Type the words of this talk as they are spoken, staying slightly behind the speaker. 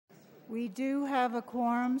We do have a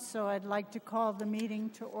quorum, so I'd like to call the meeting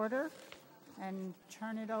to order and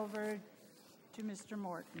turn it over to Mr.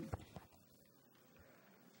 Morton.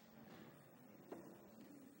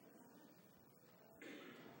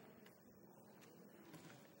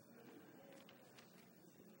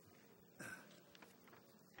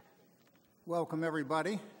 Welcome,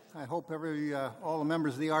 everybody. I hope all the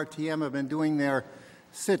members of the RTM have been doing their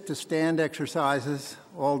sit-to-stand exercises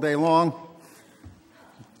all day long.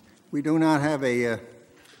 We do not have a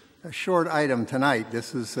short item tonight.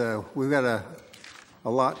 This is we've got a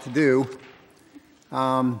lot to do.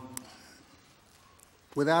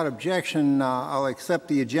 Without objection, I'll accept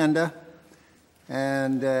the agenda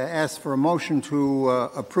and ask for a motion to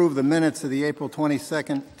approve the minutes of the April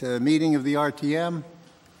 22nd meeting of the RTM.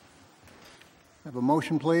 Have a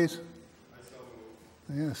motion, please?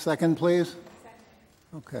 Yeah, second, please?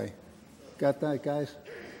 Okay. Got that, guys?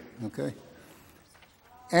 Okay.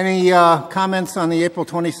 Any comments on the April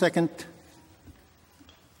 22nd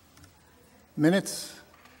minutes?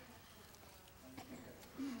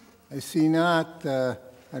 I see not. I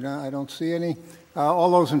don't see any. All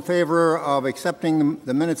those in favor of accepting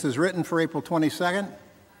the minutes as written for April 22nd?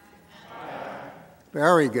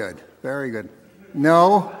 Very good. Very good.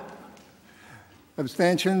 No?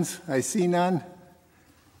 Abstentions? I see none.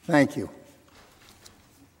 Thank you.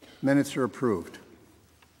 Minutes are approved.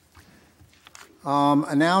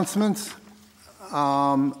 Announcements.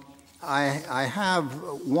 I have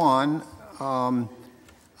one.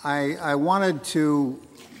 I wanted to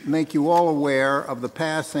make you all aware of the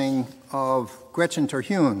passing of Gretchen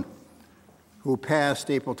Terhune, who passed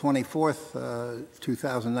April 24th,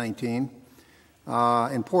 2019,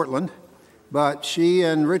 in Portland. But she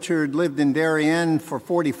and Richard lived in Darien for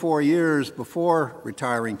 44 years before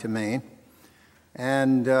retiring to Maine.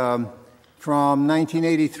 And from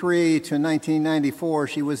 1983 to 1994,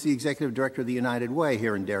 she was the executive director of the United Way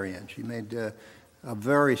here in Darien. She made a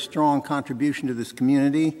very strong contribution to this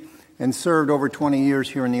community and served over 20 years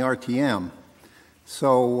here in the RTM.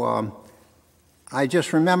 So I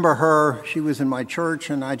just remember her. She was in my church,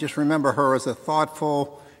 and I just remember her as a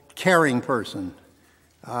thoughtful, caring person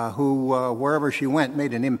who, wherever she went,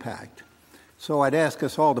 made an impact. So I'd ask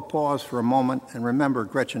us all to pause for a moment and remember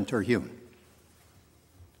Gretchen Terhune.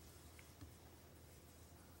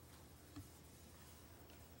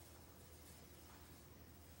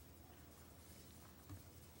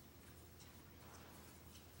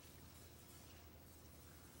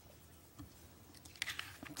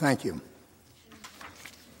 Thank you.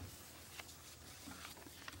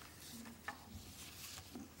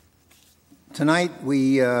 Tonight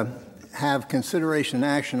we have consideration and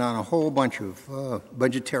action on a whole bunch of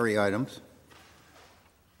budgetary items.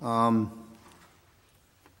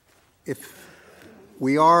 If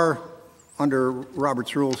we are under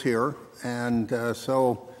Robert's rules here, and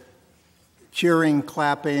so cheering,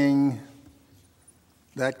 clapping,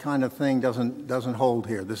 that kind of thing doesn't hold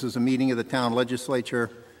here. This is a meeting of the town legislature,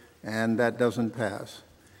 and that doesn't pass.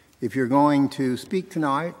 If you're going to speak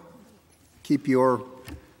tonight, keep your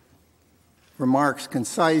remarks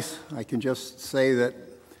concise. I can just say that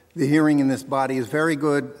the hearing in this body is very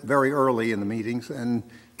good very early in the meetings and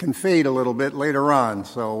can fade a little bit later on.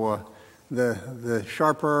 So the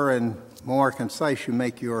sharper and more concise you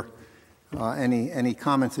make your any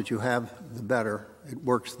comments that you have, the better. It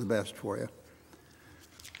works the best for you.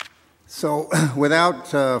 So without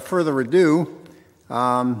further ado,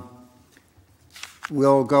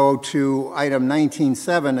 we'll go to item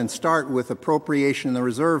 19.7 and start with appropriation in the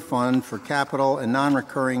reserve fund for capital and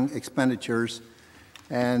non-recurring expenditures.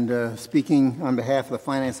 And speaking on behalf of the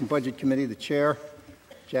Finance and Budget Committee, the chair,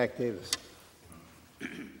 Jack Davis.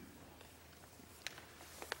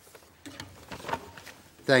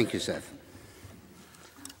 Thank you, Seth.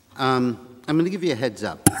 I'm going to give you a heads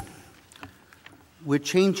up. We're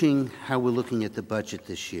changing how we're looking at the budget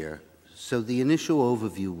this year. So the initial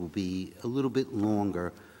overview will be a little bit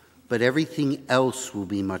longer, but everything else will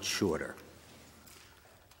be much shorter.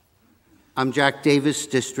 I'm Jack Davis,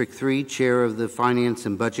 District 3, Chair of the Finance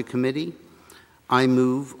and Budget Committee. I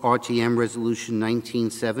move RTM Resolution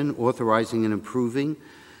 19.7, authorizing and approving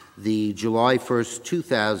the July 1st,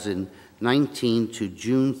 2019 to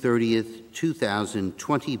June 30th,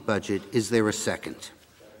 2020 budget. Is there a second?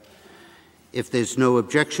 If there's no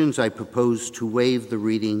objections, I propose to waive the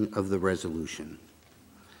reading of the resolution.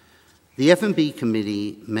 The F&B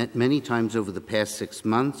Committee met many times over the past 6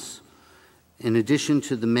 months, in addition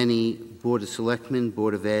to the many Board of Selectmen,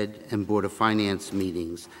 Board of Ed, and Board of Finance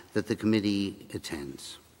meetings that the committee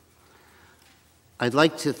attends. I'd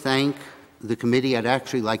like to thank the committee. I'd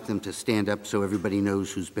actually like them to stand up so everybody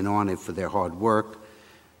knows who's been on it for their hard work.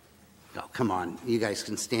 Oh, come on, you guys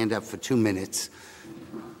can stand up for 2 minutes.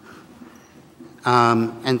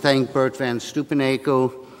 And thank Bert Van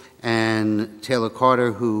Stupenakel and Taylor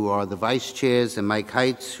Carter, who are the vice chairs, and Mike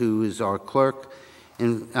Heitz, who is our clerk.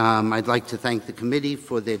 And I'd like to thank the committee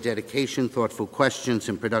for their dedication, thoughtful questions,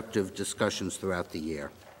 and productive discussions throughout the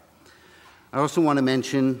year. I also want to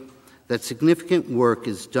mention that significant work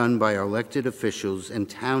is done by our elected officials and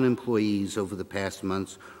town employees over the past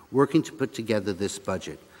months working to put together this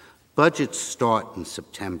budget. Budgets start in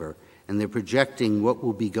September, and they're projecting what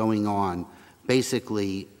will be going on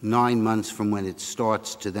basically 9 months from when it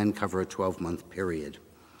starts to then cover a 12-month period.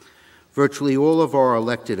 Virtually all of our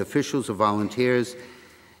elected officials are volunteers,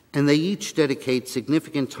 and they each dedicate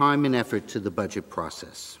significant time and effort to the budget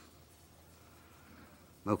process.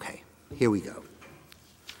 Okay, here we go.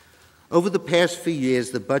 Over the past few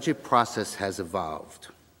years, the budget process has evolved.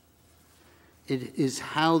 It is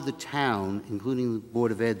how the town, including the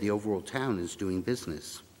Board of Ed, the overall town, is doing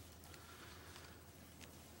business.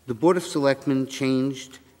 The Board of Selectmen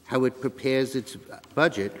changed how it prepares its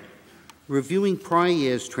budget, reviewing prior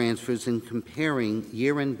year's transfers and comparing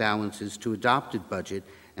year-end balances to adopted budget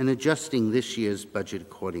and adjusting this year's budget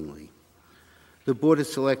accordingly. The Board of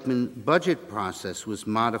Selectmen budget process was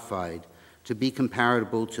modified to be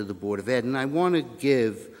comparable to the Board of Ed, and I want to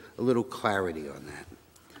give a little clarity on that.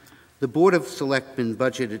 The Board of Selectmen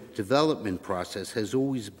budget development process has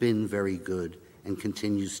always been very good and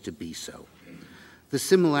continues to be so. The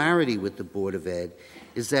similarity with the Board of Ed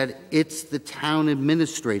is that it's the town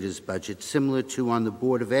administrator's budget, similar to on the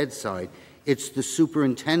Board of Ed side, it's the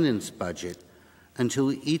superintendent's budget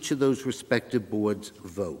until each of those respective boards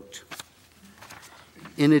vote.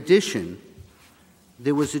 In addition,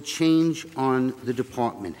 there was a change on the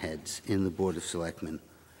department heads in the Board of Selectmen.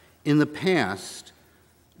 In the past,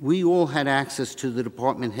 we all had access to the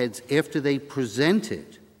department heads after they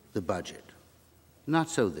presented the budget. Not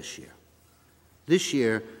so this year. This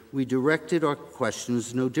year, we directed our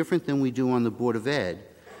questions, no different than we do on the Board of Ed,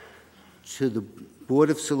 to the Board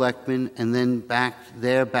of Selectmen and then back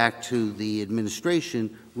to the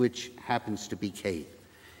administration, which happens to be Kate.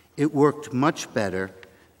 It worked much better.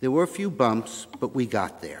 There were a few bumps, but we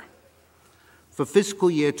got there. For fiscal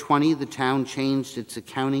year 20, the town changed its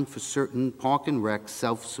accounting for certain Park and Rec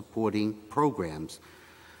self-supporting programs.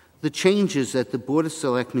 The change is that the Board of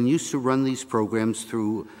Selectmen used to run these programs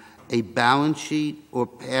through a balance sheet or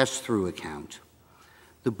pass-through account.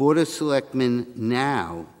 The Board of Selectmen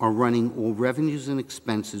now are running all revenues and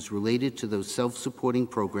expenses related to those self-supporting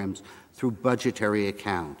programs through budgetary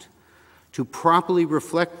account. To properly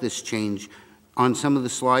reflect this change, on some of the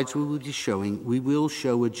slides we will be showing, we will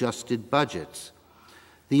show adjusted budgets.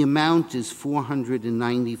 The amount is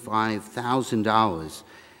 $495,000,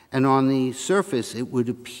 and on the surface it would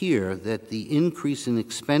appear that the increase in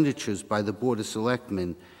expenditures by the Board of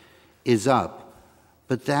Selectmen is up,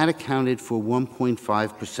 but that accounted for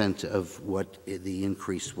 1.5% of what the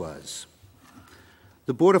increase was.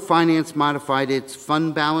 The Board of Finance modified its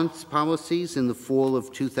fund balance policies in the fall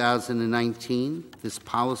of 2019. This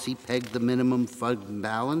policy pegged the minimum fund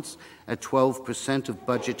balance at 12% of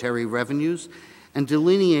budgetary revenues and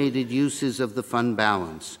delineated uses of the fund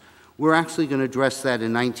balance. We're actually going to address that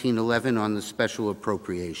in 1911 on the special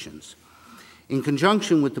appropriations. In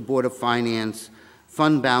conjunction with the Board of Finance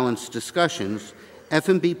fund balance discussions,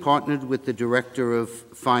 F&B partnered with the Director of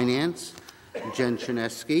Finance, Jen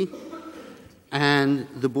Chinesky, and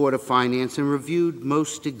the Board of Finance and reviewed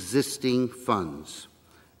most existing funds.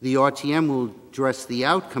 The RTM will address the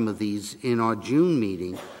outcome of these in our June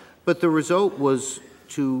meeting, but the result was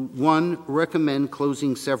to, 1, recommend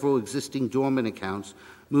closing several existing dormant accounts,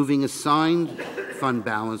 moving assigned fund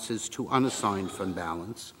balances to unassigned fund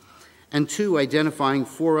balance, and 2, identifying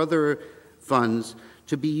 4 other funds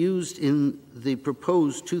to be used in the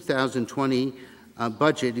proposed 2020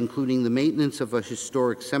 budget, including the maintenance of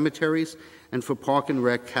historic cemeteries and for Park and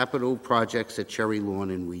Rec capital projects at Cherry Lawn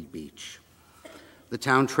and Weed Beach. The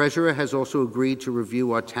town treasurer has also agreed to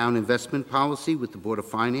review our town investment policy with the Board of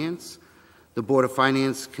Finance. The Board of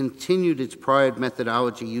Finance continued its prior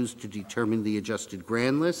methodology used to determine the adjusted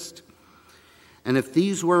grand list. And if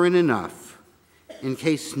these weren't enough, in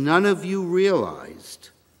case none of you realized,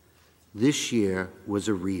 this year was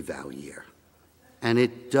a reval year, and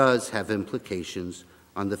it does have implications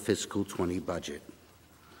on the fiscal 20 budget.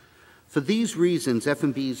 For these reasons,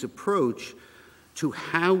 F&B's approach to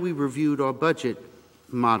how we reviewed our budget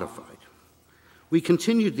modified. We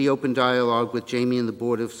continued the open dialogue with Jamie and the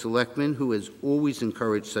Board of Selectmen, who has always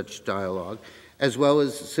encouraged such dialogue, as well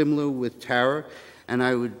as similar with Tara, and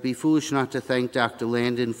I would be foolish not to thank Dr.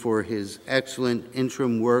 Landon for his excellent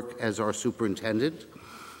interim work as our superintendent,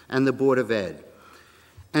 and the Board of Ed.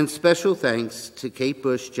 And special thanks to Kate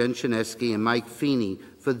Bush, Jen Chinesky, and Mike Feeney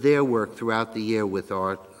for their work throughout the year with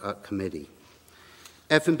our committee.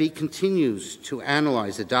 F&B continues to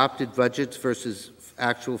analyze adopted budgets versus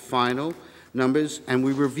actual final numbers, and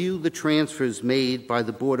we review the transfers made by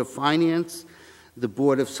the Board of Finance, the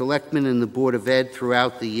Board of Selectmen, and the Board of Ed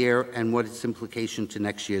throughout the year and what its implication to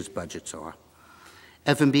next year's budgets are.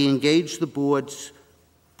 F&B engaged the boards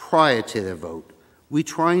prior to their vote. We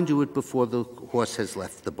try and do it before the horse has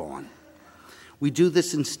left the barn. We do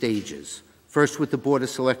this in stages, first with the Board of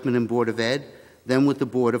Selectmen and Board of Ed, then with the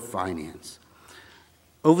Board of Finance.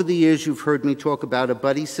 Over the years, you've heard me talk about a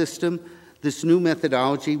buddy system. This new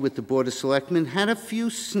methodology with the Board of Selectmen had a few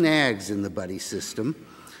snags in the buddy system,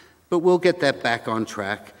 but we'll get that back on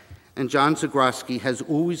track. And John Zagroski has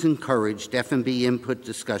always encouraged F&B input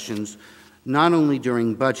discussions, not only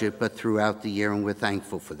during budget, but throughout the year, and we're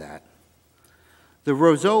thankful for that. The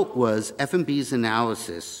result was F&B's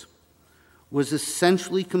analysis was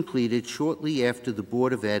essentially completed shortly after the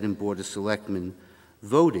Board of Ed and Board of Selectmen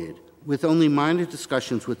voted, with only minor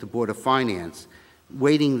discussions with the Board of Finance,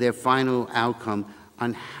 waiting their final outcome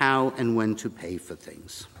on how and when to pay for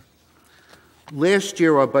things. Last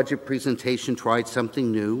year, our budget presentation tried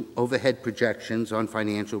something new, overhead projections on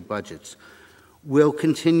financial budgets. We'll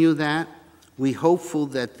continue that. We're hopeful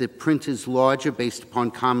that the print is larger based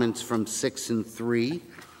upon comments from 6 and 3.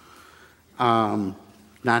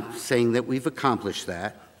 Not saying that we've accomplished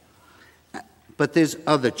that, but there's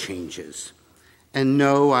other changes. And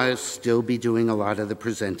no, I'll still be doing a lot of the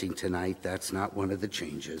presenting tonight. That's not one of the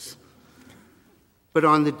changes. But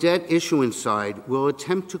on the debt issuance side, we'll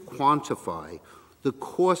attempt to quantify the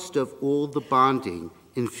cost of all the bonding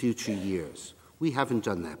in future years. We haven't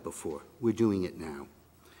done that before. We're doing it now.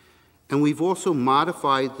 And we've also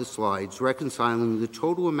modified the slides reconciling the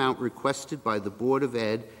total amount requested by the Board of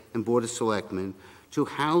Ed and Board of Selectmen to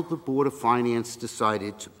how the Board of Finance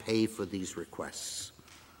decided to pay for these requests.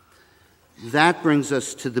 That brings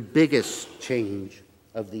us to the biggest change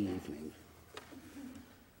of the evening.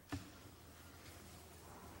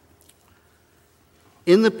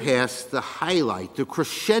 In the past, the highlight, the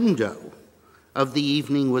crescendo of the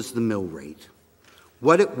evening was the mill rate.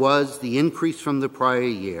 What it was, the increase from the prior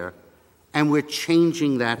year, and we're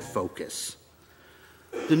changing that focus.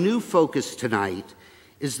 The new focus tonight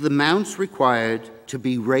is the amounts required to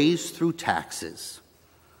be raised through taxes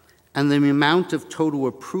and the amount of total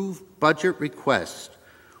approved budget requests,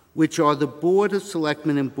 which are the Board of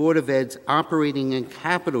Selectmen and Board of Ed's operating and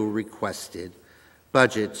capital requested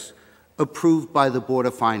budgets approved by the Board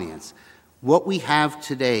of Finance. What we have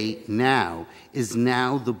today now is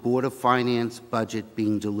the Board of Finance budget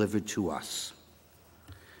being delivered to us.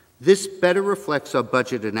 This better reflects our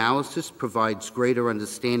budget analysis, provides greater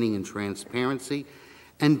understanding and transparency,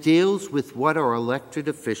 and deals with what our elected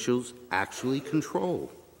officials actually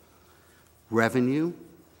control: revenue,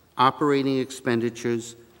 operating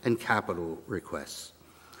expenditures, and capital requests.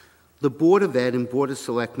 The Board of Ed and Board of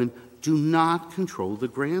Selectmen do not control the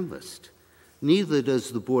grand list. Neither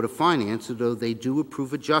does the Board of Finance, although they do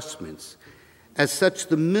approve adjustments. As such,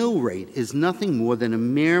 the mill rate is nothing more than a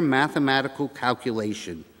mere mathematical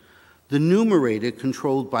calculation, the numerator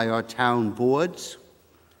controlled by our town boards,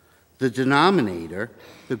 the denominator,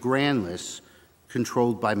 the grand list,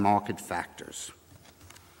 controlled by market factors.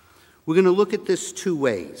 We're going to look at this two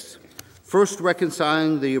ways. First,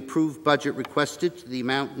 reconciling the approved budget requested to the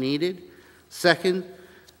amount needed. Second,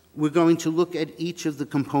 we're going to look at each of the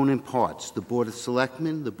component parts: the Board of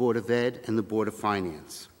Selectmen, the Board of Ed, and the Board of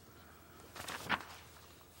Finance.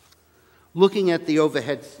 Looking at the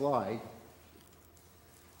overhead slide,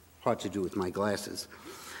 hard to do with my glasses.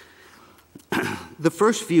 The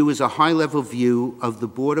first view is a high-level view of the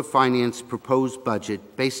Board of Finance proposed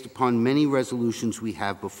budget based upon many resolutions we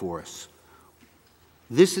have before us.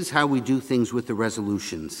 This is how we do things with the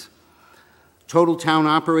resolutions. Total town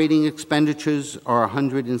operating expenditures are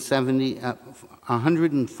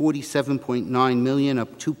 $147.9 million,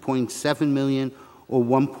 up $2.7 million, or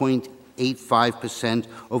 1.85%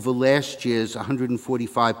 over last year's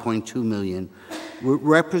 $145.2 million, which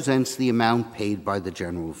represents the amount paid by the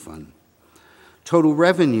general fund. Total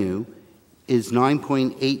revenue is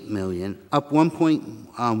 $9.8 million, up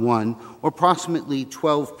 1.1, or approximately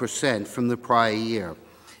 12% from the prior year.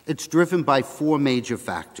 It's driven by four major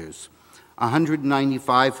factors: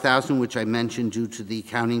 $195,000, which I mentioned due to the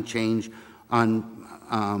accounting change on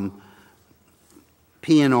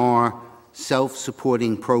P&R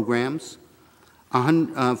self-supporting programs,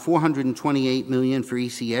 $428 million for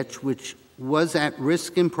ECH, which was at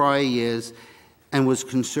risk in prior years and was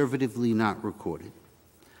conservatively not recorded,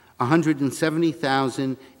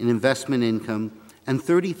 $170,000 in investment income, and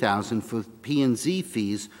 $30,000 for P&Z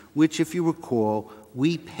fees, which, if you recall,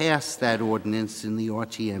 we passed that ordinance in the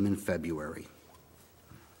RTM in February.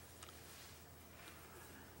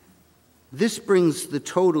 This brings the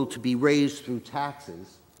total to be raised through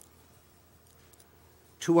taxes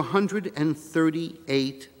to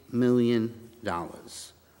 $138 million,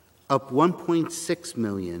 up $1.6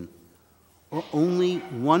 million, or only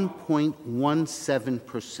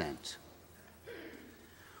 1.17%.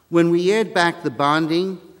 When we add back the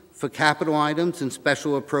bonding for capital items and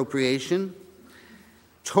special appropriation,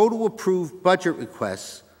 total approved budget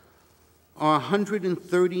requests are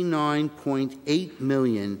 $139.8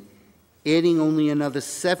 million, adding only another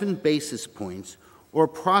 7 basis points, or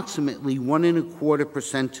approximately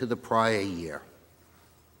 1.25% to the prior year.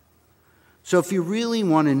 So if you really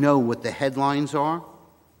want to know what the headlines are,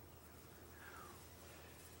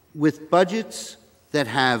 with budgets that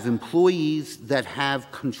have employees that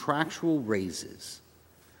have contractual raises,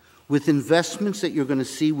 with investments that you're going to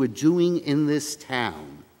see we're doing in this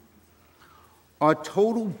town, our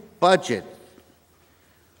total budget,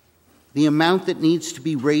 the amount that needs to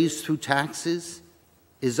be raised through taxes,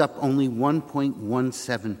 is up only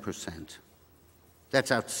 1.17%.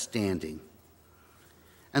 That's outstanding.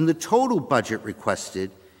 And the total budget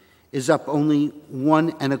requested is up only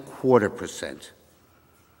 1.25%.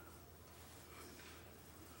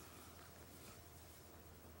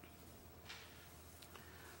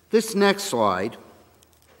 This next slide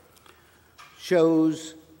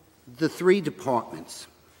shows the 3 departments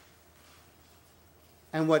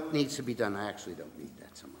and what needs to be done. I actually don't need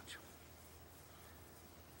that so much.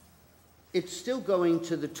 It's still going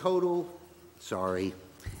to the total,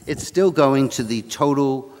 it's still going to the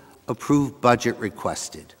total approved budget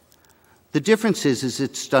requested. The difference is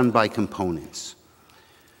it's done by components.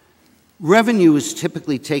 Revenue is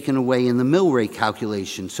typically taken away in the mill rate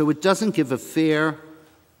calculation, so it doesn't give a fair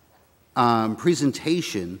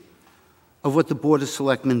presentation of what the Board of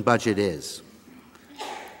Selectmen budget is.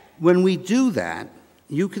 When we do that,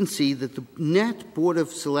 you can see that the net Board of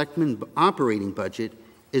Selectmen operating budget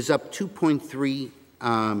is up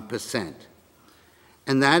 2.3%.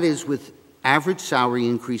 And that is with average salary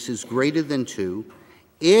increases greater than 2,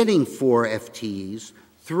 adding 4 FTEs,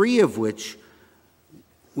 3 of which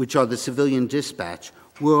are the civilian dispatch,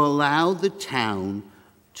 will allow the town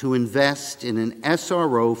to invest in an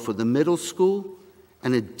SRO for the middle school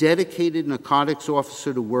and a dedicated narcotics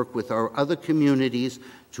officer to work with our other communities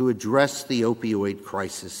to address the opioid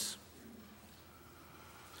crisis.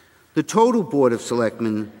 The total Board of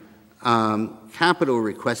Selectmen capital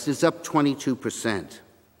request is up 22%,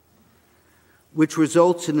 which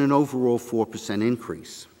results in an overall 4%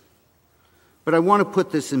 increase. But I want to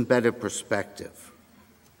put this in better perspective.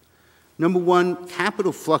 Number one,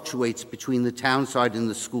 capital fluctuates between the town side and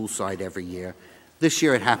the school side every year. This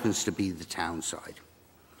year it happens to be the town side.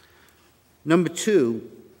 Number two,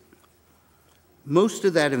 most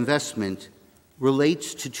of that investment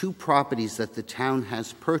relates to 2 properties that the town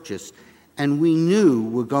has purchased, and we knew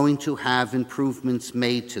were going to have improvements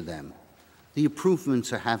made to them. The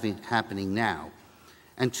improvements are happening now.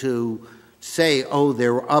 And to say, oh,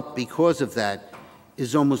 they're up because of that,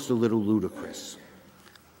 is almost a little ludicrous.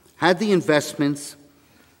 Had the investments,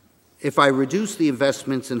 if I reduce the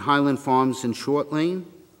investments in Highland Farms and Short Lane,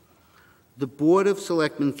 the Board of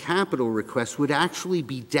Selectmen capital request would actually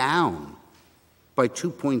be down by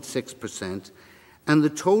 2.6%, and the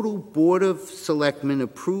total Board of Selectmen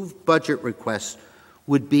approved budget request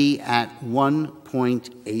would be at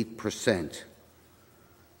 1.8%.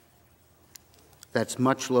 That's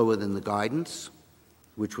much lower than the guidance,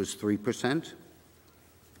 which was 3%,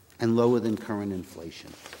 and lower than current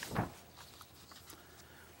inflation.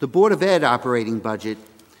 The Board of Ed operating budget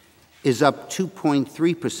is up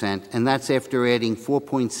 2.3%, and that's after adding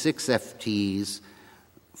 4.6 FTEs,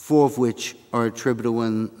 4 of which are attributable,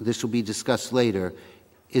 and this will be discussed later,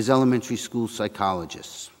 is elementary school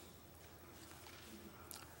psychologists.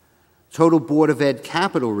 Total Board of Ed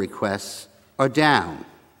capital requests are down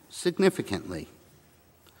significantly,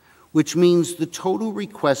 which means the total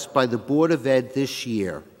request by the Board of Ed this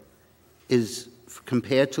year is,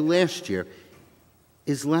 compared to last year,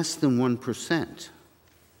 is less than 1%.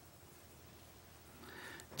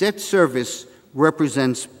 Debt service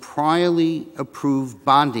represents priorly approved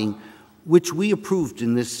bonding, which we approved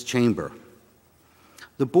in this chamber.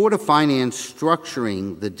 The Board of Finance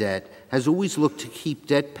structuring the debt has always looked to keep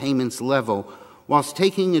debt payments level whilst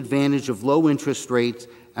taking advantage of low interest rates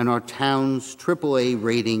and our town's AAA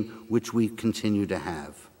rating, which we continue to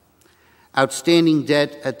have. Outstanding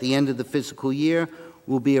debt at the end of the fiscal year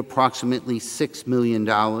will be approximately $6 million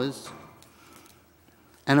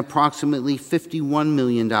and approximately $51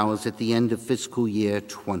 million at the end of fiscal year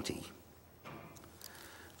 20.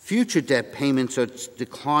 Future debt payments are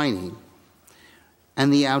declining,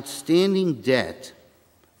 and the outstanding debt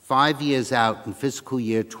 5 years out in fiscal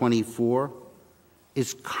year 24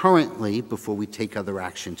 is currently, before we take other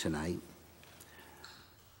action tonight,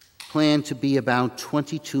 planned to be about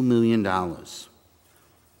 $22 million,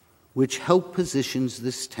 which help positions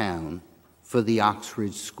this town for the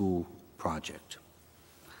Oxford School project.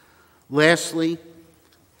 Lastly,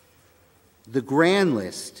 the grand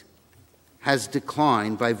list has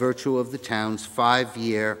declined by virtue of the town's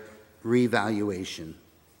 5-year revaluation,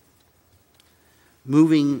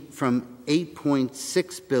 moving from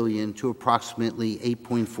 $8.6 billion to approximately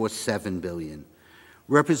 $8.47 billion,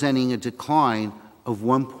 representing a decline of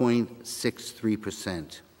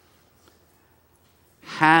 1.63%.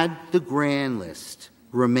 Had the grand list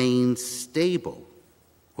remained stable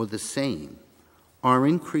or the same, our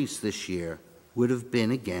increase this year would have been,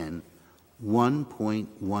 again,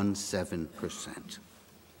 1.17%.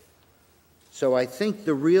 So I think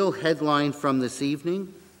the real headline from this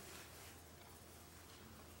evening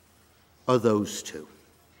are those two.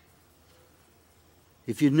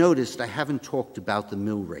 If you noticed, I haven't talked about the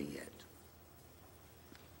mill rate yet.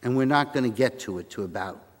 And we're not going to get to it to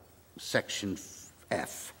about section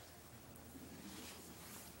F.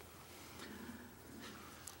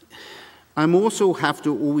 I'm also have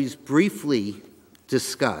to always briefly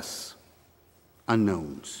discuss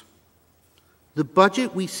unknowns. The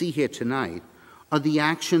budget we see here tonight are the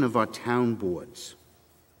action of our town boards.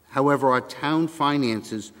 However, our town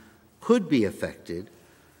finances could be affected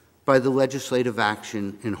by the legislative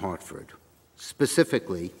action in Hartford.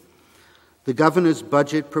 Specifically, the governor's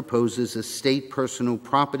budget proposes a state personal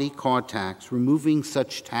property car tax, removing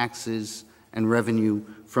such taxes and revenue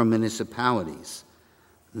from municipalities.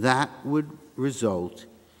 That would result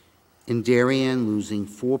in Darien losing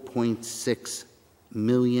 $4.6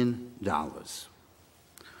 million.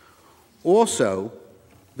 Also,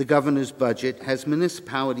 the governor's budget has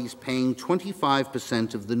municipalities paying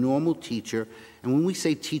 25% of the normal teacher, and when we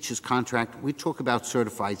say teacher's contract, we talk about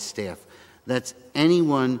certified staff. That's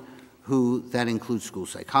anyone that includes school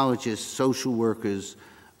psychologists, social workers,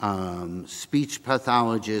 speech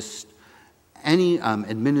pathologists, any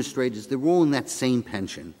administrators. They're all in that same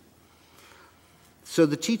pension. So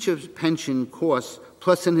the teacher's pension costs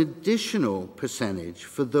plus an additional percentage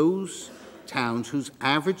for those towns whose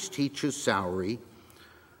average teacher's salary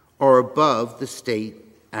are above the state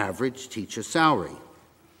average teacher salary.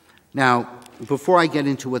 Now, before I get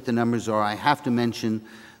into what the numbers are, I have to mention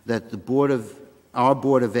that our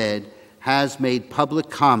Board of Ed has made public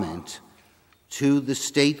comment to the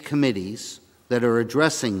state committees that are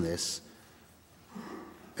addressing this,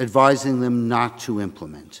 advising them not to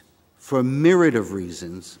implement for a myriad of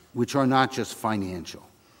reasons, which are not just financial.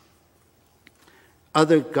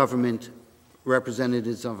 Other government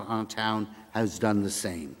representatives of our town has done the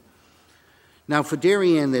same. Now, for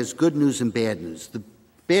Darien, there's good news and bad news. The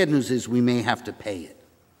bad news is we may have to pay it.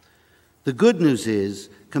 The good news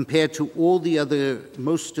is, compared to all the other,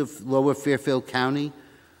 most of Lower Fairfield County,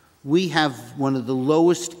 we have one of the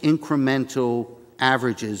lowest incremental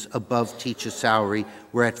averages above teacher salary.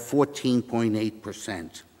 We're at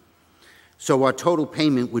 14.8%. So our total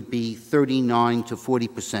payment would be 39 to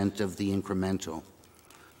 40% of the incremental.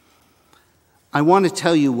 I want to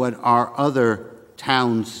tell you what our other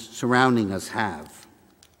towns surrounding us have.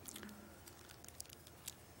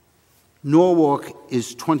 Norwalk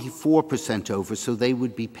is 24% over, so they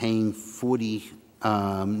would be paying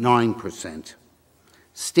 49%.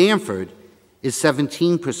 Stanford is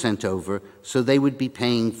 17% over, so they would be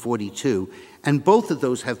paying 42%. And both of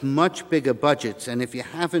those have much bigger budgets, and if you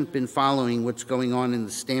haven't been following what's going on in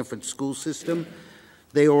the Stanford school system,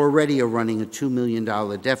 they already are running a $2 million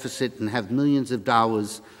deficit and have millions of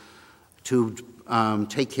dollars to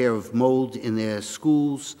take care of mold in their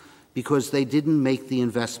schools because they didn't make the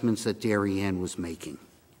investments that Darien was making.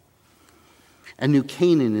 And New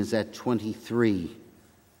Canaan is at 23%,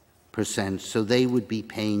 so they would be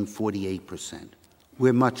paying 48%.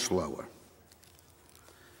 We're much lower.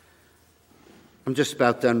 I'm just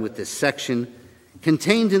about done with this section.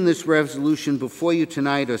 Contained in this resolution before you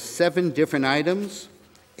tonight are 7 different items,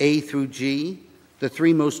 A through G. The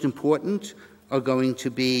 3 most important are going to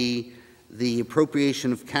be the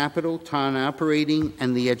appropriation of capital, town operating,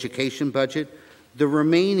 and the education budget. The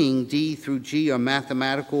remaining D through G are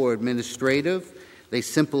mathematical or administrative. They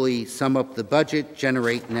simply sum up the budget,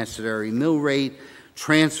 generate necessary mill rate,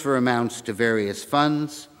 transfer amounts to various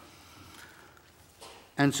funds.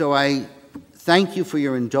 And so I Thank you for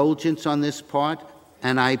your indulgence on this part,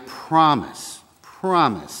 and I promise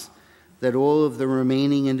that all of the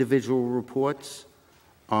remaining individual reports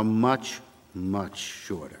are much, much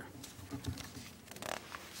shorter.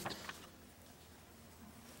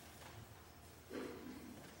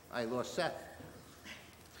 I lost Seth.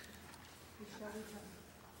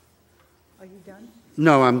 Are you done?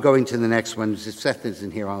 No, I'm going to the next one. If Seth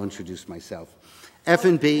isn't here, I'll introduce myself.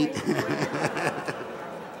 F&B. Wait a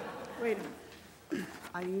minute.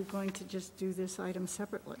 Are you going to just do this item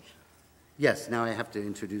separately? Yes, now I have to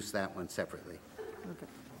introduce that one separately. Okay.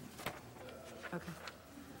 Okay.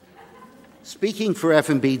 Speaking for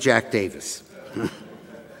F&B, Jack Davis.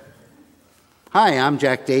 Hi, I'm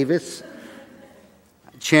Jack Davis,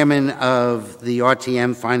 Chairman of the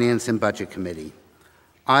RTM Finance and Budget Committee.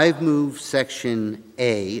 I've moved Section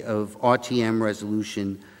A of RTM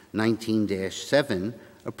Resolution 19-7,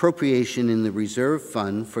 appropriation in the reserve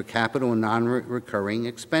fund for capital and non-recurring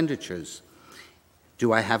expenditures.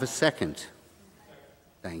 Do I have a second?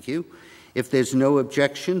 Thank you. If there's no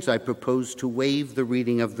objections, I propose to waive the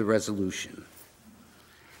reading of the resolution.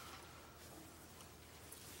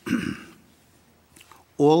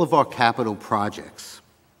 All of our capital projects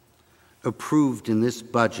approved in this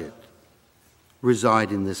budget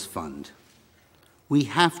reside in this fund. We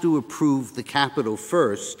have to approve the capital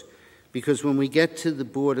first, because when we get to the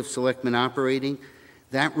Board of Selectmen operating,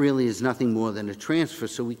 that really is nothing more than a transfer,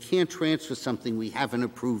 so we can't transfer something we haven't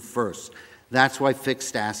approved first. That's why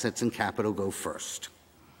fixed assets and capital go first.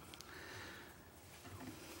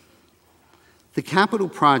 The capital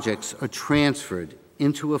projects are transferred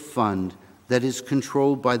into a fund that is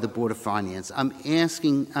controlled by the Board of Finance. I'm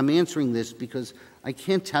answering this because I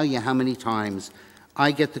can't tell you how many times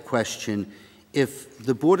I get the question, if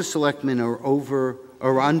the Board of Selectmen are over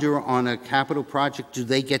or under on a capital project, do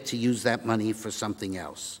they get to use that money for something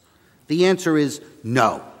else? The answer is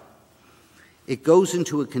no. It goes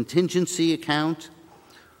into a contingency account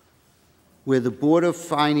where the Board of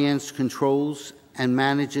Finance controls and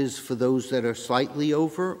manages for those that are slightly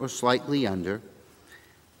over or slightly under,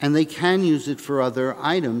 and they can use it for other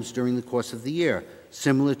items during the course of the year.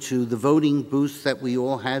 Similar to the voting booths that we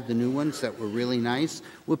all had, the new ones that were really nice,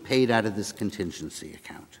 were paid out of this contingency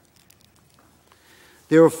account.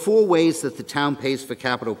 There are 4 ways that the town pays for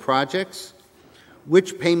capital projects.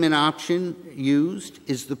 Which payment option used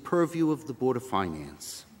is the purview of the Board of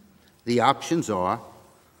Finance. The options are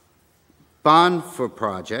bond for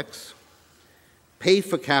projects, pay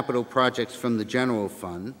for capital projects from the general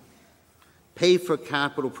fund, pay for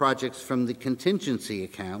capital projects from the contingency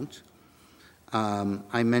account.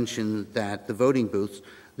 I mentioned that the voting booths,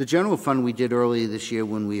 the general fund we did earlier this year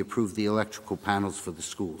when we approved the electrical panels for the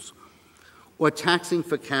schools, or taxing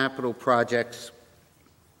for capital projects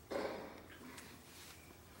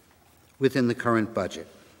within the current budget.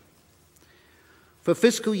 For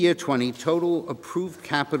fiscal year 20, total approved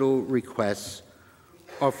capital requests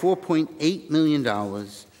are $4.8 million, down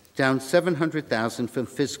 $700,000 from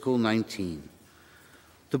fiscal 19.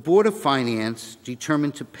 The Board of Finance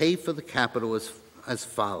determined to pay for the capital as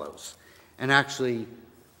follows. And actually,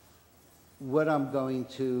 what I'm going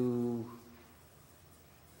to,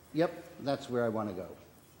 yep, that's where I want to go.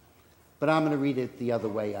 But I'm going to read it the other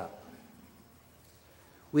way up.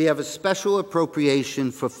 We have a special appropriation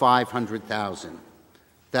for $500,000.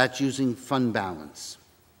 That's using fund balance.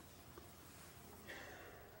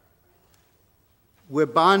 We're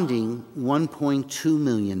bonding $1.2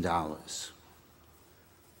 million.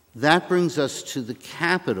 That brings us to the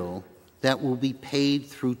capital that will be paid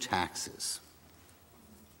through taxes.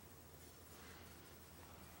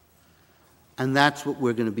 And that's what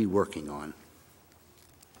we're going to be working on.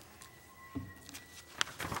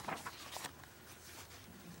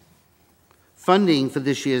 Funding for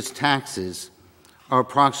this year's taxes are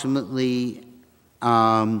approximately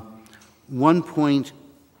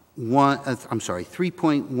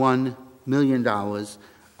 $3.1 million.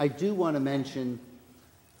 I do want to mention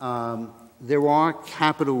there are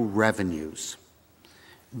capital revenues,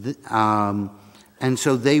 and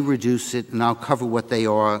so they reduce it, and I'll cover what they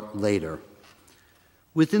are later.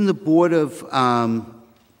 Within the Board of,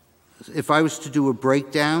 if I was to do a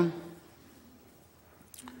breakdown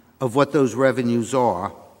of what those revenues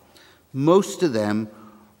are, most of them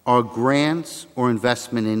are grants or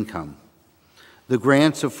investment income. The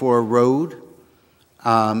grants are for road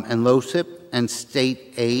and LoCIP and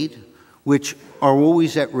state aid, which are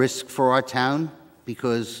always at risk for our town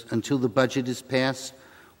because until the budget is passed,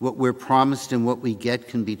 what we're promised and what we get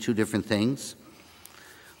can be 2 different things.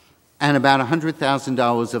 And about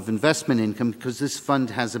 $100,000 of investment income because this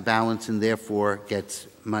fund has a balance and therefore gets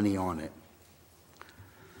money on it.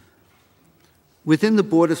 Within the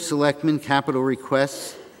Board of Selectmen capital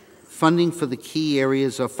requests, funding for the key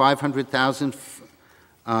areas are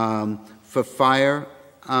 $500,000 for fire,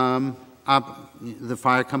 the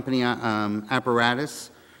fire company apparatus.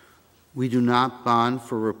 We do not bond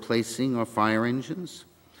for replacing our fire engines.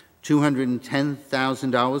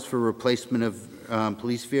 $210,000 for replacement of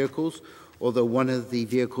police vehicles, although one of the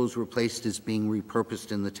vehicles replaced is being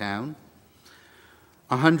repurposed in the town.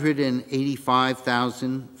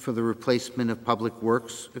 $185,000 for the replacement of public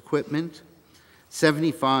works equipment.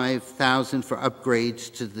 $75,000 for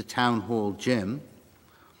upgrades to the town hall gym,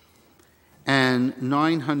 and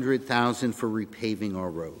 $900,000 for repaving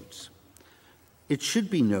our roads. It should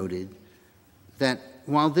be noted that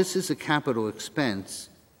while this is a capital expense,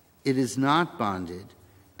 it is not bonded,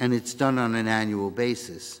 and it's done on an annual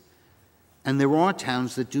basis. And there are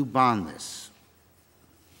towns that do bond this.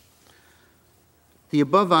 The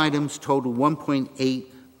above items total $1.8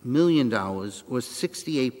 million, or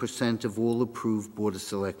 68% of all approved Board of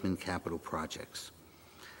Selectmen capital projects.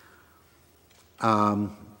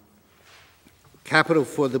 Capital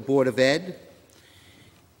for the Board of Ed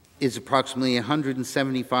is approximately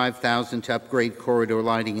 $175,000 to upgrade corridor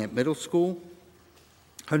lighting at middle school,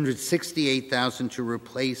 $168,000 to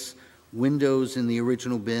replace windows in the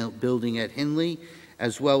original building at Hinley,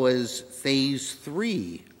 as well as phase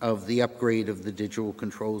 3 of the upgrade of the digital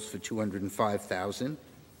controls for $205,000.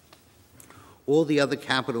 All the other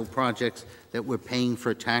capital projects that we're paying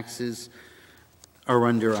for taxes are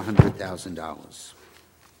under $100,000.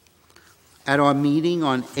 At our meeting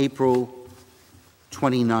on April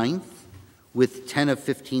 29th, with 10 of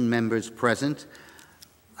 15 members present,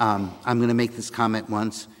 I'm going to make this comment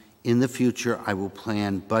once. In the future, I will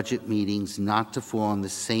plan budget meetings not to fall on the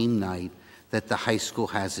same night that the high school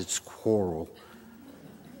has its choral,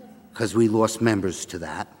 because we lost members to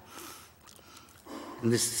that.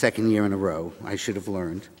 And this is the second year in a row. I should have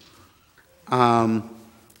learned.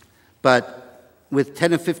 But with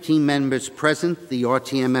 10 of 15 members present, the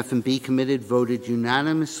RTM F&B Committee voted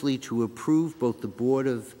unanimously to approve both the Board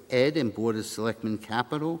of Ed and Board of Selectmen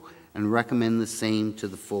capital and recommend the same to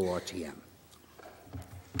the full RTM.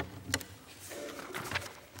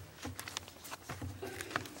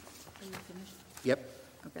 Yep.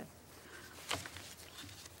 Okay.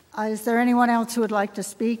 Is there anyone else who would like to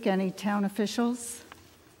speak? Any town officials?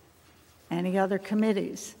 Any other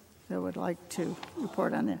committees that would like to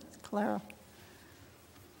report on it? Clara?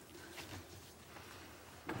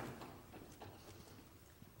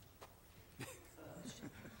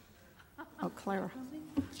 Oh, Clara.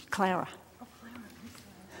 Clara.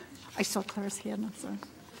 I saw Clara's hand, I'm sorry.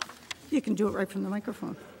 You can do it right from the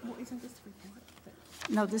microphone. Well, isn't this report?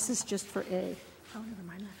 No, this is just for A. Oh, never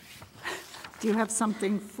mind that. Do you have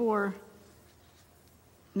something for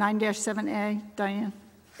 9-7A, Diane?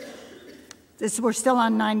 We're still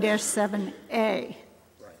on 9-7A.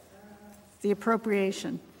 The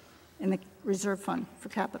appropriation in the reserve fund for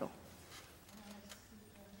capital.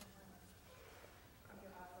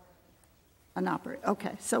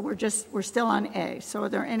 Okay, so we're still on A. So are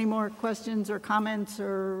there any more questions or comments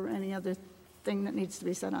or any other thing that needs to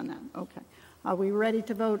be said on that? Okay. Are we ready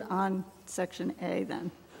to vote on section A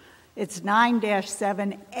then? It's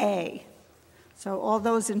 9-7A. So all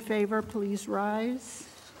those in favor, please rise.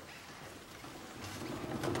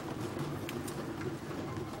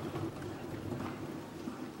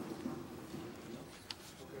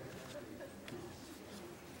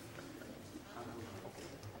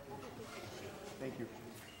 Thank you.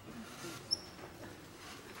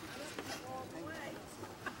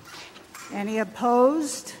 Any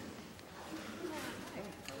opposed?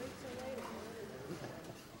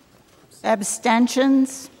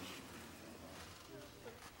 Abstentions?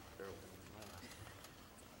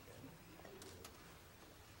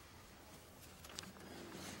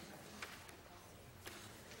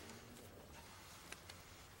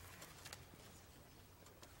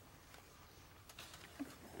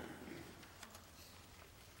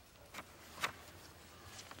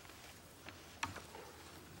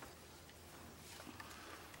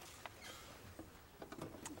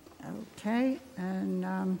 Okay,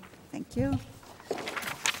 and thank you.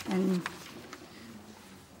 And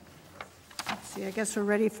let's see, I guess we're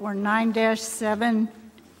ready for 9-7B.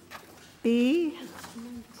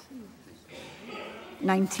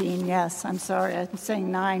 19, yes, I'm sorry, I'm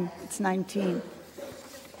saying 9, it's 19.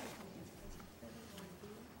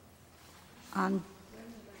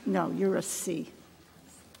 No, you're a C.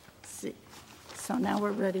 C. So now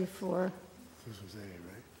we're ready for... This was A,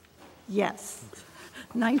 right? Yes.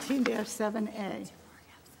 19-7A.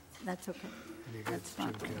 That's okay. And you got That's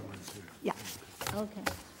fine. Jim Cameron, too. Yeah, okay.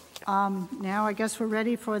 Now I guess we're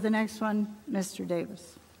ready for the next one, Mr.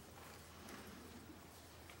 Davis.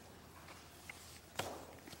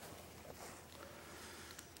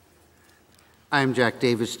 I'm Jack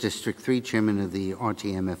Davis, District 3, Chairman of the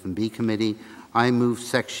RTM F&B Committee. I move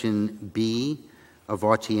Section B of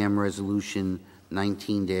RTM Resolution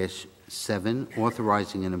 19-7,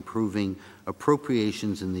 authorizing and approving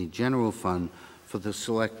appropriations in the general fund for the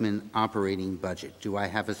Selectmen operating budget. Do I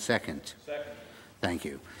have a second? Second. Thank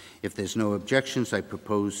you. If there's no objections, I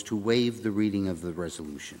propose to waive the reading of the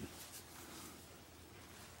resolution.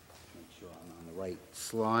 Make sure I'm on the right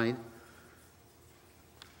slide.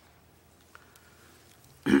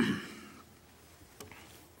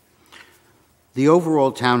 The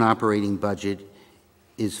overall town operating budget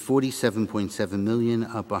is $47.7 million,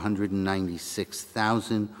 up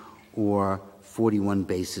 $196,000, or 41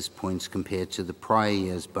 basis points compared to the prior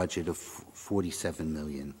year's budget of $47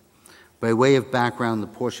 million. By way of background, the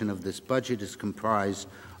portion of this budget is comprised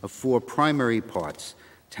of 4 primary parts: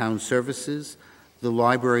 town services, the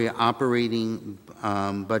library operating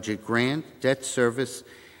budget grant, debt service,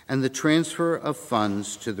 and the transfer of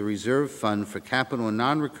funds to the reserve fund for capital and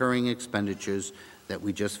non-recurring expenditures that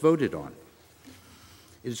we just voted on.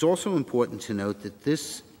 It is also important to note that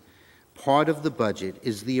this part of the budget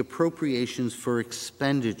is the appropriations for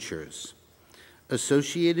expenditures.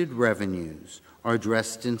 Associated revenues are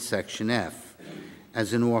addressed in Section F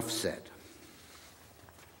as an offset.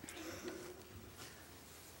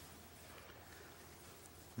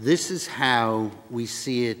 This is how we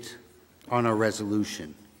see it on our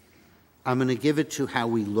resolution. I'm going to give it to how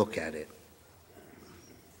we look at it.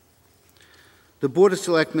 The Board of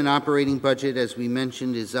Selectmen operating budget, as we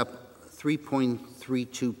mentioned, is up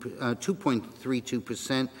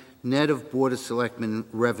 2.32% net of Board of Selectmen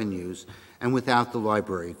revenues and without the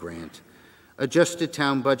library grant. Adjusted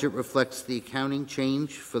town budget reflects the accounting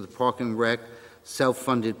change for the Park and Rec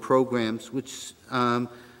self-funded programs, which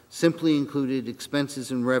simply included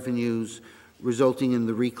expenses and revenues resulting in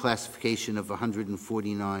the reclassification of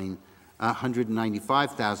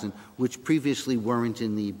 $195,000, which previously weren't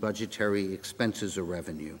in the budgetary expenses or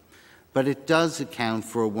revenue. But it does account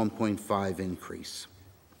for a 1.5 increase.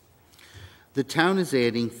 The town is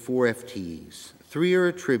adding 4 FTEs. 3 are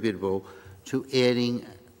attributable to adding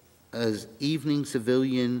an evening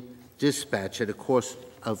civilian dispatch at a cost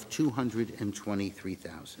of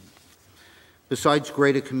 $223,000. Besides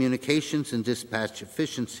greater communications and dispatch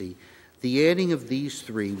efficiency, the adding of these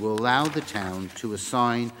 3 will allow the town to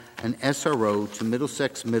assign an SRO to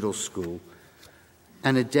Middlesex Middle School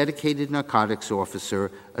and a dedicated narcotics officer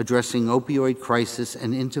addressing opioid crisis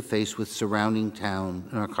and interface with surrounding town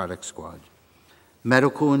narcotics squad.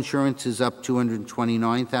 Medical insurance is up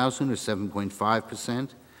 $229,000 or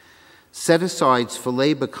 7.5%. Set-asides for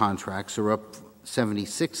labor contracts are up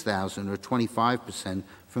 $76,000 or 25%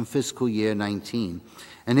 from fiscal year 19.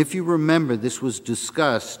 And if you remember, this was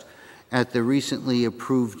discussed at the recently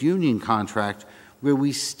approved union contract, where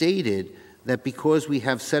we stated that because we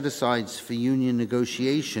have set-asides for union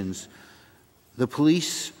negotiations, the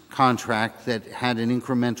police contract that had an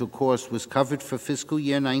incremental cost was covered for fiscal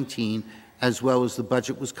year 19, as well as the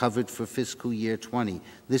budget was covered for fiscal year 20.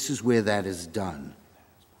 This is where that is done.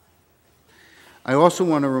 I also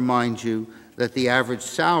want to remind you that the average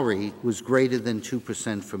salary was greater than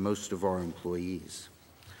 2% for most of our employees.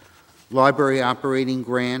 Library operating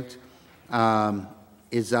grant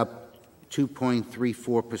is up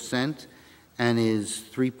 2.34% and is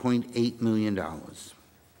 $3.8 million.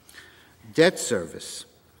 Debt service.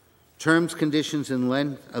 Terms, conditions, and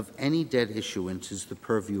length of any debt issuance is the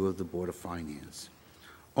purview of the Board of Finance.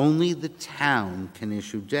 Only the town can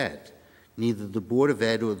issue debt. Neither the Board of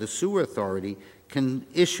Ed or the Sewer Authority can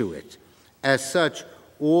issue it. As such,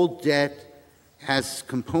 all debt has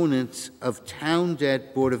components of town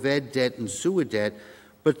debt, Board of Ed debt, and sewer debt,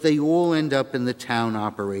 but they all end up in the town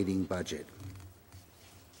operating budget.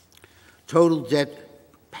 Total debt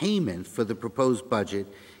payment for the proposed budget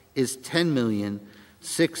is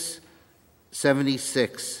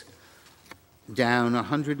 $10,676,000, down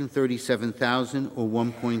 $137,000 or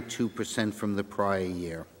 1.2% from the prior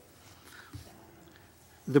year.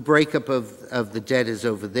 The breakup of the debt is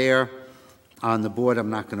over there on the board.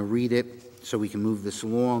 I'm not going to read it, so we can move this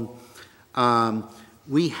along.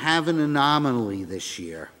 We have an anomaly this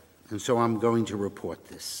year, and so I'm going to report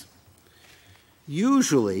this.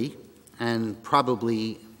 Usually, and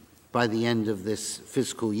probably by the end of this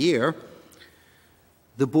fiscal year,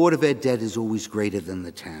 the Board of Ed debt is always greater than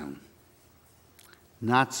the town.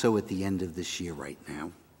 Not so at the end of this year right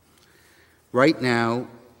now. Right now,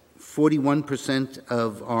 41%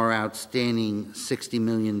 of our outstanding $60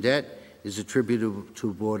 million debt is attributable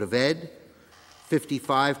to Board of Ed,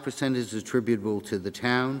 55% is attributable to the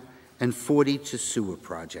town, and 40% to sewer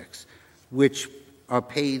projects, which are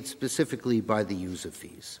paid specifically by the user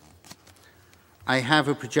fees. I have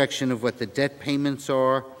a projection of what the debt payments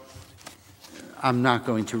are. I'm not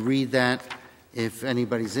going to read that. If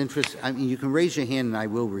anybody's interested, I mean, you can raise your hand and I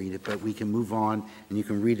will read it, but we can move on and you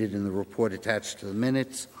can read it in the report attached to the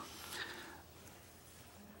minutes.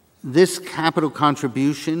 This capital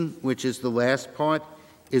contribution, which is the last part,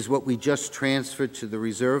 is what we just transferred to the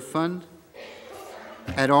reserve fund.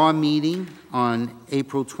 At our meeting on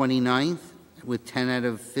April 29th, with 10 out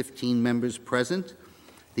of 15 members present,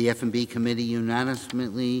 the F&B committee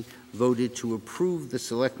unanimously voted to approve the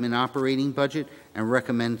Selectmen operating budget and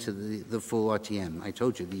recommend to the full RTM. I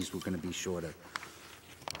told you these were going to be shorter.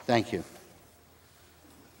 Thank you.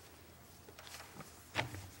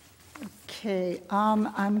 Okay,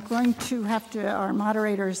 I'm going to have to, our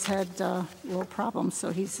moderator's had a little problem,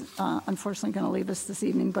 so he's unfortunately going to leave us this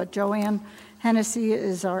evening, but Joanne Hennessy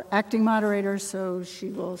is our acting moderator, so she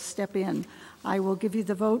will step in. I will give you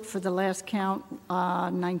the vote for the last count,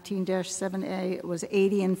 19-7A. It was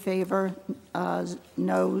 80 in favor,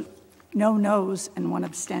 no noes, and 1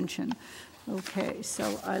 abstention. Okay,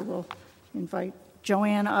 so I will invite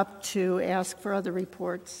Joanne up to ask for other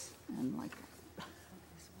reports. And like,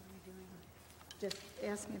 just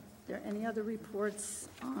asking if there are any other reports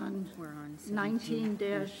on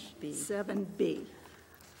 19-7B.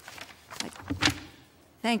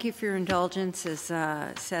 Thank you for your indulgence as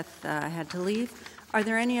Seth had to leave. Are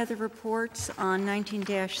there any other reports on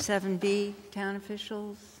 19-7B, town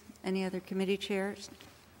officials? Any other committee chairs?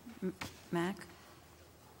 Mac?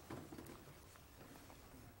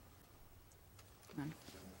 Unless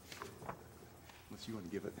you want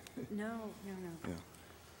to give it. No. Yeah.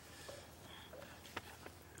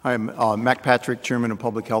 Hi, I'm Mac Patrick, Chairman of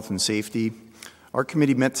Public Health and Safety. Our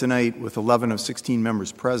committee met tonight with 11 of 16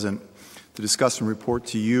 members present to discuss and report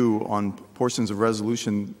to you on portions of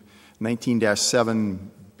Resolution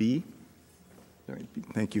 19-7B.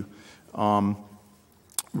 Thank you. Of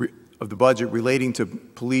the budget relating to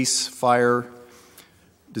police, fire,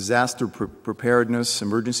 disaster preparedness,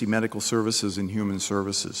 emergency medical services, and human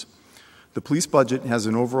services. The police budget has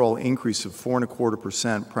an overall increase of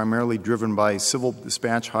 4.25%, primarily driven by civil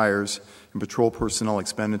dispatch hires and patrol personnel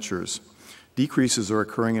expenditures. Decreases are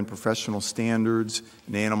occurring in professional standards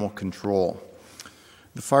and animal control.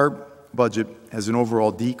 The fire budget has an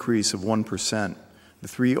overall decrease of 1%. The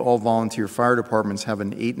 3 all-volunteer fire departments have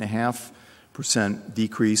an 8.5%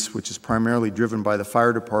 decrease, which is primarily driven by the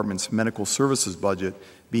fire department's medical services budget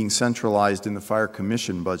being centralized in the fire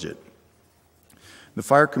commission budget. The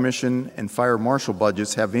fire commission and fire marshal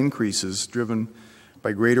budgets have increases driven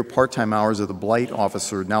by greater part-time hours of the blight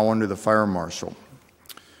officer now under the fire marshal.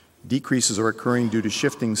 Decreases are occurring due to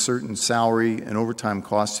shifting certain salary and overtime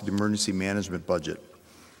costs to the emergency management budget.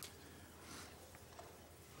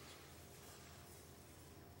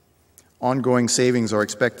 Ongoing savings are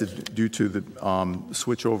expected due to the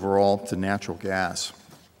switch overall to natural gas.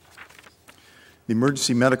 The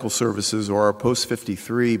emergency medical services, or our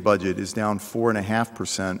post-53 budget, is down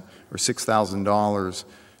 4.5%, or $6,000,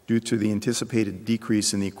 due to the anticipated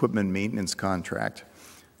decrease in the equipment maintenance contract.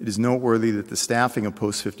 It is noteworthy that the staffing of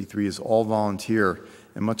Post-53 is all volunteer,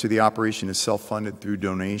 and much of the operation is self-funded through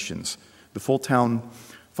donations. The full town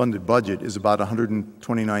funded budget is about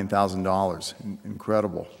 $129,000.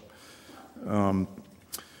 Incredible.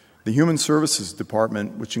 The Human Services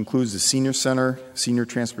Department, which includes the Senior Center, Senior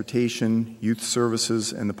Transportation, Youth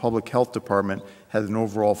Services, and the Public Health Department, has an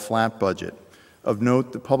overall flat budget. Of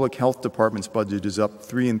note, the Public Health Department's budget is up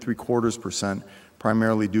 3.75%,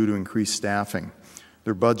 primarily due to increased staffing.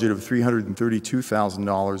 Their budget of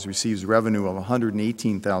 $332,000 receives revenue of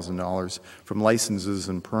 $118,000 from licenses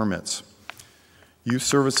and permits. Youth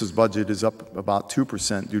Services budget is up about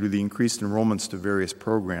 2% due to the increased enrollments to various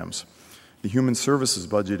programs. The Human Services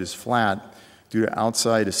budget is flat due to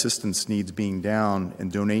outside assistance needs being down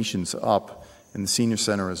and donations up, and the Senior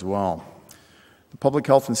Center as well. The Public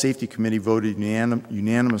Health and Safety Committee voted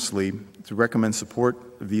unanimously to recommend support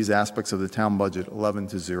of these aspects of the town budget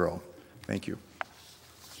 11-0. Thank you.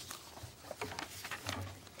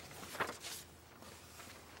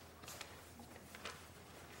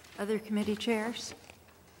 Other committee chairs?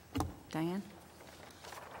 Diane?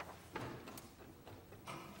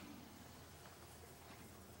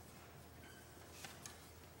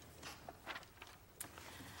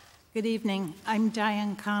 Good evening. I'm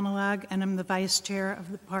Diane Conalog, and I'm the Vice Chair of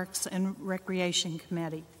the Parks and Recreation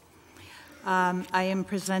Committee. I am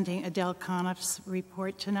presenting Adele Conniff's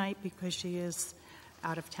report tonight because she is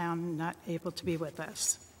out of town and not able to be with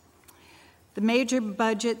us. The major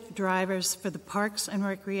budget drivers for the Parks and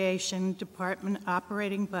Recreation Department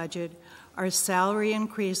operating budget are salary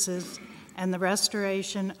increases and the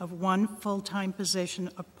restoration of one full-time position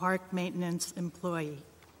of park maintenance employee.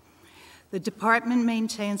 The department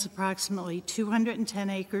maintains approximately 210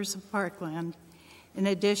 acres of parkland, in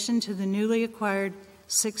addition to the newly acquired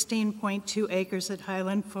 16.2 acres at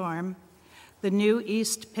Highland Farm, the new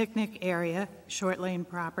East Picnic Area, Short Lane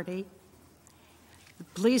property, the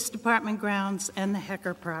police department grounds, and the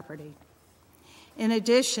Hecker property. In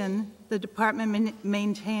addition, the department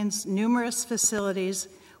maintains numerous facilities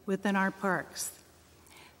within our parks.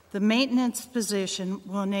 The maintenance position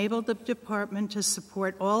will enable the department to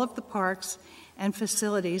support all of the parks and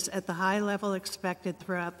facilities at the high level expected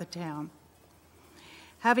throughout the town.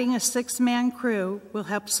 Having a 6-man crew will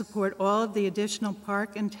help support all of the additional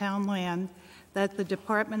park and town land that the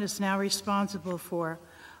department is now responsible for,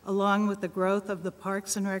 along with the growth of the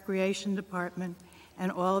Parks and Recreation Department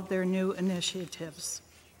and all of their new initiatives.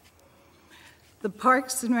 The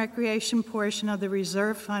Parks and Recreation portion of the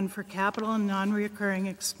reserve fund for capital and non-recurring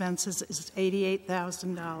expenses is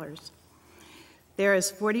 $88,000. There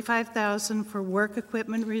is $45,000 for work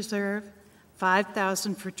equipment reserve,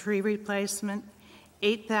 $5,000 for tree replacement,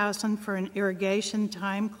 $8,000 for an irrigation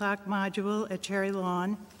time clock module at Cherry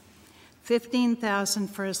Lawn, $15,000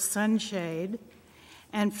 for a sunshade,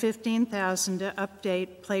 and $15,000 to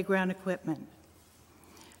update playground equipment.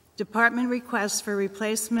 Department requests for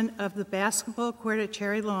replacement of the basketball court at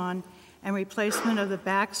Cherry Lawn and replacement of the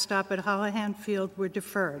backstop at Holohan Field were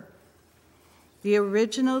deferred. The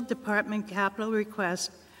original department capital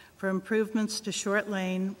request for improvements to Short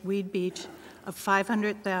Lane, Weed Beach of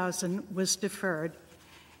 $500,000 was deferred,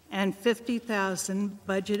 and $50,000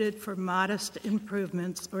 budgeted for modest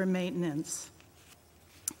improvements or maintenance.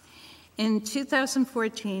 In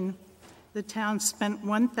 2014, the town spent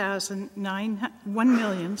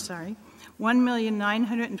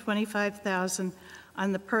 $1,925,000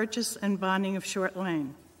 on the purchase and bonding of Short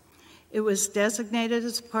Lane. It was designated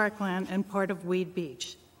as parkland and part of Weed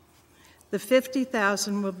Beach. The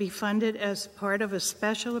 $50,000 will be funded as part of a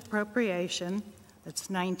special appropriation, that's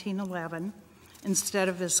 1911, instead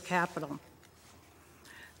of as capital.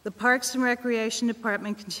 The Parks and Recreation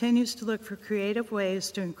Department continues to look for creative ways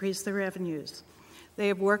to increase their revenues. They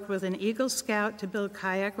have worked with an Eagle Scout to build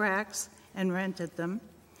kayak racks and rented them,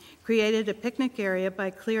 created a picnic area by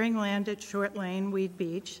clearing land at Short Lane, Weed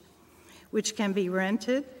Beach, which can be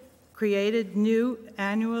rented, created new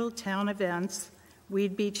annual town events,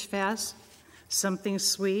 Weed Beach Fest, Something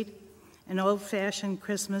Sweet, an old-fashioned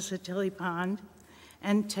Christmas at Tilly Pond,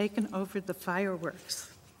 and taken over the fireworks.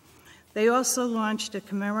 They also launched a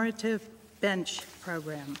commemorative bench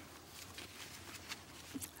program.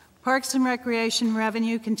 Parks and Recreation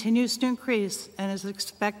revenue continues to increase and is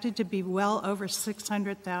expected to be well over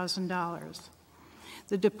 $600,000.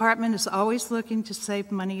 The department is always looking to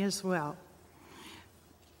save money as well.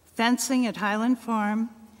 Fencing at Highland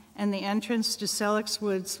Farm and the entrance to Selleck's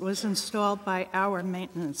Woods was installed by our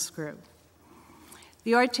maintenance crew.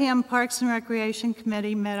 The RTM Parks and Recreation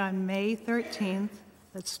Committee met on May 13th,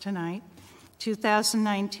 that's tonight,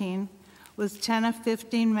 2019, with 10 of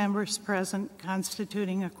 15 members present,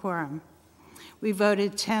 constituting a quorum. We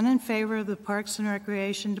voted 10 in favor of the Parks and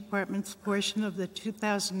Recreation Department's portion of the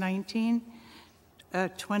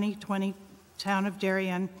 2019-2020 Town of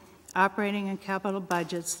Darien operating and capital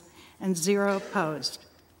budgets, and 0 opposed.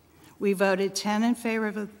 We voted 10 in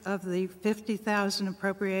favor of the $50,000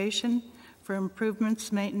 appropriation for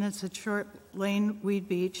improvements maintenance at Short Lane, Weed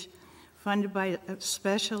Beach, funded by a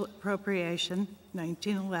special appropriation,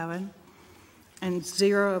 1911, and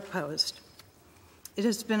 0 opposed. It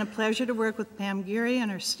has been a pleasure to work with Pam Geary and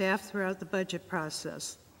her staff throughout the budget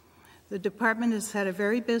process. The department has had a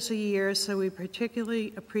very busy year, so we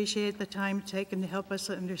particularly appreciate the time taken to help us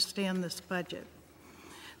understand this budget.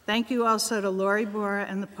 Thank you also to Lori Bora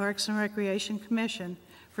and the Parks and Recreation Commission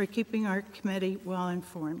for keeping our committee well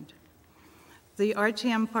informed. The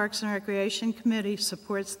RTM Parks and Recreation Committee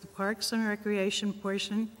supports the Parks and Recreation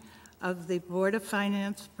portion of the Board of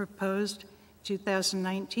Finance proposed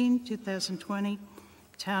 2019-2020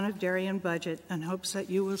 Town of Darien budget and hopes that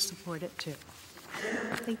you will support it too.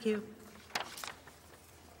 Thank you.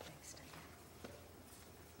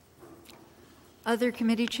 Other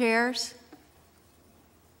committee chairs?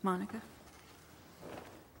 Monica?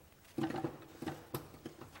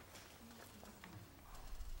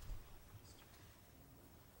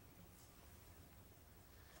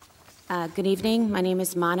 Good evening. My name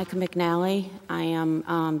is Monica McNally. I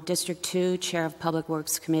am District 2 Chair of Public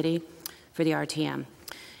Works Committee for the RTM.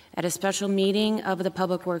 At a special meeting of the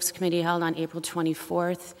Public Works Committee held on April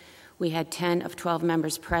 24th, We had 10 of 12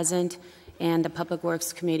 members present, and the Public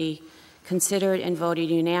Works Committee considered and voted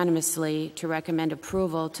unanimously to recommend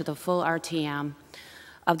approval to the full RTM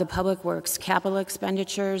of the Public Works capital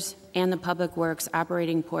expenditures and the Public Works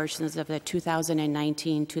operating portions of the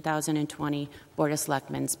 2019-2020 Board of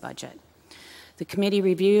Selectmen's budget. The committee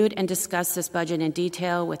reviewed and discussed this budget in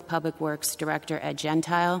detail with Public Works Director Ed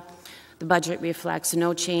Gentile. The budget reflects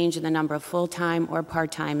no change in the number of full-time or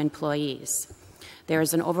part-time employees. There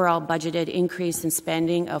is an overall budgeted increase in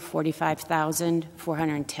spending of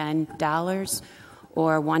 $45,410,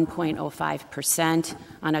 or 1.05%,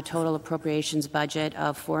 on a total appropriations budget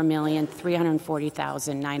of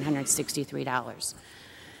 $4,340,963.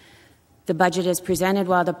 The budget is presented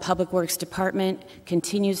while the Public Works Department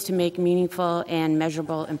continues to make meaningful and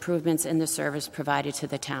measurable improvements in the service provided to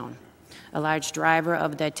the town. A large driver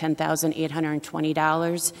of the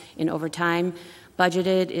 $10,820 in overtime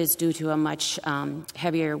budgeted is due to a much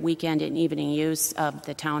heavier weekend and evening use of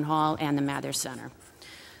the Town Hall and the Mather Center.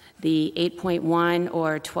 The 8.1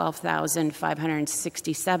 or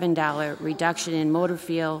 $12,567 reduction in motor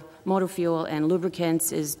fuel and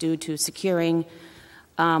lubricants is due to securing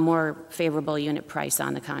a more favorable unit price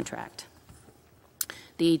on the contract.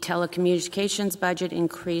 The telecommunications budget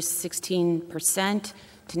increased 16%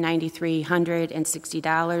 to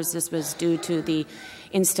 $9,360. This was due to the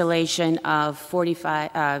installation of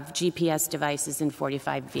 45 GPS devices in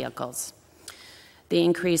 45 vehicles. The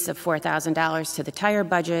increase of $4,000 to the tire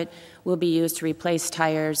budget will be used to replace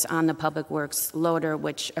tires on the Public Works loader,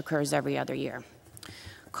 which occurs every other year.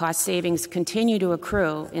 Cost savings continue to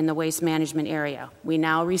accrue in the waste management area. We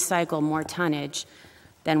now recycle more tonnage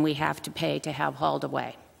than we have to pay to have hauled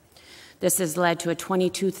away. This has led to a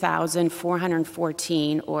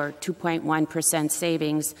 $22,414 or 2.1%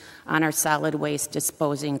 savings on our solid waste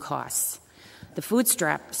disposing costs. The food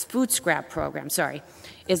scrap program,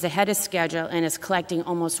 is ahead of schedule and is collecting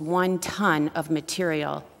almost 1 ton of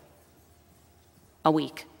material a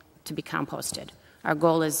week to be composted. Our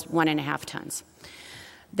goal is 1.5 tons.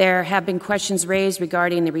 There have been questions raised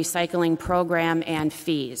regarding the recycling program and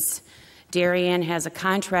fees. Darien has a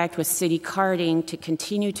contract with City Carting to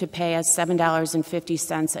continue to pay us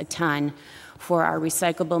 $7.50 a ton for our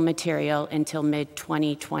recyclable material until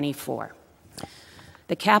mid-2024.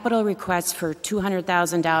 The capital request for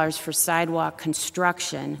 $200,000 for sidewalk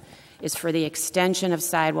construction is for the extension of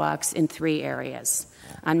sidewalks in 3 areas.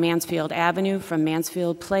 On Mansfield Avenue from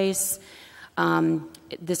Mansfield Place,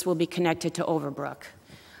 this will be connected to Overbrook.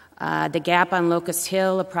 The gap on Locust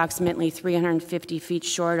Hill, approximately 350 feet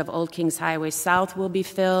short of Old Kings Highway South, will be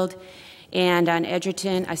filled. And on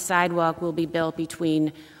Edgerton, a sidewalk will be built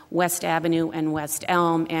between West Avenue and West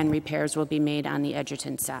Elm, and repairs will be made on the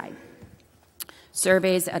Edgerton side.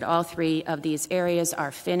 Surveys at all 3 of these areas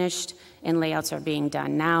are finished, and layouts are being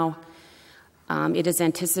done now. It is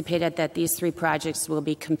anticipated that these 3 projects will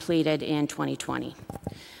be completed in 2020.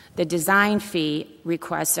 The design fee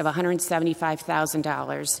request of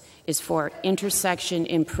 $175,000 is for intersection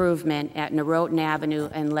improvement at Norotan Avenue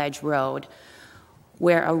and Ledge Road,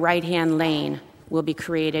 where a right-hand lane will be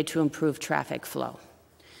created to improve traffic flow.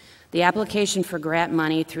 The application for grant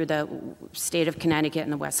money through the state of Connecticut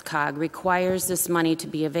and the West Cog requires this money to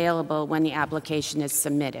be available when the application is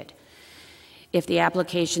submitted. If the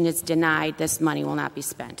application is denied, this money will not be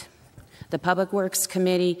spent. The Public Works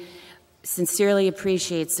Committee sincerely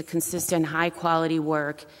appreciates the consistent high-quality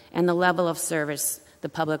work and the level of service the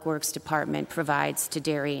Public Works Department provides to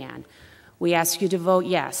Darien. We ask you to vote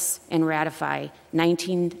yes and ratify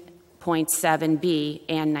 19.7B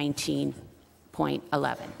and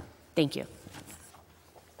 19.11. Thank you.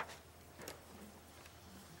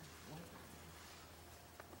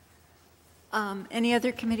 Any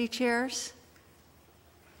other committee chairs?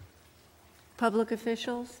 Public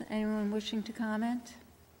officials? Anyone wishing to comment?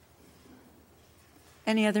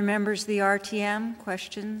 Any other members of the RTM?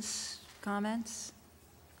 Questions, comments?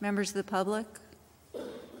 Members of the public?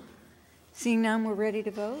 Seeing none, we're ready to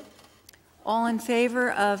vote. All in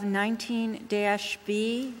favor of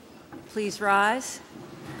 19-B, please rise.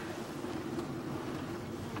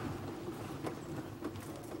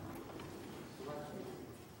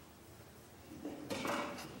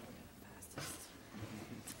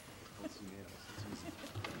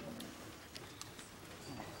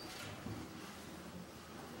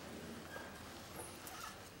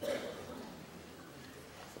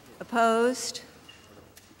 Opposed?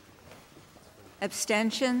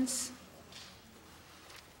 Abstentions?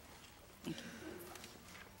 Thank you.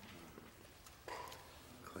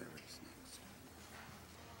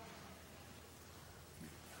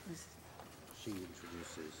 She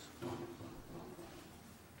introduces.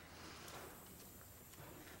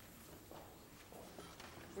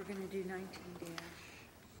 going to do 19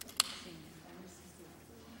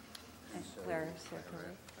 Clara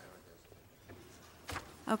Sartori.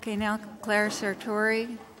 Okay, now Clara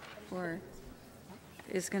Sartori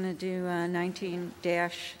is going to do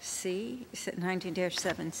 19-C,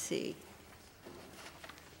 19-7C.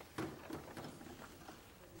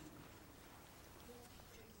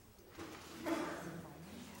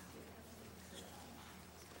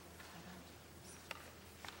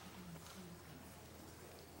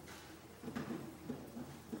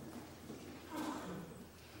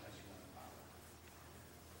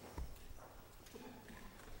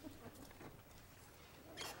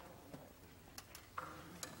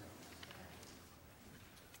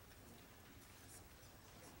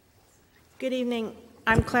 Good evening.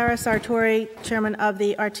 I'm Clara Sartori, Chairman of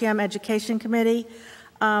the RTM Education Committee.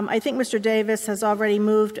 I think Mr. Davis has already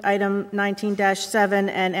moved item 19-7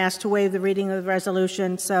 and asked to waive the reading of the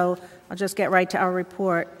resolution, so I'll just get right to our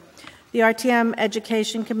report. The RTM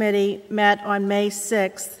Education Committee met on May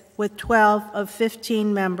 6th with 12 of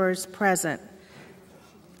 15 members present.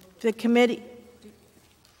 The committee...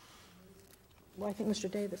 Well, I think Mr.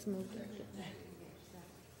 Davis moved it.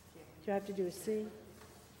 Do I have to do a C?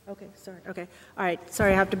 Okay, sorry. Okay. All right.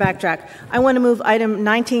 Sorry, I have to backtrack. I want to move item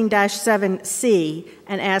 19-7C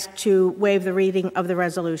and ask to waive the reading of the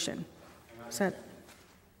resolution.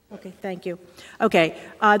 Okay, thank you. Okay.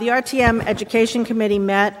 The RTM Education Committee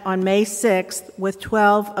met on May 6th with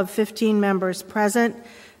 12 of 15 members present.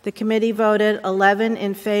 The committee voted 11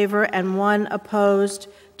 in favor and 1 opposed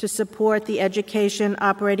to support the education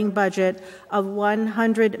operating budget of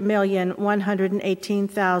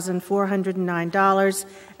 $100,118,409,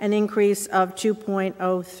 an increase of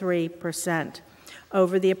 2.03%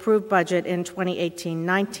 over the approved budget in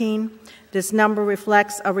 2018-19. This number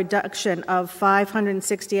reflects a reduction of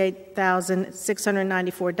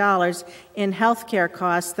 $568,694 in health care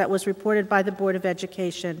costs that was reported by the Board of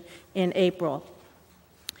Education in April.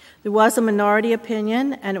 There was a minority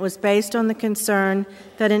opinion, and it was based on the concern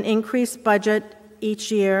that an increased budget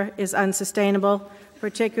each year is unsustainable,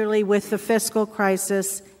 particularly with the fiscal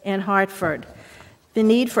crisis in Hartford. The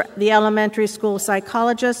need for the elementary school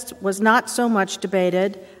psychologist was not so much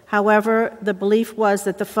debated. However, the belief was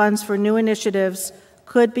that the funds for new initiatives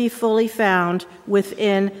could be fully found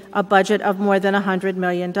within a budget of more than $100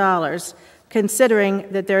 million, considering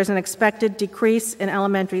that there is an expected decrease in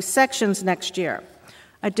elementary sections next year.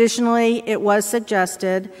 Additionally, it was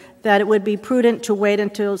suggested that it would be prudent to wait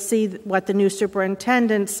until see what the new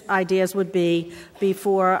superintendent's ideas would be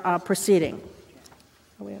before proceeding.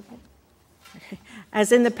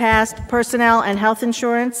 As in the past, personnel and health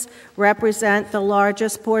insurance represent the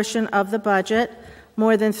largest portion of the budget.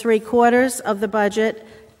 More than 3/4 of the budget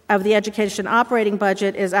of the education operating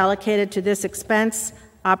budget is allocated to this expense.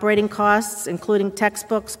 Operating costs, including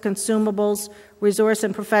textbooks, consumables, resource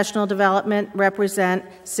and professional development, represent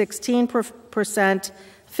 16%.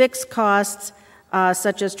 Fixed costs,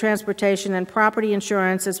 such as transportation and property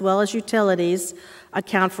insurance, as well as utilities,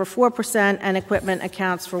 account for 4%, and equipment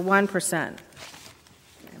accounts for 1%.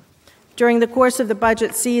 During the course of the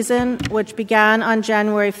budget season, which began on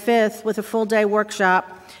January 5th with a full-day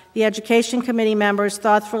workshop, the Education Committee members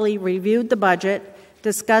thoughtfully reviewed the budget,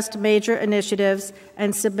 discussed major initiatives,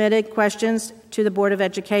 and submitted questions to the Board of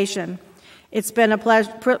Education. It's been a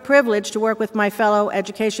privilege to work with my fellow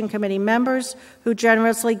Education Committee members who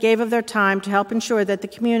generously gave of their time to help ensure that the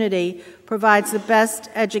community provides the best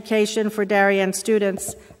education for Darien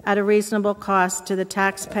students at a reasonable cost to the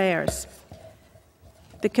taxpayers.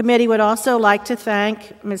 The committee would also like to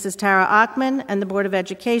thank Mrs. Tara Achman and the Board of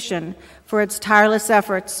Education for its tireless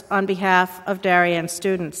efforts on behalf of Darien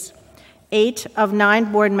students. 8 of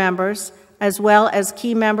 9 board members, as well as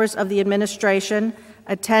key members of the administration,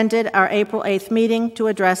 attended our April 8th meeting to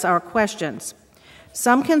address our questions.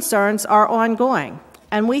 Some concerns are ongoing,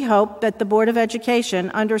 and we hope that the Board of Education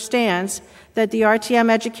understands that the RTM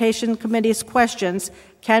Education Committee's questions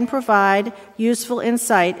can provide useful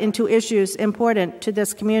insight into issues important to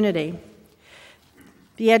this community.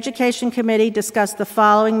 The Education Committee discussed the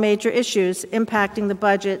following major issues impacting the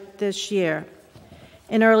budget this year.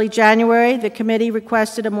 In early January, the committee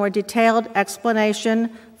requested a more detailed explanation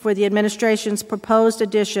for the administration's proposed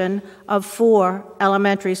addition of 4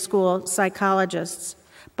 elementary school psychologists,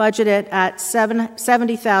 budgeted at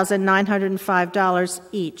 $70,905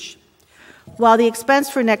 each. While the expense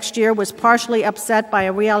for next year was partially offset by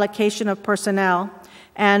a reallocation of personnel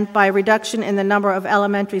and by a reduction in the number of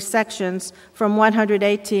elementary sections from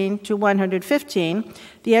 118 to 115,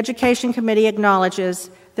 the Education Committee acknowledges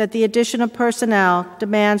that the addition of personnel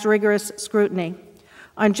demands rigorous scrutiny.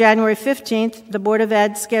 On January 15th, the Board of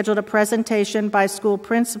Ed scheduled a presentation by school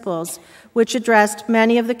principals which addressed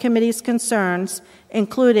many of the committee's concerns,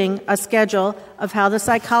 including a schedule of how the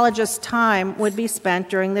psychologist's time would be spent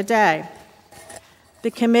during the day.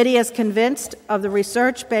 The committee is convinced of the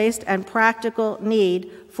research-based and practical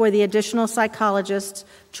need for the additional psychologists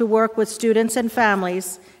to work with students and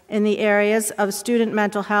families in the areas of student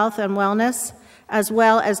mental health and wellness, as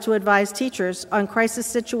well as to advise teachers on crisis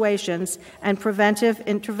situations and preventive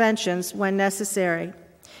interventions when necessary.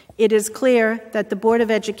 It is clear that the Board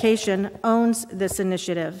of Education owns this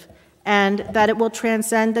initiative and that it will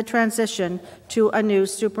transcend the transition to a new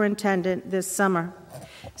superintendent this summer.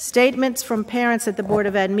 Statements from parents at the Board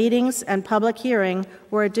of Ed meetings and public hearing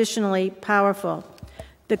were additionally powerful.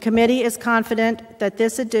 The committee is confident that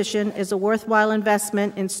this addition is a worthwhile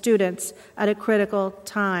investment in students at a critical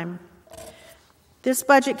time. This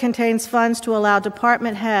budget contains funds to allow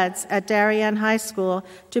department heads at Darien High School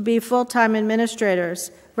to be full-time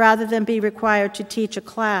administrators rather than be required to teach a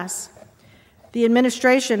class. The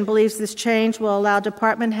administration believes this change will allow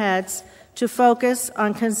department heads to focus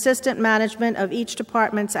on consistent management of each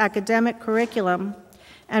department's academic curriculum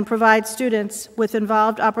and provide students with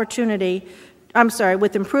improved opportunity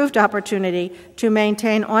to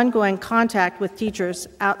maintain ongoing contact with teachers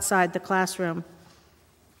outside the classroom.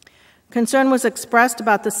 Concern was expressed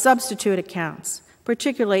about the substitute accounts,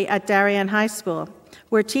 particularly at Darien High School,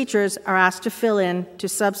 where teachers are asked to fill in to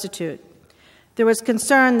substitute. There was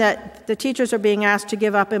concern that the teachers are being asked to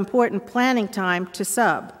give up important planning time to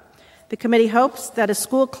sub. The committee hopes that a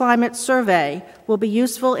school climate survey will be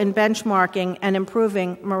useful in benchmarking and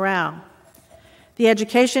improving morale. The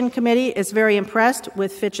Education Committee is very impressed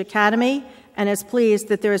with Fitch Academy and is pleased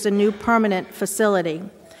that there is a new permanent facility.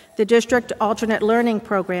 The district alternate learning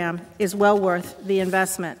program is well worth the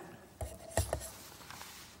investment.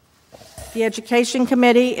 The Education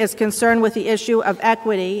Committee is concerned with the issue of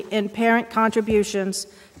equity in parent contributions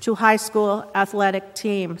to high school athletic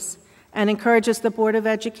teams and encourages the Board of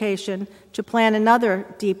Education to plan another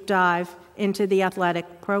deep dive into the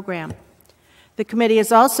athletic program. The committee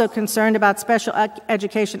is also concerned about special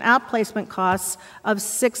education outplacement costs of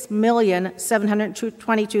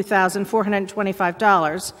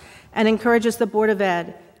 $6,722,425 and encourages the Board of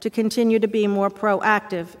Ed to continue to be more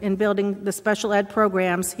proactive in building the special ed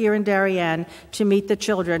programs here in Darien to meet the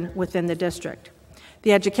children within the district.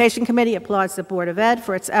 The Education Committee applauds the Board of Ed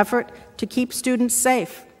for its effort to keep students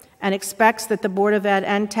safe and expects that the Board of Ed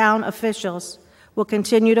and town officials will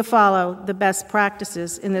continue to follow the best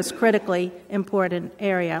practices in this critically important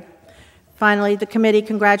area. Finally, the committee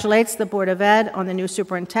congratulates the Board of Ed on the new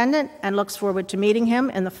superintendent and looks forward to meeting him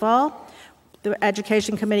in the fall. The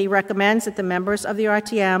Education Committee recommends that the members of the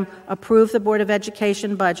RTM approve the Board of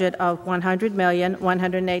Education budget of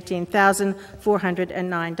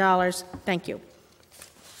 $100,118,409. Thank you.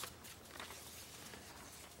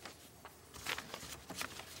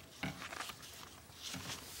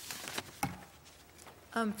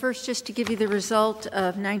 First, just to give you the result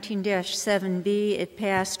of 19-7B, it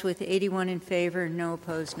passed with 81 in favor, no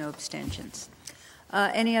opposed, no abstentions.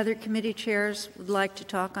 Any other committee chairs would like to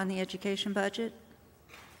talk on the education budget?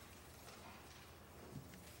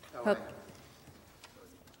 Yes?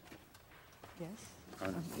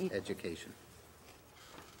 On education.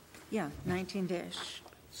 Yeah,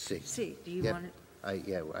 19-C. Do you want it?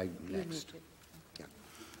 Next.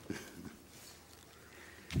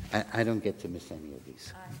 I don't get to miss any of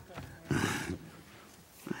these.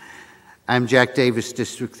 I'm Jack Davis,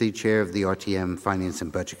 District 3 Chair of the RTM Finance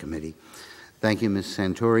and Budget Committee. Thank you, Ms.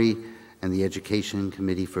 Santori and the Education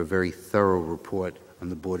Committee for a very thorough report on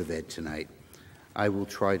the Board of Ed tonight. I will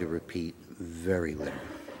try to repeat very little.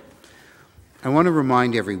 I want to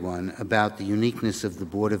remind everyone about the uniqueness of the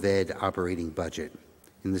Board of Ed operating budget.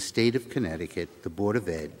 In the state of Connecticut, the Board of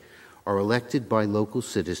Ed are elected by local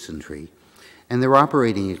citizenry and their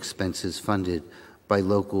operating expenses funded by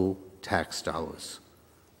local tax dollars.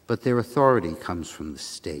 But their authority comes from the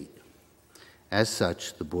state. As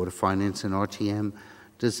such, the Board of Finance and RTM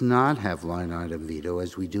does not have line item veto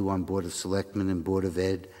as we do on Board of Selectmen and Board of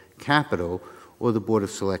Ed capital or the Board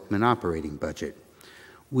of Selectmen operating budget.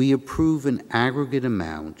 We approve an aggregate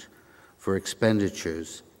amount for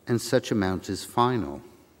expenditures, and such amount is final.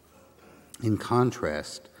 In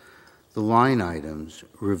contrast, the line items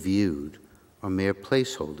reviewed are mere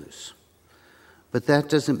placeholders. But that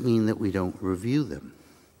doesn't mean that we don't review them.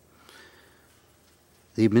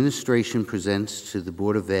 The administration presents to the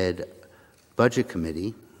Board of Ed Budget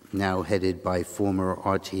Committee, now headed by former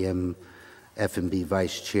RTM F&B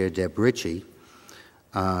Vice Chair Deb Ritchie,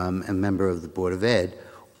 and member of the Board of Ed,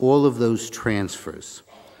 all of those transfers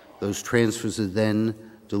Those transfers are then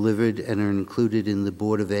delivered and are included in the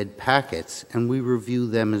Board of Ed packets, and we review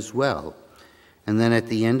them as well. And then at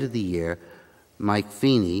the end of the year, Mike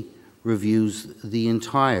Feeney reviews the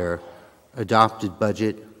entire adopted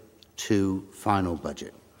budget to final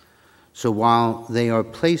budget. So while they are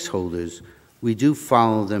placeholders, we do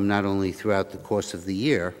follow them not only throughout the course of the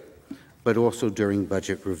year, but also during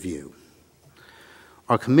budget review.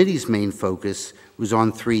 Our committee's main focus was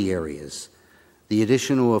on 3 areas: the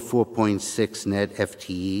additional of 4.6 net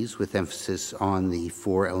FTEs with emphasis on the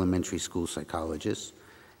 4 elementary school psychologists,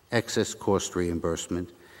 excess cost reimbursement,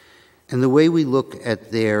 and the way we look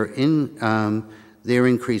at their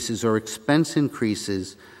increases or expense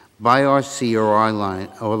increases by our CRI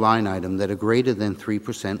line item that are greater than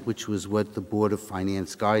 3%, which was what the Board of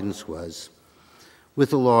Finance guidance was,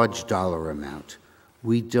 with a large dollar amount.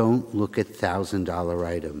 We don't look at $1,000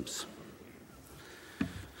 items.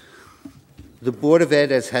 The Board of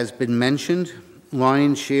Ed, as has been mentioned,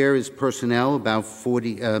 lion's share is personnel, about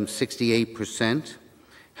 68%.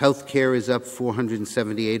 Healthcare is up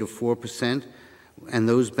 478 or 4%, and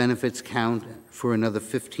those benefits count for another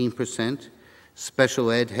 15%.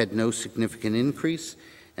 Special ed had no significant increase,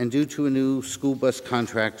 and due to a new school bus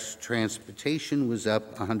contract, transportation was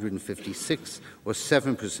up 156 or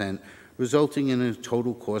 7%, resulting in a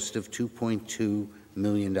total cost of $2.2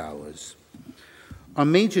 million. Our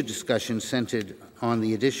major discussion centered on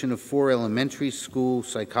the addition of 4 elementary school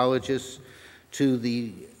psychologists to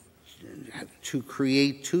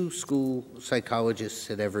create 2 school psychologists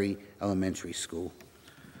at every elementary school.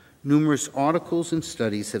 Numerous articles and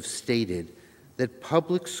studies have stated that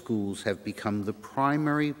public schools have become the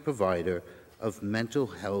primary provider of mental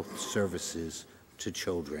health services to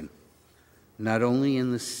children, not only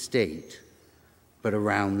in the state, but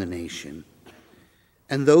around the nation.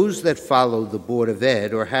 And those that follow the Board of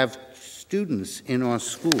Ed or have students in our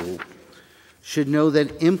school should know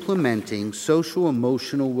that implementing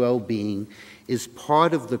social-emotional well-being is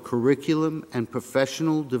part of the curriculum and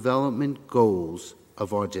professional development goals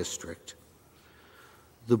of our district.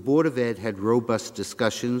 The Board of Ed had robust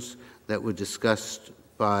discussions that were discussed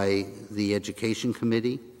by the Education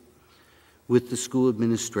Committee with the school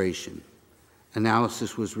administration.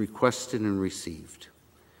 Analysis was requested and received.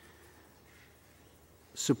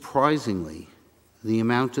 Surprisingly, the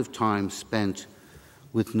amount of time spent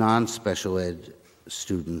with non-special ed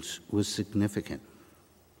students was significant.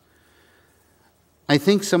 I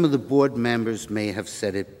think some of the board members may have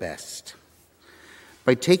said it best.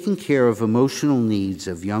 By taking care of emotional needs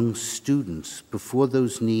of young students before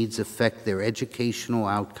those needs affect their educational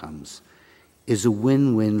outcomes is a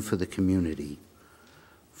win-win for the community.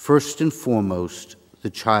 First and foremost, the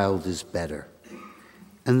child is better.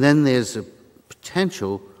 And then there's a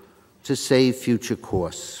potential to save future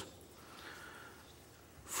costs.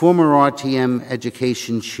 Former RTM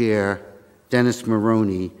Education Chair Dennis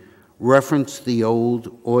Maroney referenced the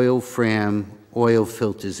old oil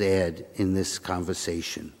filters ad in this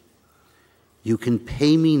conversation. You can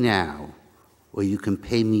pay me now, or you can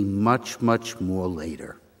pay me much, much more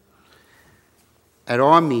later. At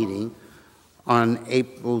our meeting on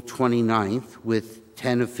April 29th, with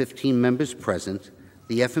 10 of 15 members present,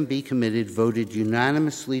 the F&B Committee voted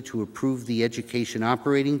unanimously to approve the education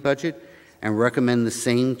operating budget and recommend the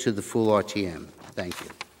same to the full RTM. Thank you.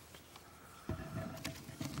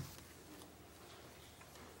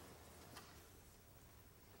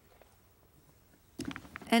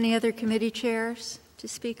 Any other committee chairs to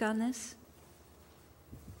speak on this?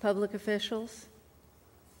 Public officials?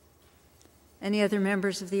 Any other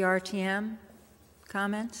members of the RTM?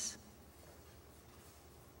 Comments?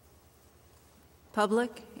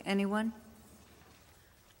 Public? Anyone?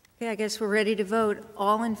 Okay, I guess we're ready to vote.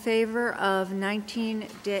 All in favor of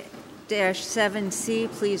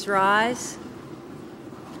 19-7C, please rise.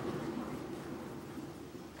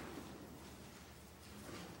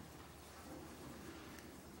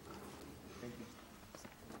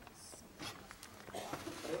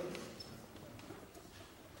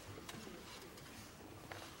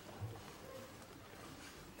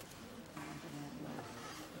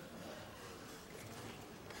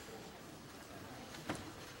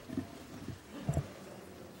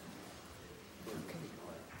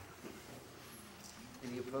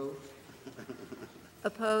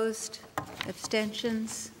 Opposed?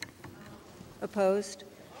 Abstentions? Opposed?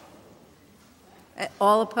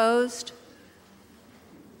 All opposed?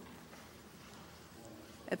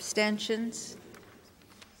 Abstentions?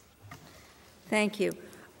 Thank you.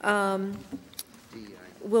 We'll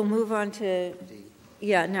move on to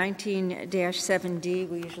 19-7D.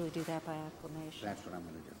 We usually do that by acclamation. That's what I'm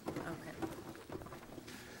going to do. Okay.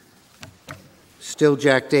 Still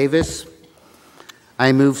Jack Davis.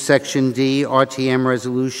 I move Section D, RTM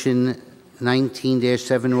Resolution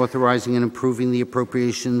 19-7, authorizing and approving the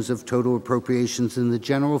appropriations of total appropriations in the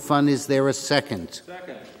general fund. Is there a second?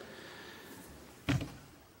 Second.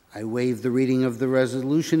 I waive the reading of the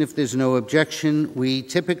resolution if there's no objection. We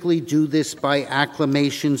typically do this by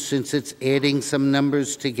acclamation since it's adding some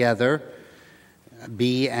numbers together,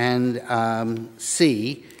 B and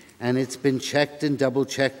C, and it's been checked and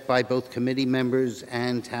double-checked by both committee members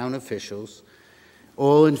and town officials.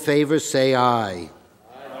 All in favor, say aye.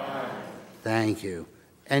 Aye. Thank you.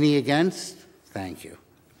 Any against? Thank you.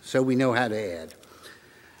 So we know how to add.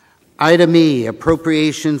 Item E,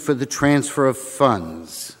 appropriation for the transfer of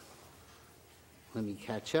funds. Let me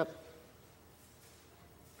catch up.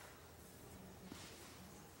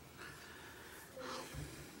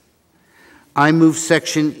 I move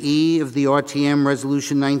Section E of the RTM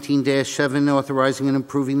Resolution 19-7, authorizing and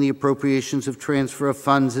approving the appropriations of transfer of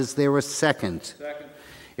funds. Is there a second? Second.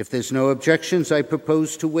 If there's no objections, I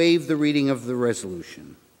propose to waive the reading of the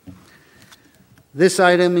resolution. This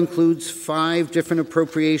item includes 5 different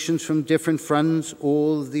appropriations from different funds.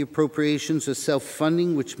 All of the appropriations are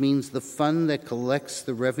self-funding, which means the fund that collects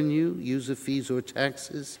the revenue, user fees, or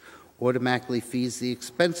taxes automatically fees the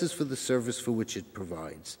expenses for the service for which it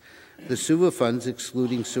provides. The sewer funds,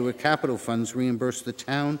 excluding sewer capital funds, reimburse the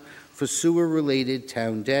town for sewer-related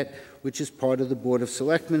town debt, which is part of the Board of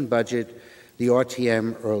Selectmen budget the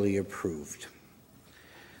RTM earlier approved.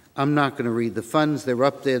 I'm not going to read the funds. They're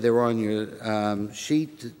up there. They're on your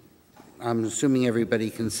sheet. I'm assuming everybody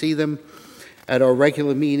can see them. At our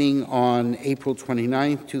regular meeting on April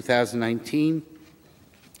 29, 2019,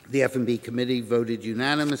 the F&B Committee voted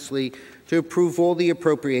unanimously to approve all the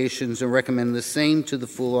appropriations and recommend the same to the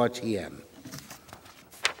full RTM.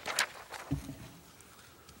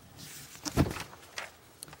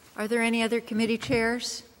 Are there any other committee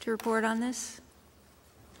chairs to report on this?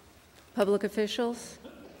 Public officials?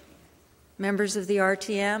 Members of the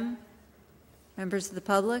RTM? Members of the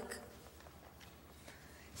public?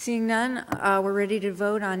 Seeing none, we're ready to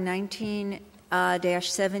vote on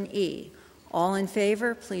 19-7E. All in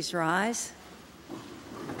favor, please rise.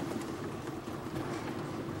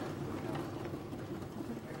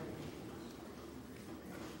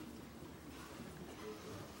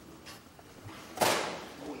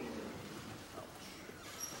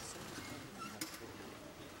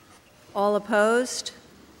 All opposed?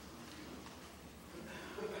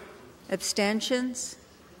 Abstentions?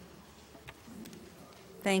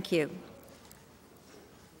 Thank you.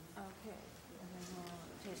 Okay, and then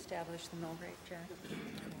we'll establish the mill rate, Jack.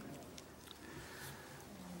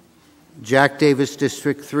 Jack Davis,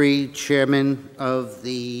 District 3, Chairman of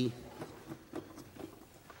the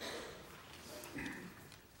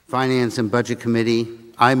Finance and Budget Committee.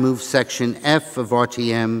 I move Section F of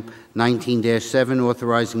RTM 19-7,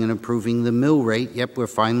 authorizing and approving the mill rate. Yep, we're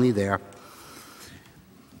finally there.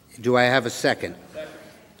 Do I have a second? Second.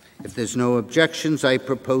 If there's no objections, I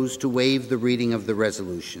propose to waive the reading of the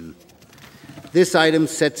resolution. This item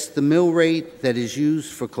sets the mill rate that is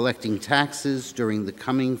used for collecting taxes during the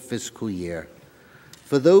coming fiscal year.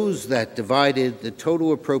 For those that divided the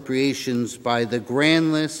total appropriations by the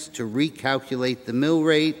grand list to recalculate the mill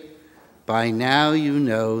rate, by now you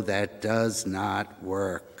know that does not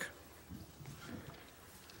work.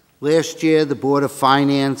 Last year, the Board of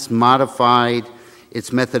Finance modified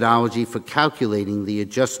its methodology for calculating the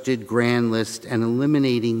adjusted grand list and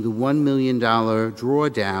eliminating the $1 million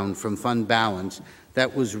drawdown from fund balance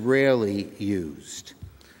that was rarely used.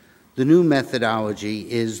 The new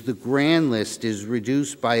methodology is the grand list is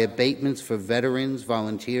reduced by abatements for veterans,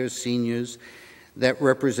 volunteers, seniors that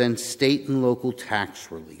represent state and local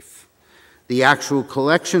tax relief. The actual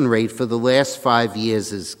collection rate for the last 5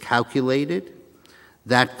 years is calculated.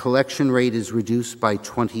 That collection rate is reduced by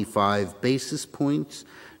 25 basis points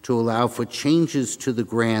to allow for changes to the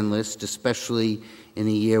grand list, especially in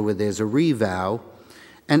a year where there's a revow,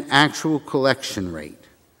 an actual collection rate.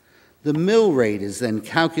 The mill rate is then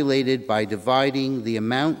calculated by dividing the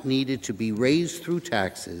amount needed to be raised through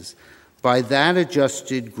taxes by that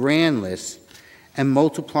adjusted grand list and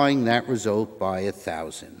multiplying that result by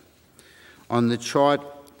 1,000. On the chart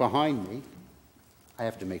behind me, I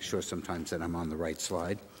have to make sure sometimes that I'm on the right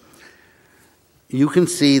slide. You can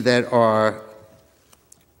see that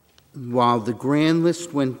while the grand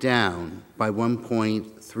list went down by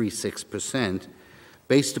 1.36%,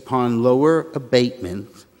 based upon lower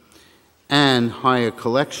abatement and higher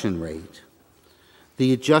collection rate,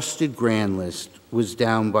 the adjusted grand list was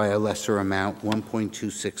down by a lesser amount,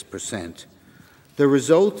 1.26%, the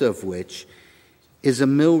result of which is a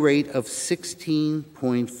mill rate of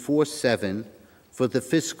 16.47 For the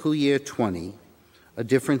fiscal year 20, a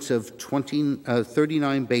difference of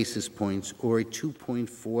 39 basis points, or a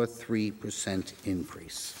 2.43%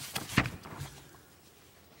 increase.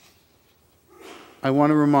 I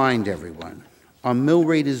want to remind everyone, our mill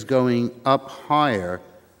rate is going up higher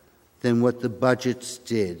than what the budgets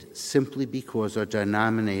did, simply because our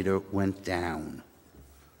denominator went down.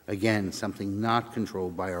 Again, something not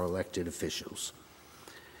controlled by our elected officials.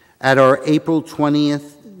 At our April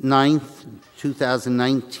 9th,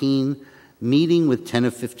 2019 meeting with 10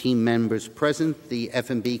 of 15 members present, the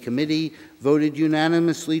F&B committee voted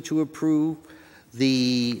unanimously to approve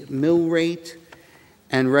the mill rate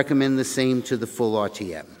and recommend the same to the full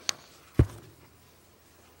RTM.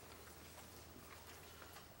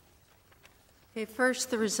 Okay, first,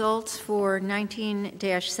 the results for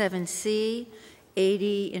 19-7C,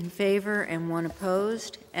 80 in favor and 1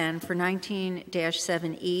 opposed, and for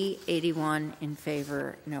 19-7E, 81 in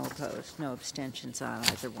favor, no opposed, no abstentions on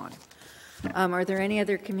either one. Are there any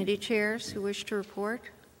other committee chairs who wish to report?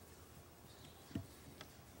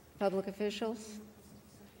 Public officials?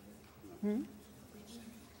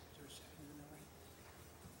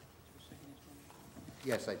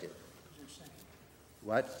 Yes, I did.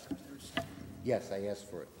 What? Yes, I asked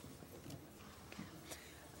for it.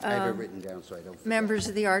 I have it written down so I don't forget. Members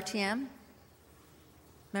of the RTM?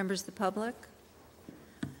 Members of the public?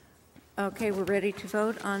 Okay, we're ready to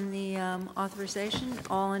vote on the authorization.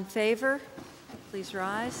 All in favor, please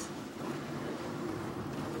rise.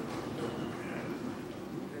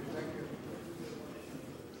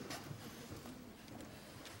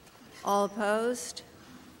 All opposed?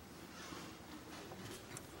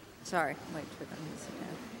 Sorry, wait for them to sit down.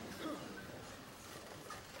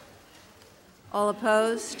 All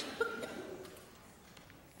opposed?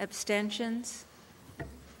 Abstentions?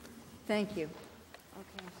 Thank you.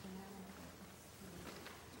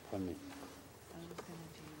 Pardon me.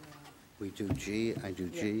 We do G, I do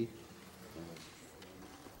G.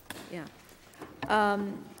 Yeah.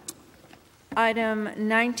 Item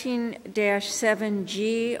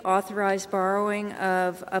 19-7G, authorized borrowing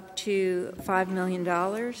of up to $5 million.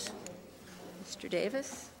 Mr.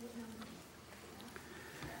 Davis?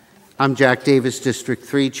 I'm Jack Davis, District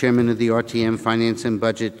 3, Chairman of the RTM Finance and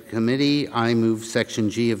Budget Committee. I move Section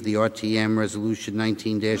G of the RTM Resolution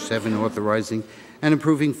 19-7, authorizing and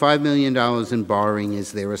approving $5 million in borrowing.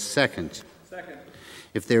 Is there a second? Second.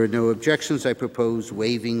 If there are no objections, I propose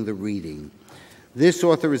waiving the reading. This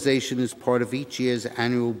authorization is part of each year's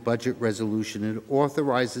annual budget resolution. It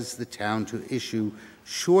authorizes the town to issue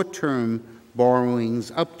short-term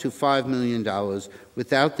borrowings up to $5 million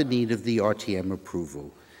without the need of the RTM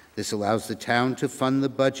approval. This allows the town to fund the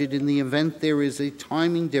budget in the event there is a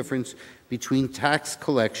timing difference between tax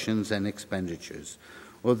collections and expenditures.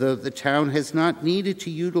 Although the town has not needed to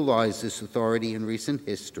utilize this authority in recent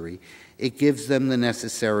history, it gives them the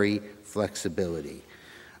necessary flexibility.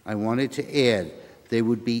 I wanted to add they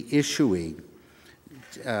would be issuing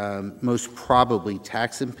most probably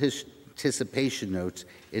tax anticipation notes.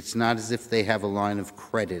 It's not as if they have a line of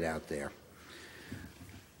credit out there.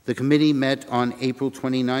 The committee met on April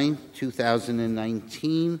 29,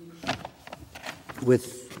 2019,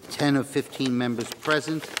 with 10 of 15 members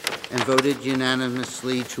present, and voted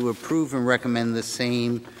unanimously to approve and recommend the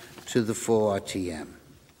same to the full RTM.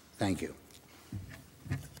 Thank you.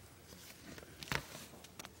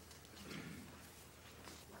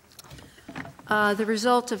 The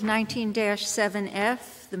result of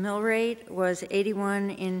 19-7F, the mill rate was 81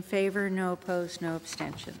 in favor, no opposed, no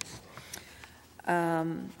abstentions.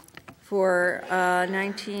 For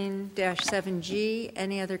 19-7G,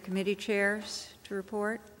 any other committee chairs to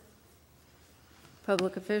report?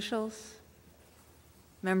 Public officials?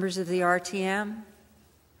 Members of the RTM?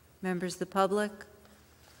 Members of the public?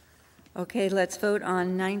 Okay, let's vote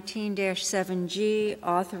on 19-7G,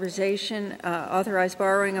 authorization, authorized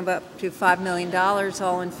borrowing of up to $5 million.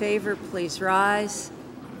 All in favor, please rise.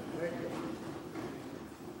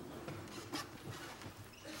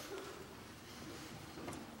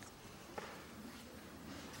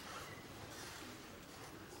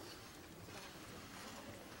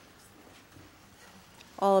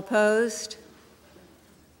 All opposed?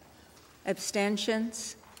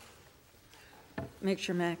 Abstentions? Make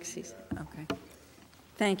sure Max sees it. Okay.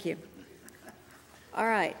 Thank you. All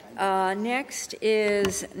right. Next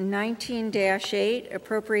is 19-8,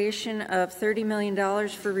 appropriation of $30 million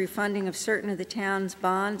for refunding of certain of the town's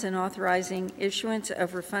bonds and authorizing issuance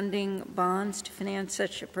of refunding bonds to finance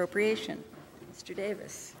such appropriation. Mr.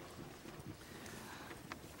 Davis.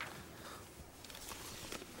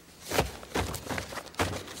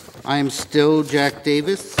 I am still Jack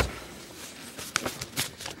Davis,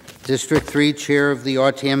 District 3, Chair of the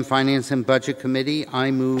RTM Finance and Budget Committee, I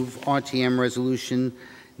move RTM Resolution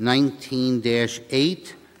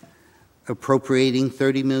 19-8, appropriating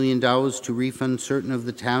 $30 million to refund certain of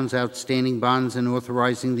the town's outstanding bonds and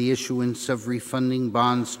authorizing the issuance of refunding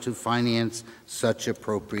bonds to finance such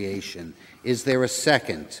appropriation. Is there a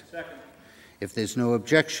second? Second. If there's no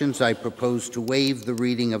objections, I propose to waive the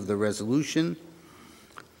reading of the resolution.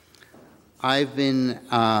 I've been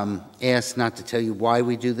asked not to tell you why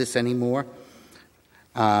we do this anymore,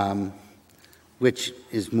 which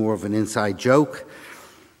is more of an inside joke.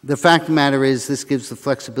 The fact of the matter is this gives the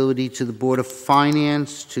flexibility to the Board of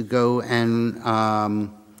Finance to go and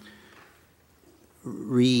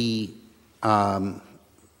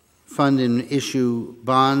fund and issue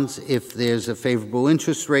bonds if there's a favorable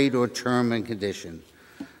interest rate or term and condition.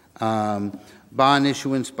 Bond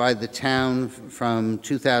issuance by the town from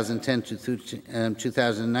 2010 to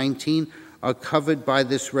 2019 are covered by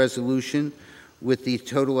this resolution, with the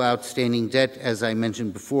total outstanding debt, as I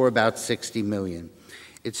mentioned before, about $60 million.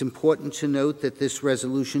 It's important to note that this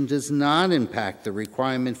resolution does not impact the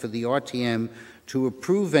requirement for the RTM to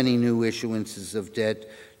approve any new issuances of debt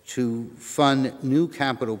to fund new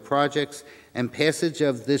capital projects, and passage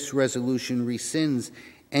of this resolution rescinds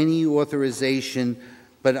any authorization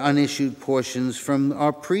but unissued portions from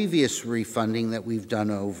our previous refunding that we've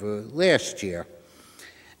done over last year.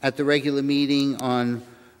 At the regular meeting on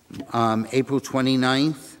April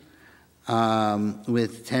 29th,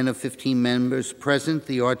 with 10 of 15 members present,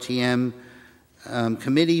 the RTM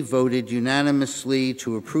committee voted unanimously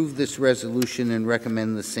to approve this resolution and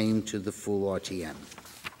recommend the same to the full RTM.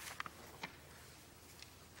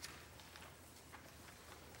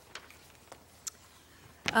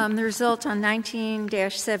 The result on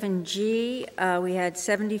 19-7G, we had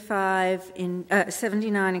 79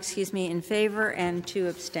 in favor and 2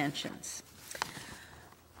 abstentions.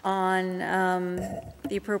 On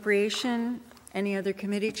the appropriation, any other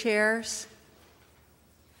committee chairs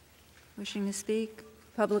wishing to speak?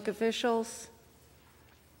 Public officials?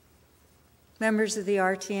 Members of the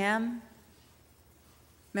RTM?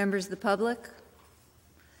 Members of the public?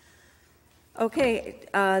 Okay,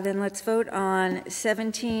 then let's vote on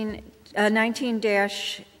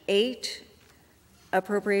 19-8,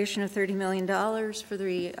 appropriation of $30 million for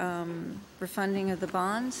the refunding of the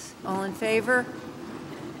bonds. All in favor?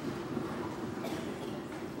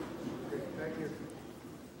 Thank you.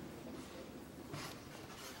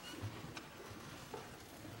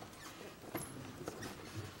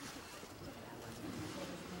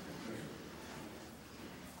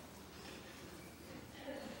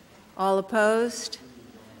 All opposed?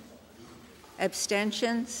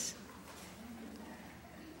 Abstentions?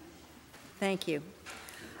 Thank you.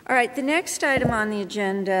 All right, the next item on the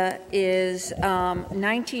agenda is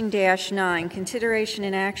 19-9, consideration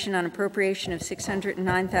and action on appropriation of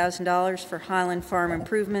 $609,000 for Highland Farm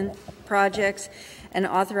improvement projects and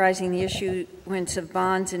authorizing the issuance of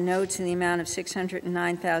bonds and notes in the amount of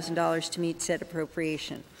 $609,000 to meet said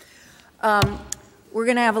appropriation. We're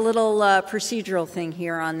going to have a little procedural thing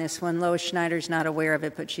here on this one. Lois Schneider's not aware of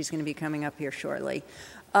it, but she's going to be coming up here shortly.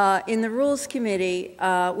 In the Rules Committee,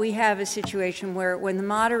 we have a situation where when the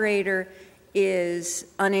moderator is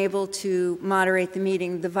unable to moderate the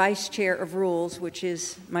meeting, the Vice Chair of Rules, which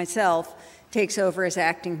is myself, takes over as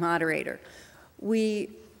acting moderator. We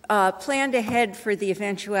planned ahead for the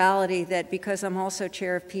eventuality that because I'm also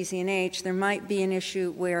Chair of PZ&H, there might be an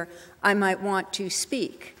issue where I might want to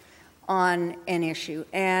speak on an issue,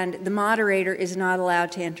 and the moderator is not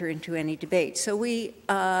allowed to enter into any debate. So we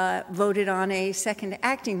voted on a second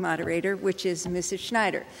acting moderator, which is Mrs.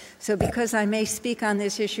 Schneider. So because I may speak on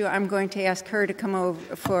this issue, I'm going to ask her to come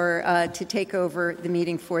over to take over the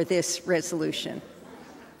meeting for this resolution.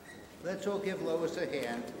 Let's all give Lois a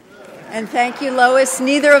hand. And thank you, Lois.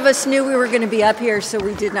 Neither of us knew we were going to be up here, so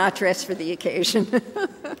we did not dress for the occasion.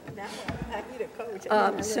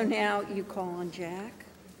 So now you call on Jack.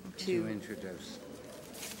 To introduce.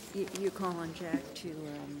 You call on Jack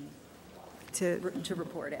to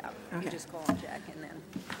report out. Okay. You just call on Jack and then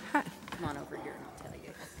come on over here and I'll tell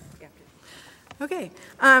you after. Okay.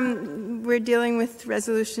 We're dealing with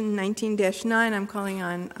Resolution 19-9. I'm calling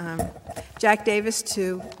on Jack Davis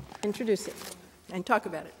to introduce it and talk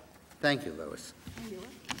about it. Thank you, Lois.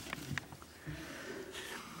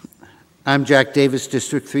 I'm Jack Davis,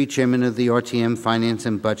 District 3 Chairman of the RTM Finance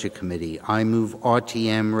and Budget Committee. I move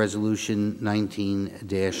RTM Resolution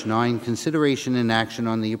 19-9, consideration and action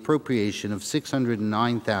on the appropriation of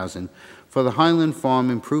 $609,000 for the Highland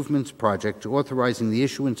Farm Improvements Project, authorizing the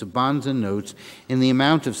issuance of bonds and notes in the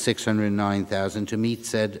amount of $609,000 to meet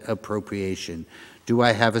said appropriation. Do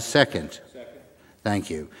I have a second? Second.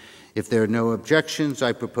 Thank you. If there are no objections,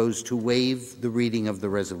 I propose to waive the reading of the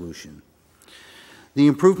resolution. The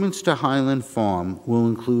improvements to Highland Farm will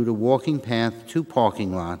include a walking path, 2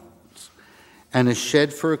 parking lots, and a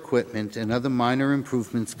shed for equipment and other minor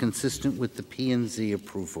improvements consistent with the P&Z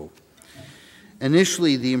approval.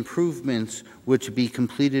 Initially, the improvements were to be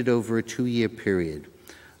completed over a 2-year period.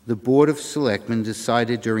 The Board of Selectmen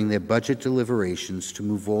decided during their budget deliberations to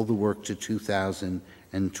move all the work to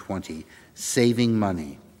 2020, saving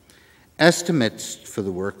money. Estimates for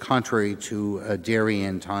the work, contrary to a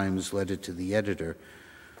Darien Times letter to the editor,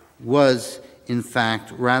 was in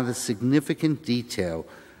fact rather significant detail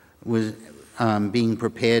was being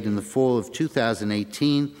prepared in the fall of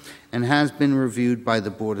 2018 and has been reviewed by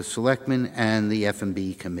the Board of Selectmen and the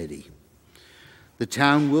F&B Committee. The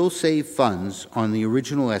town will save funds on the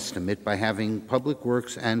original estimate by having Public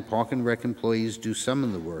Works and Park and Rec employees do some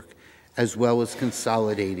of the work, as well as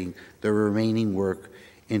consolidating the remaining work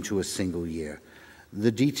into a single year.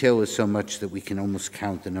 The detail is so much that we can almost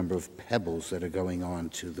count the number of pebbles that are going on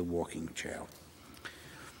to the walking trail.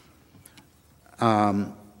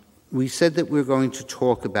 We said that we're going to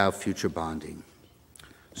talk about future bonding.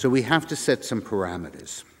 So we have to set some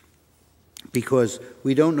parameters because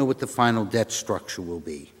we don't know what the final debt structure will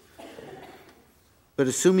be. But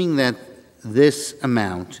assuming that this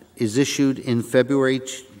amount is issued in February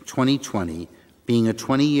 2020, being a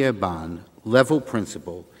 20-year bond, level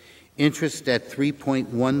principal, interest at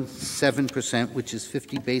 3.17%, which is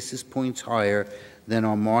 50 basis points higher than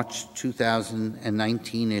our March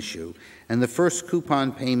 2019 issue, and the first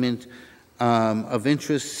coupon payment of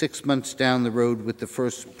interest 6 months down the road with the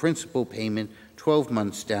first principal payment 12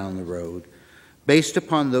 months down the road. Based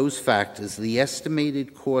upon those factors, the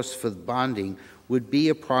estimated cost for the bonding would be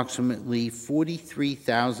approximately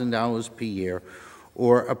 $43,000 per year,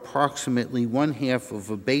 or approximately 1/2 of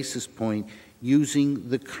a basis point using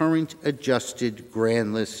the current adjusted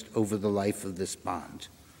grand list over the life of this bond.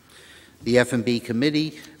 The F&B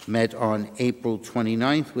Committee met on April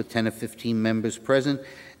 29th with 10 of 15 members present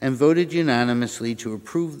and voted unanimously to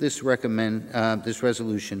approve this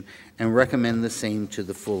resolution and recommend the same to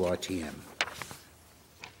the full RTM.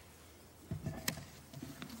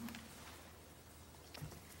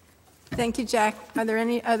 Thank you, Jack. Are there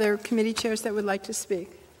any other committee chairs that would like to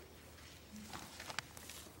speak?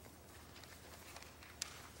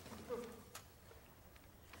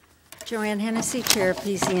 Joanne Hennessy, Chair of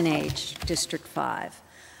PCNH, District 5.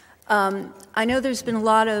 I know there's been a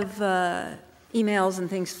lot of emails and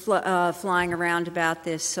things flying around about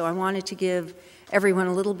this, so I wanted to give everyone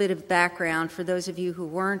a little bit of background for those of you who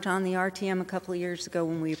weren't on the RTM a couple of years ago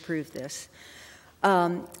when we approved this.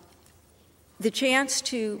 The chance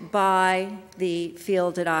to buy the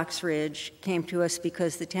field at Ox Ridge came to us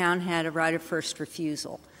because the town had a right of first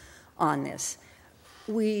refusal on this.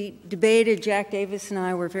 We debated, Jack Davis and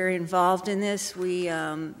I were very involved in this. We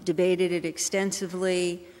debated it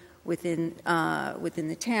extensively within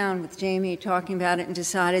the town with Jamie talking about it and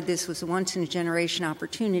decided this was a once-in-a-generation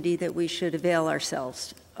opportunity that we should avail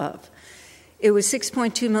ourselves of. It was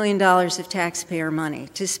 $6.2 million of taxpayer money.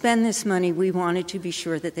 To spend this money, we wanted to be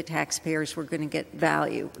sure that the taxpayers were going to get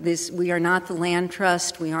value. We are not the land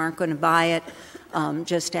trust. We aren't going to buy it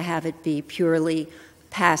just to have it be purely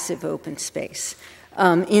passive open space.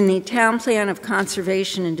 In the Town Plan of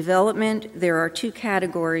Conservation and Development, there are 2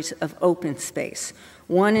 categories of open space.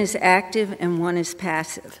 One is active and one is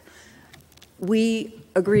passive. We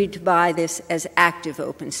agreed to buy this as active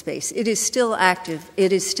open space. It is still active.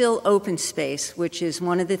 It is still open space, which is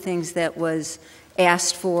one of the things that was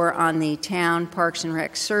asked for on the Town Parks and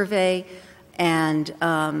Rec survey, and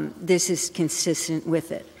this is consistent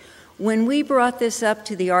with it. When we brought this up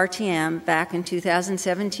to the RTM back in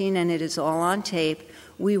 2017, and it is all on tape,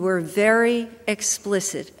 we were very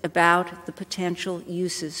explicit about the potential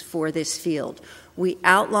uses for this field. We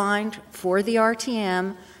outlined for the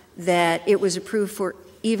RTM that it was approved for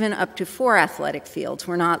even up to 4 athletic fields.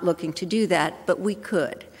 We're not looking to do that, but we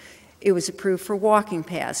could. It was approved for walking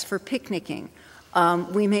paths, for picnicking.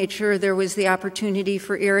 We made sure there was the opportunity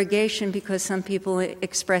for irrigation because some people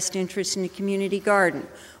expressed interest in a community garden.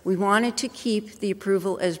 We wanted to keep the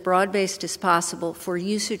approval as broad-based as possible for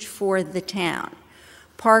usage for the town.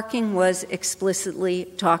 Parking was explicitly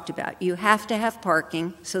talked about. You have to have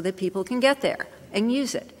parking so that people can get there and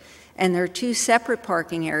use it. And there are 2 separate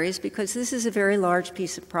parking areas because this is a very large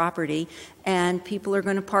piece of property and people are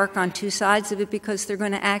going to park on 2 sides of it because they're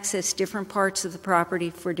going to access different parts of the property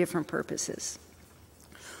for different purposes.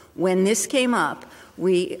 When this came up,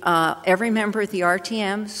 every member at the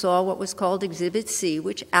RTM saw what was called Exhibit C,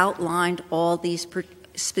 which outlined all these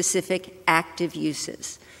specific active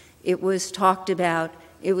uses. It was talked about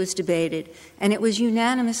it was debated, and it was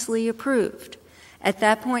unanimously approved. At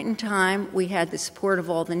that point in time, we had the support of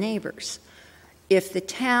all the neighbors. If the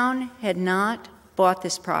town had not bought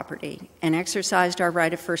this property and exercised our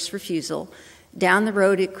right of first refusal, down the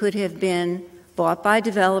road it could have been bought by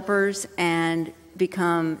developers and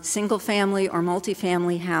become single-family or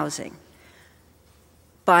multifamily housing.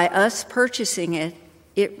 By us purchasing it,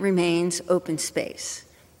 it remains open space.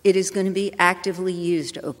 It is going to be actively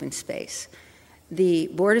used open space. The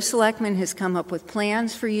Board of Selectmen has come up with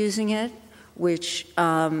plans for using it, which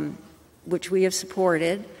we have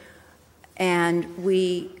supported, and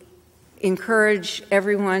we encourage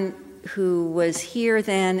everyone who was here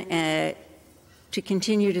then to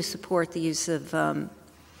continue to support the use of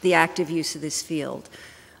the active use of this field.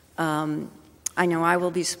 I know I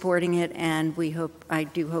will be supporting it, and I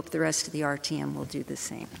do hope the rest of the RTM will do the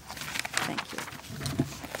same. Thank you.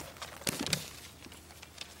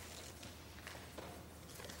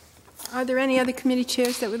 Are there any other committee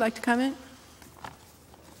chairs that would like to comment?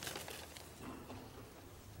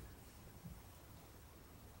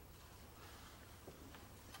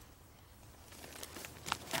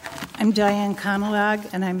 I'm Diane Conalog,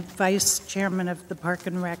 and I'm Vice Chairman of the Park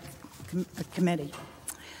and Rec Committee.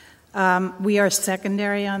 We are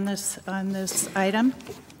secondary on this item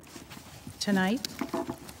tonight.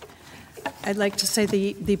 I'd like to say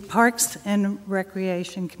the Parks and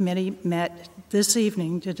Recreation Committee met this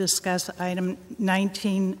evening to discuss item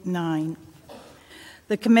 19.9.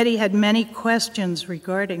 The committee had many questions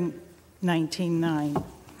regarding 19.9.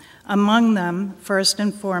 Among them, first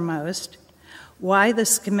and foremost, why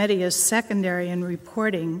this committee is secondary in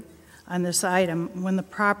reporting on this item when the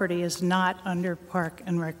property is not under Park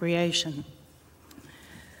and Recreation.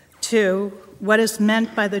 2, what is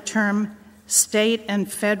meant by the term state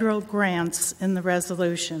and federal grants in the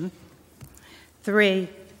resolution. 3,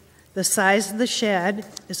 the size of the shed,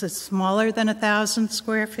 is it smaller than 1,000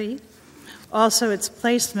 square feet? Also, its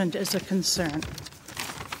placement is a concern.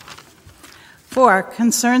 4,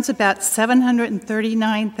 concerns about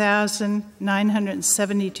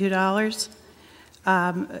 $739,972.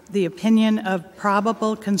 The opinion of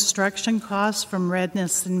probable construction costs from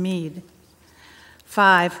Redness and Mead.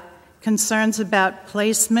 5, concerns about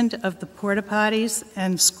placement of the porta potties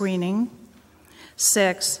and screening.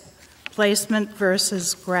 6, placement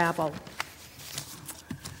versus gravel.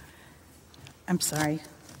 I'm sorry,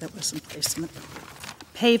 that wasn't placement.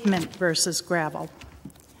 Pavement versus gravel.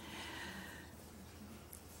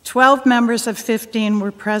 12 members of 15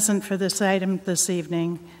 were present for this item this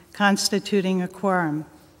evening, constituting a quorum.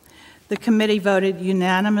 The committee voted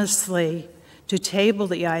unanimously to table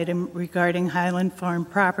the item regarding Highland Farm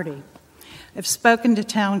property. I've spoken to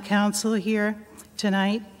town council here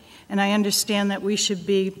tonight, and I understand that we should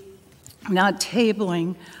be not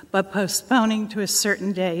tabling, but postponing to a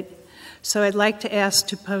certain date. So I'd like to ask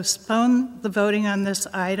to postpone the voting on this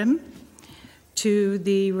item to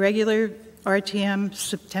the regular RTM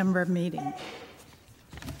September meeting.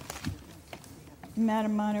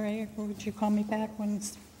 Madam Moderator, would you call me back when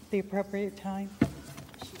it's the appropriate time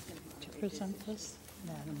to present this?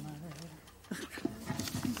 Madam Moderator.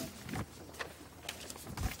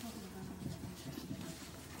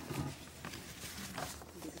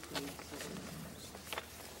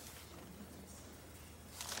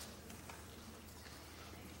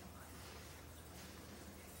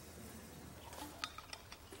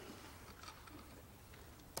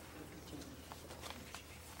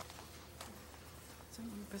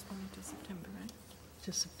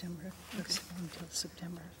 To September. Until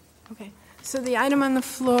September. Okay. So the item on the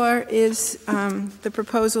floor is the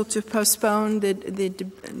proposal to postpone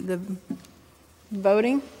the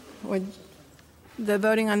voting, or the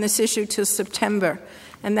voting on this issue till September,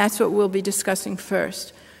 and that's what we'll be discussing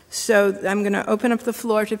first. So I'm going to open up the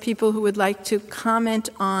floor to people who would like to comment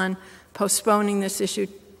on postponing this issue.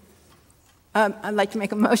 I'd like to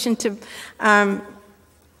make a motion to.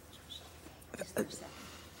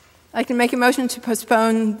 I can make a motion to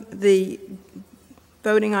postpone the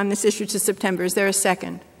voting on this issue to September. Is there a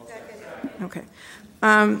second? Second. Okay.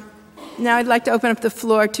 Now I'd like to open up the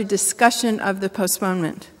floor to discussion of the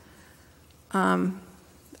postponement. Are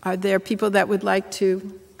there people that would like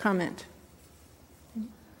to comment?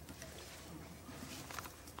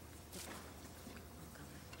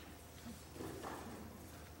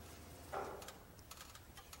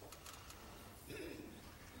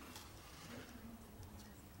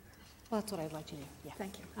 Well, that's what I'd like to do. Yeah.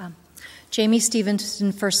 Thank you. Jamie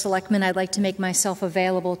Stevenson, First Selectman. I'd like to make myself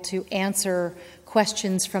available to answer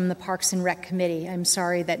questions from the Parks and Rec Committee. I'm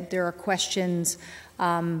sorry that there are questions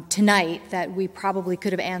tonight that we probably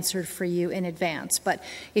could have answered for you in advance. But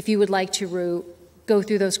if you would like to go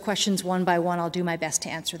through those questions one by one. I'll do my best to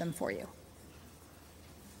answer them for you.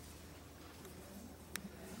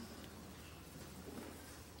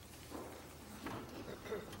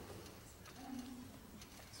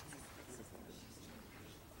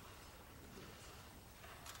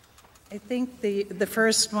 I think the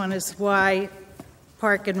first one is why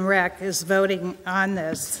Park and Rec is voting on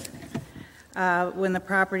this when the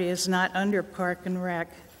property is not under Park and Rec,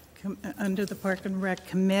 under the Park and Rec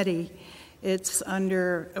Committee. It's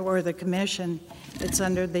under, or the commission, it's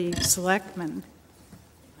under the selectmen.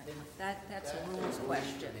 That's a rules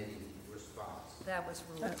question. That was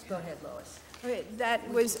rules. Go ahead, Lois. Okay, that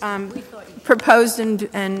was proposed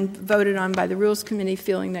and voted on by the Rules Committee,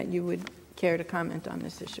 feeling that you would care to comment on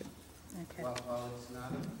this issue. Okay. Well, it's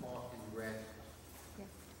not a Park and Rec.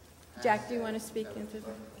 Jack, do you want to speak into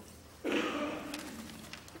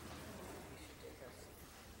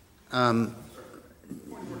that?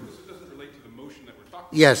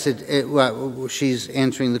 Yes, well, she's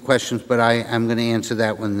answering the questions, but I'm going to answer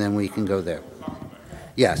that one, then we can go there.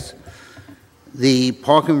 Yes. The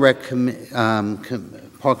Park and Rec,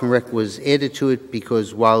 Park and Rec was added to it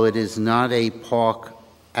because while it is not a park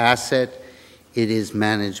asset, it is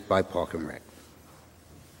managed by Park and Rec.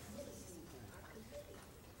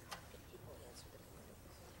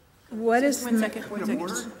 What is One second.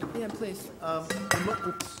 Yeah, please.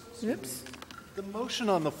 Oops. The motion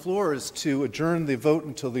on the floor is to adjourn the vote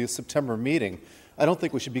until the September meeting. I don't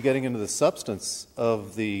think we should be getting into the substance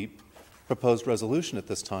of the proposed resolution at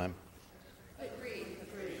this time. Agreed.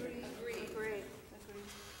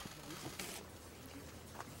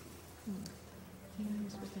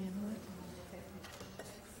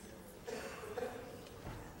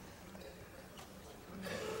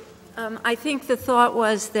 I think the thought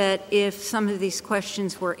was that if some of these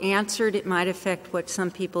questions were answered, it might affect what some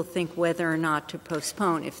people think whether or not to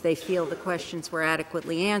postpone. If they feel the questions were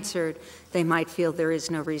adequately answered, they might feel there is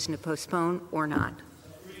no reason to postpone or not.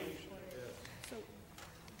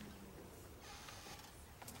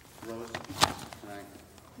 Lois,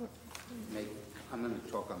 I'm going to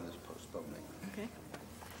talk on this postponement. Okay.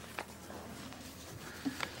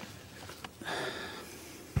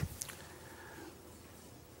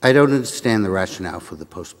 I don't understand the rationale for the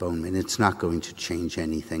postponement. It's not going to change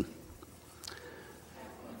anything.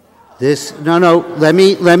 Let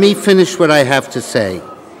me finish what I have to say.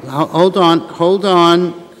 Hold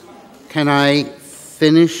on. Can I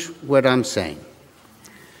finish what I'm saying?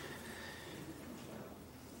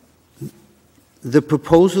 The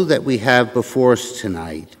proposal that we have before us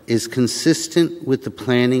tonight is consistent with the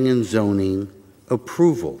planning and zoning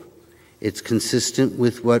approval. It's consistent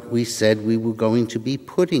with what we said we were going to be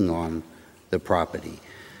putting on the property.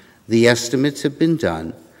 The estimates have been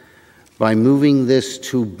done. By moving this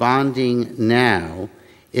to bonding now,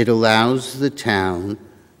 it allows the town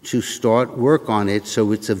to start work on it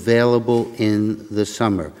so it's available in the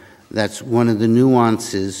summer. That's one of the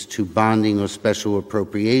nuances to bonding or special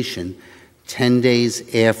appropriation. 10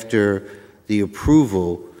 days after the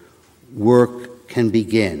approval, work can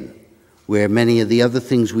begin, where many of the other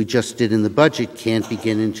things we just did in the budget can't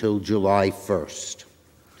begin until July 1st.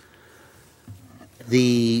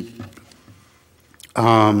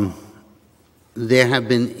 There have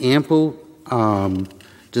been ample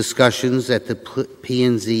discussions at the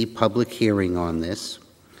P&Z public hearing on this.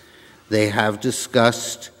 They have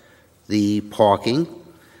discussed the parking.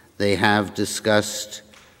 They have discussed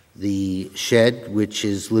the shed, which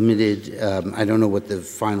is limited. I don't know what the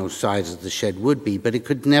final size of the shed would be, but it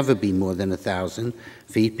could never be more than 1,000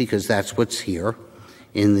 feet because that's what's here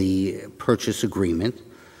in the purchase agreement.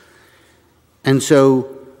 And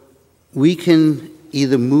so we can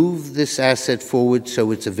either move this asset forward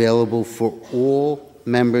so it's available for all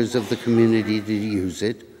members of the community to use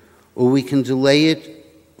it, or we can delay it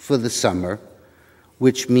for the summer,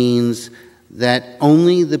 which means that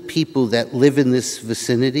only the people that live in this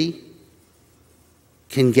vicinity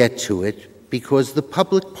can get to it because the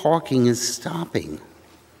public parking is stopping.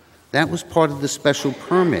 That was part of the special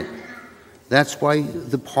permit. That's why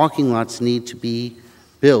the parking lots need to be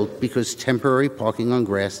built, because temporary parking on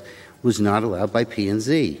grass was not allowed by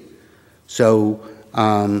P&Z. So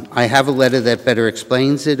I have a letter that better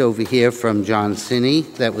explains it over here from John Sinney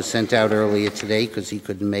that was sent out earlier today because he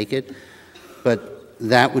couldn't make it. But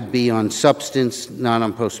that would be on substance, not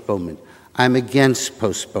on postponement. I'm against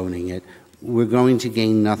postponing it. We're going to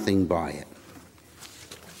gain nothing by it.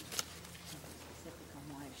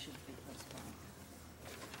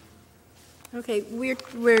 Okay,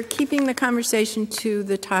 we're keeping the conversation to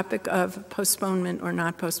the topic of postponement or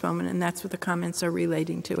not postponement, and that's what the comments are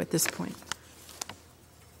relating to at this point.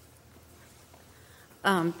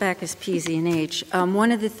 Backus, PZ&H.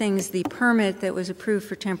 One of the things, the permit that was approved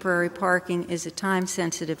for temporary parking is a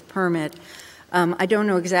time-sensitive permit. I don't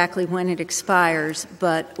know exactly when it expires,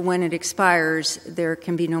 but when it expires, there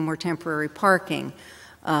can be no more temporary parking,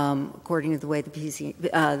 according to the way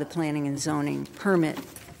the planning and zoning permit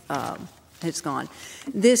has gone.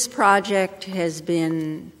 This project has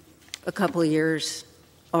been a couple of years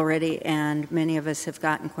already, and many of us have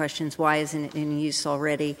gotten questions, why isn't it in use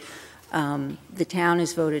already? The town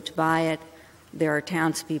has voted to buy it. There are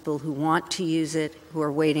townspeople who want to use it, who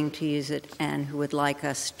are waiting to use it, and who would like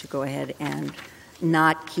us to go ahead and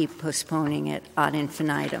not keep postponing it ad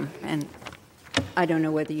infinitum. And I don't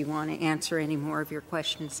know whether you want to answer any more of your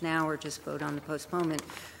questions now or just vote on the postponement.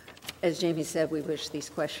 As Jamie said, we wish these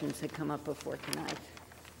questions had come up before tonight.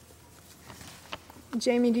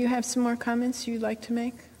 Jamie, do you have some more comments you'd like to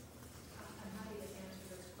make? I'm happy to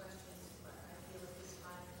answer those questions, but I feel at this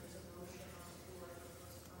time there's a motion on the floor to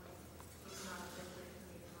postpone. It's not appropriate for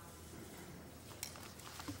me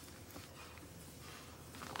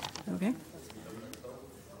to comment. Okay.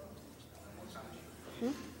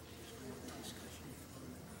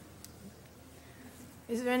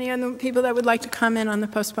 Is there any other people that would like to comment on the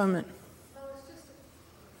postponement?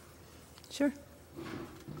 Sure.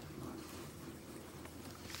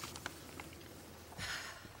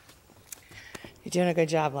 You're doing a good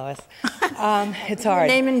job, Lois. It's hard.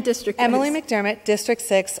 Name and district. Emily McDermott, District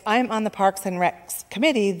 6. I'm on the Parks and Recs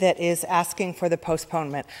committee that is asking for the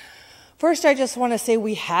postponement. First, I just want to say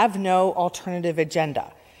we have no alternative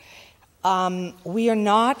agenda. We are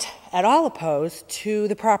not at all opposed to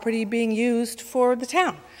the property being used for the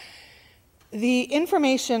town. The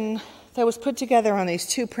information that was put together on these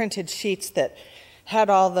two printed sheets that had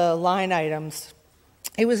all the line items,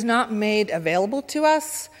 it was not made available to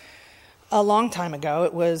us a long time ago.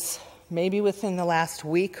 It was maybe within the last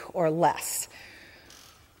week or less.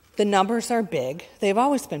 The numbers are big. They've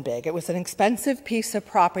always been big. It was an expensive piece of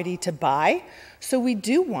property to buy, so we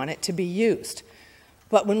do want it to be used.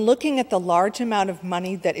 But when looking at the large amount of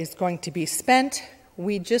money that is going to be spent,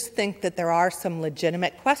 we just think that there are some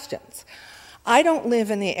legitimate questions. I don't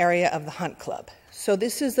live in the area of the Hunt Club, so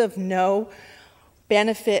this is of no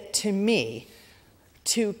benefit to me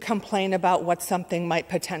to complain about what something might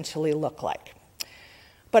potentially look like.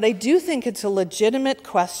 But I do think it's a legitimate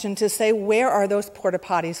question to say, where are those porta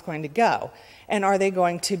potties going to go? And are they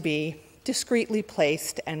going to be discreetly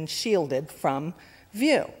placed and shielded from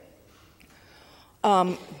view?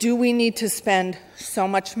 Do we need to spend so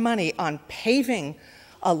much money on paving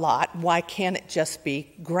a lot? Why can't it just be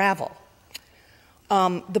gravel?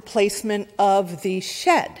 The placement of the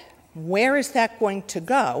shed, where is that going to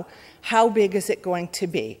go? How big is it going to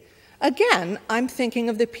be? Again, I'm thinking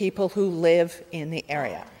of the people who live in the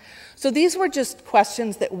area. So these were just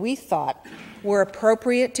questions that we thought were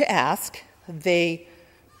appropriate to ask. They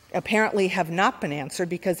apparently have not been answered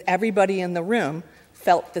because everybody in the room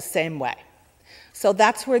felt the same way. So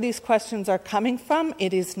that's where these questions are coming from.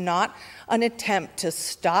 It is not an attempt to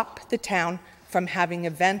stop the town from having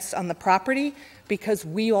events on the property because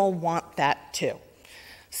we all want that too.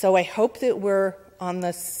 So I hope that we're on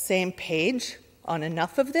the same page on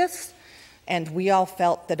enough of this, and we all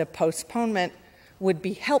felt that a postponement would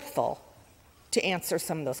be helpful to answer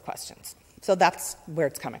some of those questions. So that's where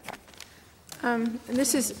it's coming from.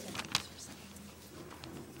 This is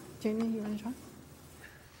Jamie, you want to talk?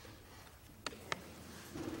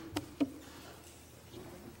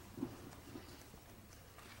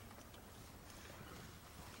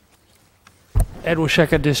 Ed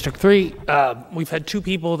Washeka, District 3. We've had two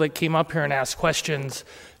people that came up here and asked questions.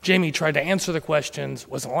 Jamie tried to answer the questions,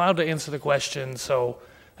 wasn't allowed to answer the questions, so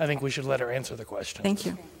I think we should let her answer the questions. Thank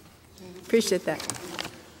you. Appreciate that.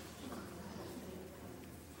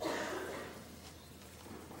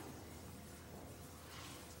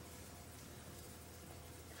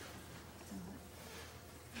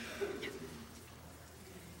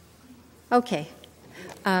 Okay.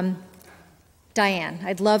 Diane,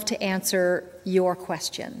 I'd love to answer your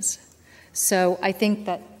questions. So I think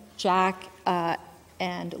that Jack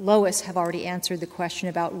and Lois have already answered the question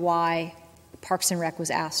about why Parks and Rec was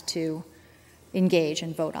asked to engage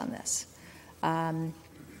and vote on this.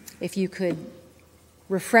 If you could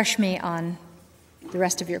refresh me on the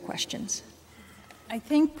rest of your questions. I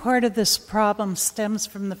think part of this problem stems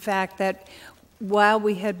from the fact that while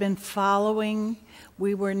we had been following,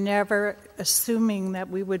 we were never assuming that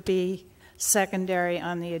we would be secondary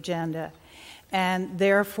on the agenda. And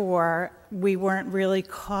therefore, we weren't really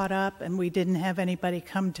caught up and we didn't have anybody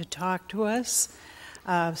come to talk to us.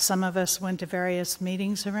 Some of us went to various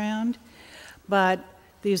meetings around. But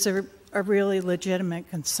these are are really legitimate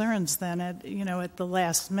concerns then at the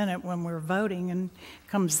last minute when we're voting and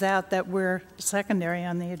comes out that we're secondary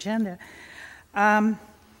on the agenda.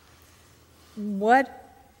 What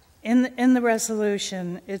in the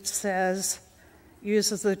resolution it says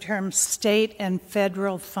uses the term state and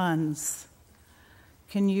federal funds.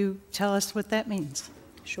 Can you tell us what that means?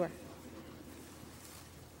 Sure.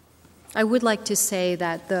 I would like to say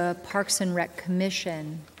that the Parks and Rec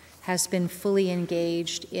Commission has been fully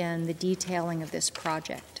engaged in the detailing of this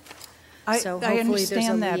project. So I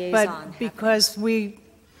understand that, but because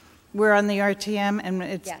we're on the RTM and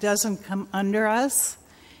it doesn't come under us,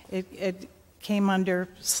 it came under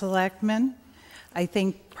selectmen. I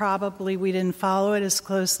think probably we didn't follow it as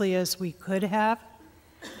closely as we could have.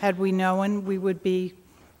 Had we known we would be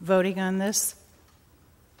voting on this.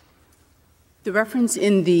 The reference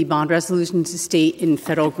in the bond resolution to state and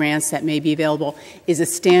federal grants that may be available is a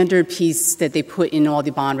standard piece that they put in all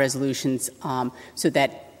the bond resolutions so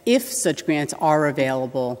that if such grants are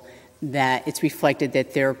available, that it's reflected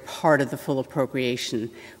that they're part of the full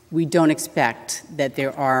appropriation. We don't expect that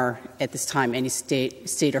there are, at this time, any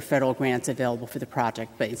state or federal grants available for the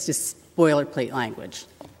project, but it's just boilerplate language.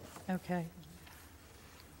 Okay.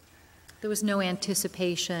 There was no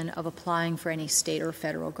anticipation of applying for any state or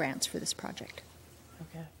federal grants for this project.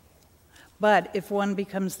 Okay. But if one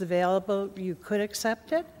becomes available, you could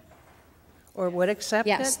accept it? Or would accept it?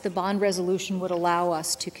 Yes, the bond resolution would allow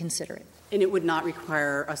us to consider it. And it would not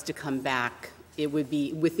require us to come back. It would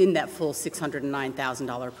be within that full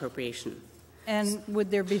 $609,000 appropriation. And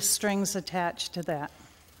would there be strings attached to that?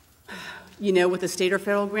 With a state or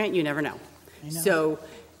federal grant, you never know. So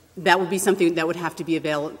that would be something that would have to be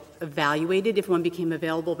evaluated if one became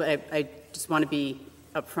available, but I just want to be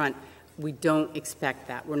upfront. We don't expect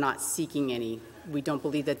that. We're not seeking any. We don't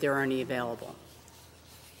believe that there are any available.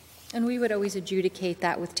 And we would always adjudicate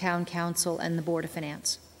that with Town Council and the Board of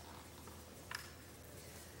Finance.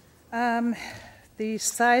 The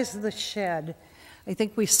size of the shed, I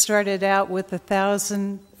think we started out with a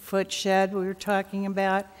 1,000-foot shed we were talking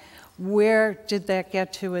about. Where did that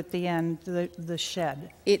get to at the end, the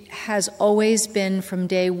shed? It has always been from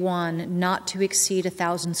day one not to exceed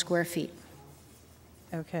 1,000 square feet.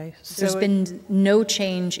 Okay. So there's been no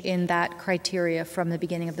change in that criteria from the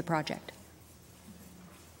beginning of the project.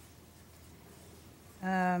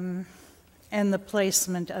 And the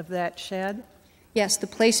placement of that shed? Yes, the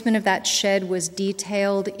placement of that shed was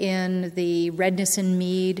detailed in the Redness and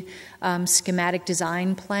Mead schematic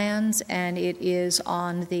design plans, and it is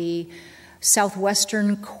on the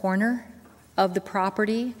southwestern corner of the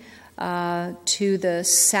property to the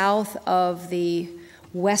south of the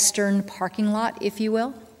western parking lot, if you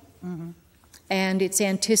will. Mm-hmm. And it's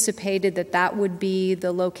anticipated that that would be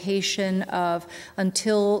the location of,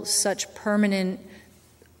 until such permanent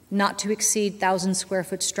not to exceed 1,000 square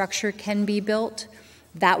foot structure can be built,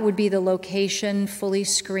 that would be the location fully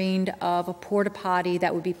screened of a porta potty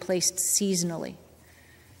that would be placed seasonally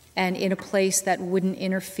and in a place that wouldn't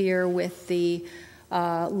interfere with the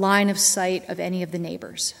line of sight of any of the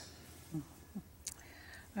neighbors.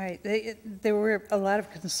 All right. There were a lot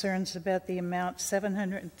of concerns about the amount,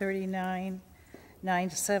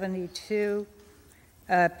 $739,972.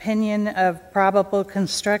 Opinion of probable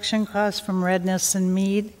construction costs from Redness and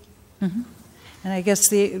Mead. Mm-hmm. And I guess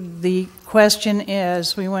the question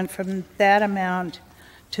is, we went from that amount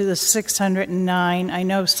to the 609. I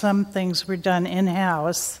know some things were done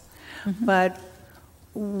in-house, mm-hmm. but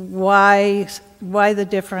why the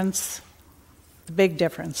difference, the big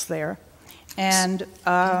difference there? And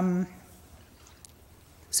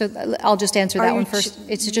so I'll just answer that one first.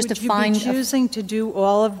 It's just a fine. Would you be choosing to do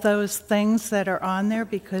all of those things that are on there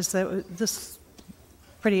because this is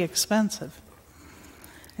pretty expensive?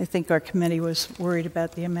 I think our committee was worried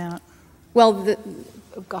about the amount. Well,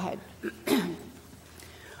 go ahead.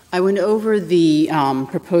 I went over the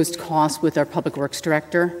proposed cost with our Public Works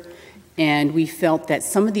Director, and we felt that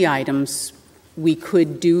some of the items we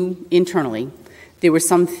could do internally. There were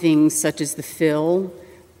some things such as the fill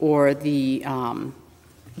or the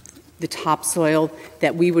topsoil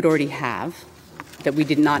that we would already have, that we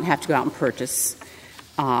did not have to go out and purchase.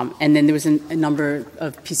 And then there was a number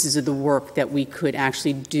of pieces of the work that we could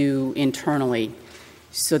actually do internally.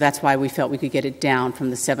 So that's why we felt we could get it down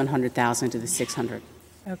from the $700,000 to the $600,000.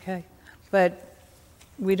 Okay. But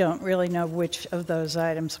we don't really know which of those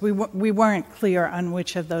items. We weren't clear on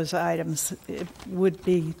which of those items it would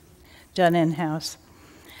be done in-house.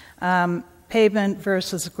 Pavement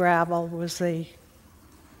versus gravel was the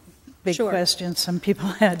big question some people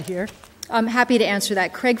had here. I'm happy to answer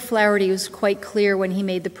that. Craig Flaherty was quite clear when he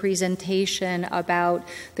made the presentation about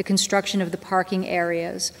the construction of the parking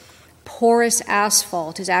areas porous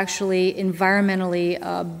asphalt is actually environmentally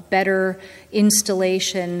a better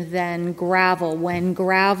installation than gravel. When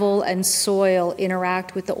gravel and soil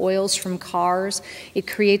interact with the oils from cars, it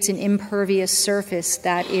creates an impervious surface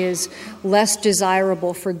that is less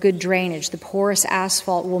desirable for good drainage. The porous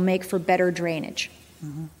asphalt will make for better drainage.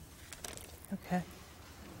 Mm-hmm. Okay.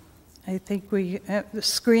 I think the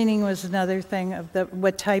screening was another thing of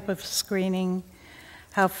what type of screening,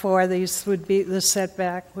 how far these would be, the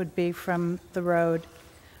setback would be from the road,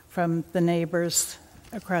 from the neighbors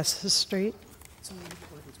across the street.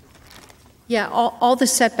 Yeah, all the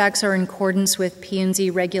setbacks are in accordance with P&Z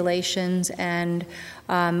regulations, and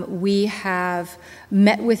we have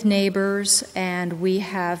met with neighbors, and we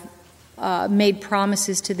have made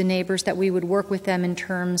promises to the neighbors that we would work with them in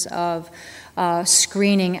terms of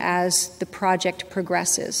screening as the project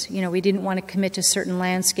progresses. You know, we didn't want to commit to certain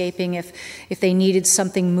landscaping if they needed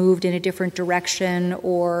something moved in a different direction,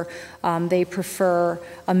 or they prefer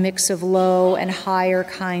a mix of low and higher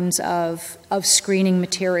kinds of screening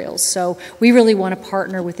materials. So we really want to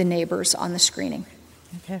partner with the neighbors on the screening.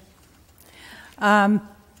 Okay.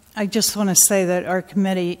 I just want to say that our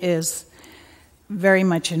committee is very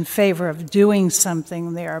much in favor of doing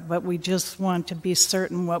something there, but we just want to be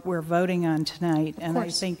certain what we're voting on tonight. And I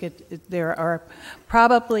think there are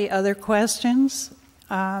probably other questions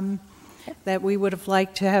that we would have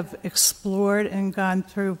liked to have explored and gone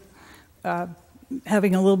through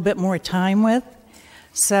having a little bit more time with.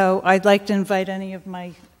 So I'd like to invite any of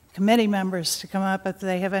my committee members to come up if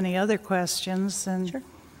they have any other questions. And sure.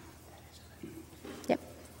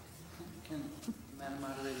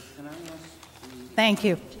 Thank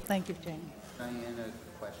you. Thank you, Jane. Diana,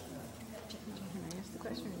 question. Can I ask the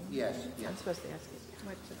question? Yes, yes. I'm supposed to ask it.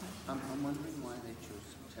 What's the question? I'm wondering why they chose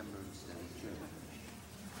September instead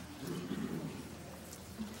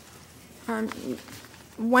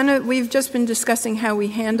of June. We've just been discussing how we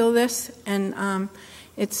handle this, and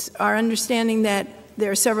it's our understanding that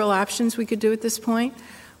there are several options we could do at this point.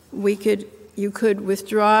 You could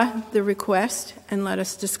withdraw the request and let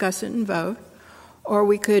us discuss it and vote, or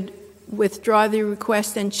we could withdraw the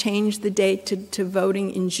request and change the date to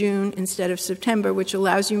voting in June instead of September, which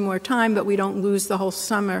allows you more time, but we don't lose the whole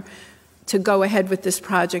summer to go ahead with this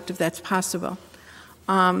project if that's possible.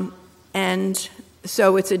 And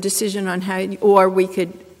so it's a decision on how, or we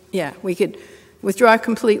could withdraw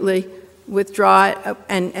completely,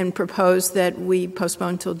 and propose that we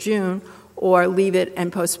postpone till June, or leave it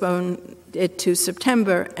and postpone it to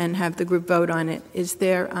September and have the group vote on it. Is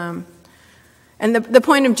there, and the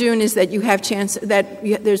point of June is that you have chance, that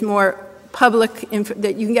there's more public,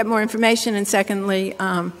 that you can get more information, and secondly,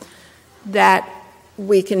 that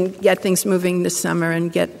we can get things moving this summer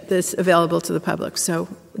and get this available to the public. So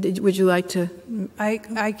would you like to?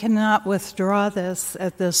 I cannot withdraw this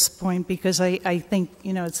at this point because I think,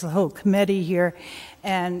 it's the whole committee here,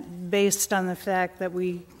 and based on the fact that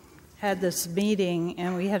we had this meeting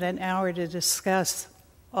and we had an hour to discuss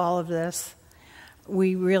all of this,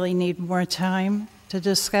 we really need more time to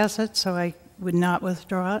discuss it, so I would not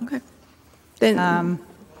withdraw it. Okay. Then,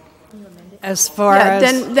 as far as...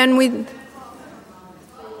 Then we...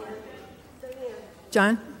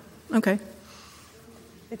 John? Okay.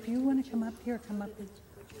 If you want to come up here, come up here.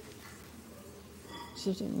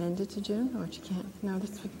 Should you amend it to June, or she can't? No,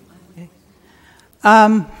 that's... Okay.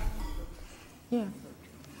 Yeah.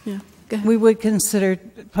 Go ahead. We would consider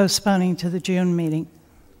postponing to the June meeting.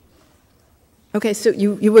 Okay, so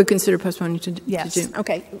you would consider postponing to Yes. June.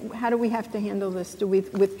 Okay, how do we have to handle this? Do we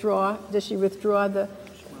withdraw? Does she withdraw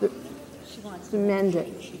she wants to amend it?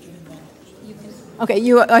 Okay,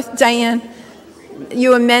 Diane,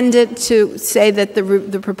 you amend it to say that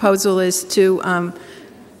the proposal is to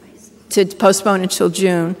postpone until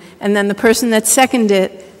June, and then the person that seconded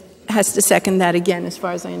it has to second that again, as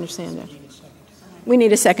far as I understand it. We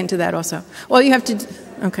need a second to that also. Well, you have to.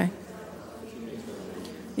 Okay.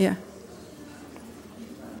 Yeah.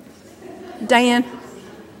 Diane,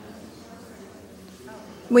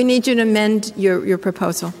 we need you to amend your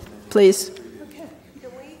proposal, please. Okay.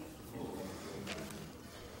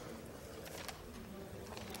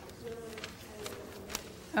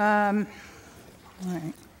 All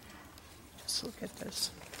right. Just look at this.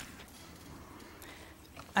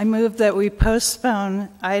 I move that we postpone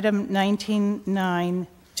item 19.9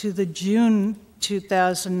 to the June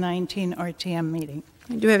 2019 RTM meeting.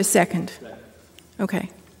 Do we have a second? Okay.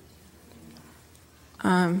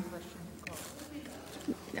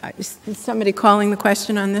 Is somebody calling the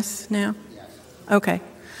question on this now? Yes. Okay.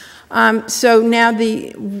 So now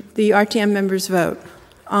the RTM members vote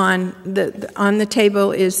on the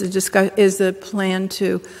table is the plan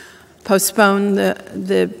to postpone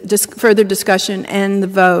further discussion and the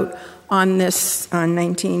vote on this on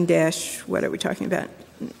 19 what are we talking about?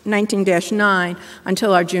 19-9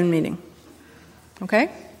 until our June meeting. Okay?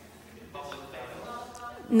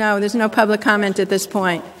 No, there's no public comment at this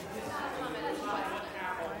point.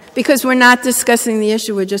 Because we're not discussing the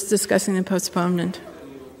issue, we're just discussing the postponement.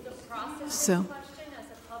 So.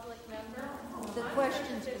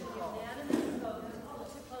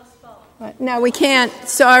 No, we can't.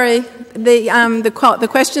 Sorry. The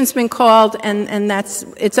question's been called, and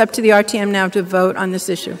it's up to the RTM now to vote on this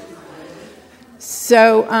issue.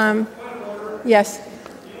 So, yes.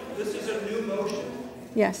 This is a new motion.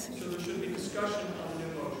 Yes. So there should be discussion on the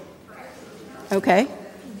new motion. Okay.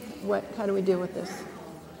 How do we deal with this?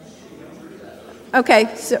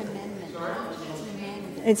 Okay, so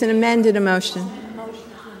it's an amended motion.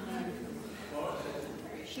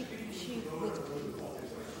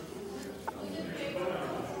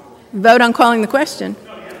 Vote on calling the question.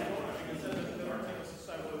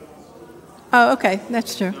 Oh, okay,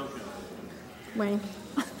 that's true. Wayne,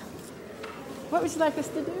 what would you like us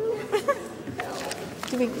to do?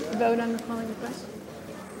 Do we vote on calling the question?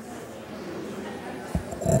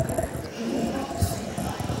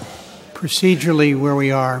 Procedurally, where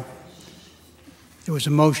we are, there was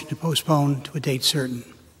a motion to postpone to a date certain.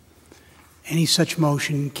 Any such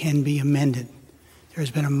motion can be amended. There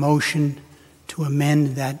has been a motion to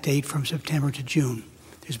amend that date from September to June.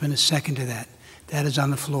 There's been a second to that. That is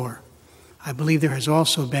on the floor. I believe there has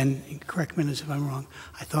also been, correct me if I'm wrong,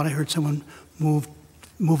 I thought I heard someone move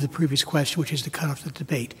the previous question, which is to cut off the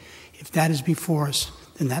debate. If that is before us,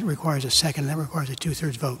 then that requires a second, and that requires a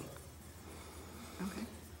 2/3 vote. Okay.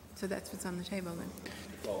 So that's what's on the table then.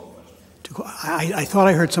 I thought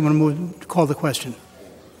I heard someone move to call the question.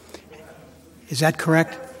 Is that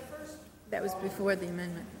correct? That was before the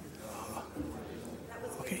amendment.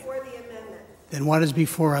 Okay. Then what is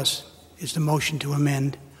before us is the motion to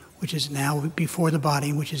amend, which is now before the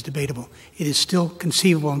body, which is debatable. It is still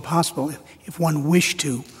conceivable and possible, if one wished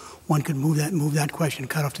to, one could move that question,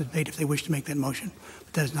 cut off the debate if they wish to make that motion.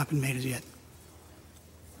 But that has not been made as yet.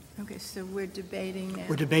 Okay, so we're debating now.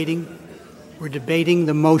 We're debating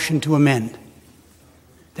the motion to amend.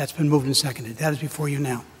 That's been moved and seconded. That is before you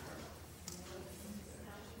now.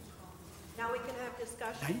 Now we can have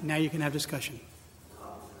discussion. Now you can have discussion.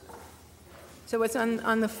 So what's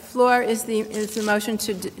on the floor is the motion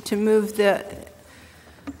to move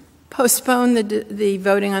postpone the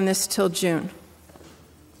voting on this till June.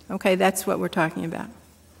 Okay, that's what we're talking about.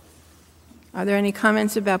 Are there any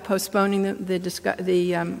comments about postponing the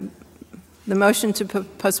motion to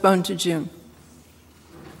postpone to June?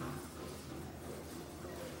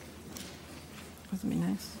 That would be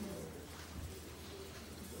nice.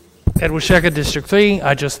 Ed Washeka, District 3.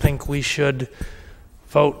 I just think we should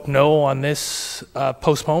vote no on this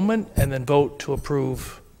postponement and then vote to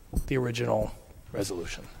approve the original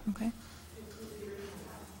resolution. Okay.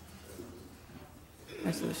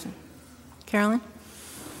 Resolution. Carolyn?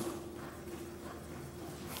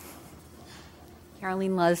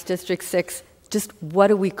 Caroline Luz, District 6. Just what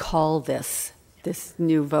do we call this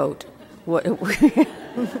new vote? What,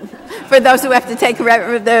 for those who have to take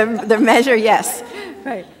the measure, yes.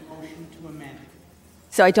 Right.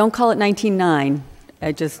 So I don't call it 19-9.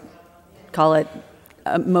 I just call it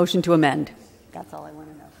a motion to amend. That's all I want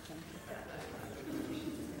to know.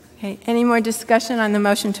 Okay. Any more discussion on the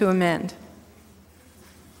motion to amend?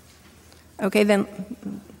 Okay, then.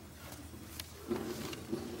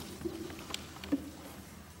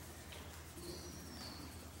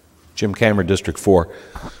 Jim Cameron, District 4.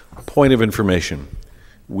 Point of information.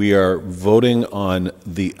 We are voting on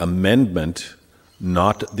the amendment,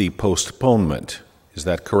 not the postponement. Is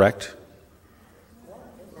that correct?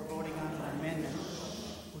 We're voting on an amendment,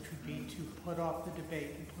 which would be to put off the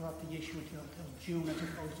debate and put off the issue until June as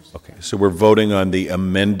opposed to September. Okay, so we're voting on the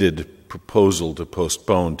amended proposal to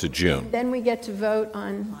postpone to June. Then we get to vote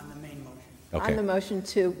on the main motion. Okay. On the motion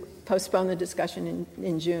to postpone the discussion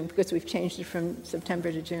in June, because we've changed it from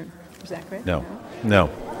September to June. Is that correct? No. No.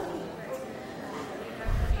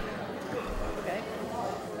 Okay.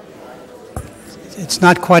 It's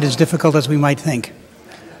not quite as difficult as we might think.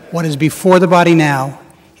 What is before the body now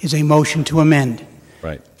is a motion to amend.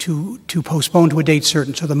 Right. To postpone to a date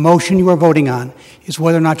certain. So the motion you are voting on is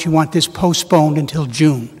whether or not you want this postponed until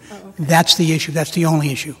June. Oh, okay. That's the issue. That's the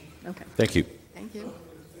only issue. Okay. Thank you. Thank you.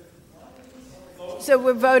 So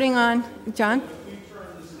we're voting on, John?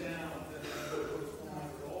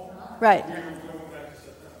 Right.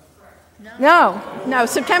 No,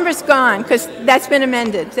 September's gone because that's been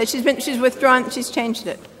amended. She's withdrawn. She's changed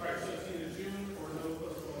it.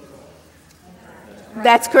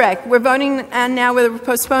 That's correct. We're voting on now whether we're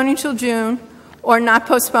postponing till June or not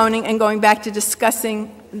postponing and going back to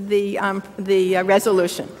discussing the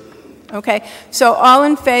resolution. Okay? So all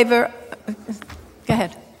in favor? Go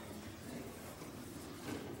ahead.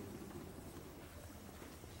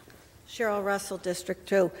 Cheryl Russell, District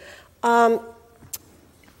 2.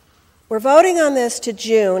 We're voting on this to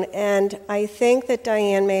June, and I think that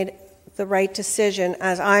Diane made the right decision,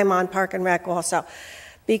 as I'm on Park and Rec also,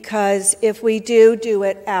 because if we do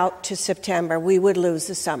it out to September, we would lose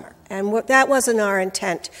the summer. And that wasn't our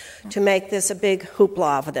intent, to make this a big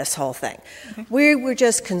hoopla of this whole thing. Okay. We were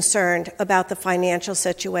just concerned about the financial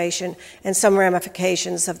situation and some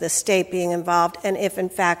ramifications of the state being involved, and if in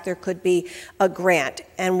fact there could be a grant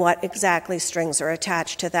and what exactly strings are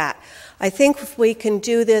attached to that. I think if we can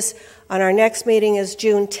do this on our next meeting is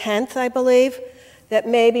June 10th, I believe, that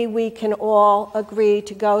maybe we can all agree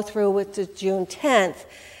to go through with the June 10th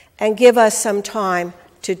and give us some time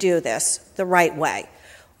to do this the right way.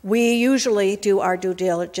 We usually do our due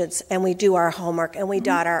diligence and we do our homework and we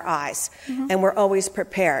dot our I's, and we're always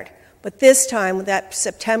prepared. But this time, that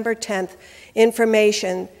September 10th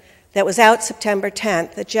information that was out September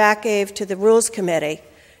 10th that Jack gave to the Rules Committee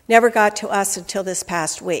never got to us until this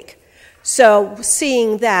past week. So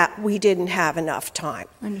seeing that, we didn't have enough time.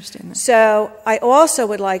 I understand that. So I also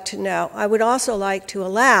would like to know, I would also like to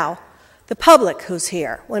allow the public who's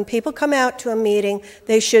here. When people come out to a meeting,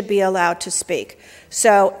 they should be allowed to speak.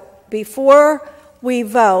 So before we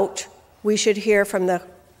vote, we should hear from the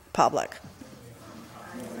public.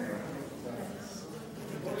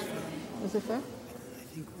 Is it fair?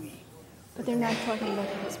 But they're not talking about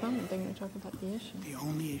the postponement. They're going to talk about the issue. The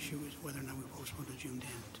only issue is whether or not we postpone to June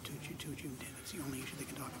 10th, to June 10th. That's the only issue they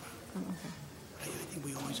can talk about. Oh, okay. I think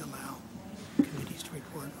we always allow committees to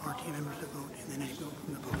report, RTM members to vote, and then they go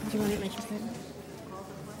from the public. Do you want to make your statement?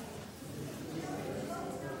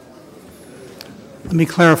 Let me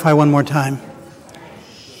clarify one more time.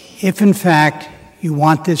 If, in fact, you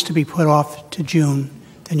want this to be put off to June,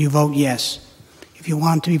 then you vote yes. If you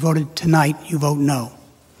want it to be voted tonight, you vote no.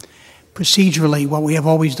 Procedurally, what we have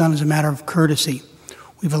always done is a matter of courtesy.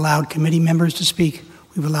 We've allowed committee members to speak.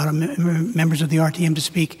 We've allowed members of the RTM to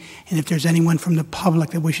speak. And if there's anyone from the public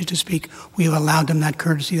that wishes to speak, we have allowed them that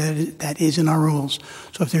courtesy that is in our rules.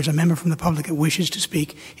 So if there's a member from the public that wishes to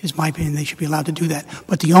speak, it is my opinion they should be allowed to do that.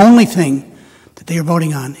 But the only thing that they are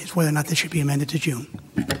voting on is whether or not this should be amended to June.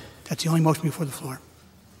 That's the only motion before the floor.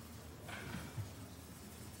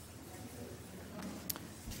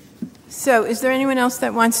 So is there anyone else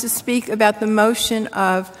that wants to speak about the motion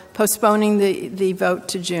of postponing the vote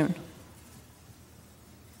to June?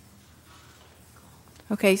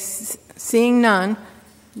 Okay, seeing none,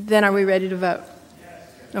 then are we ready to vote?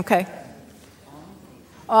 Okay.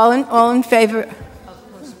 All in favor?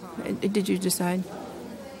 Did you decide?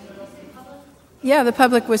 Yeah, the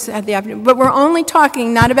public had the opportunity. But we're only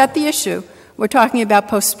talking not about the issue. We're talking about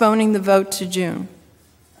postponing the vote to June.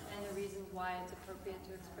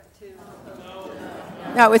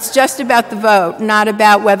 No, it's just about the vote, not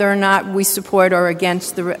about whether or not we support or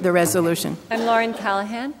against the resolution. I'm Lauren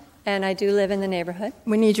Callahan, and I do live in the neighborhood.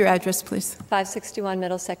 We need your address, please. 561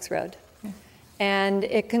 Middlesex Road. Okay. And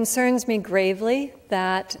it concerns me gravely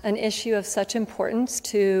that an issue of such importance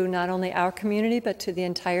to not only our community but to the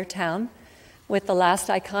entire town, with the last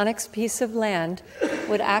iconic piece of land,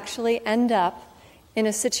 would actually end up in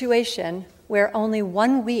a situation where only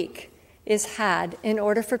 1 week is had in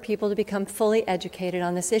order for people to become fully educated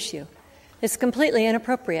on this issue. It's completely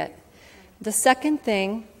inappropriate. The second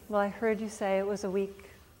thing, well, I heard you say it was a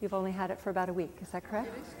week. You've only had it for about a week. Is that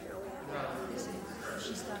correct?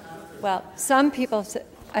 Well, some people,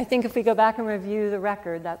 I think if we go back and review the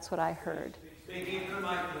record, that's what I heard.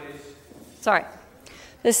 Sorry.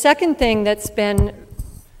 The second thing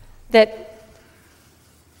that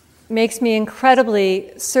makes me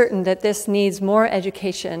incredibly certain that this needs more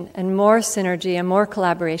education and more synergy and more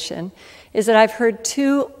collaboration is that I've heard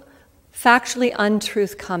two factually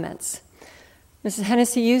untruth comments. Mrs.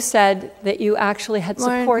 Hennessy, you said that you actually had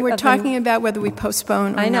support Lauren, we're of talking about whether we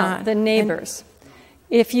postpone or I know, not. the neighbors.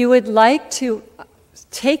 If you would like to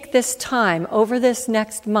take this time over this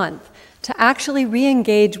next month to actually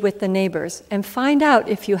re-engage with the neighbors and find out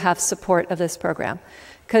if you have support of this program,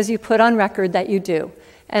 because you put on record that you do.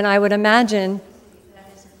 And I would imagine,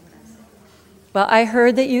 well, I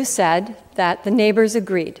heard that you said that the neighbors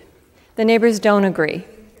agreed. The neighbors don't agree.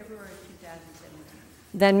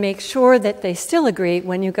 Then make sure that they still agree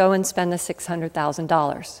when you go and spend the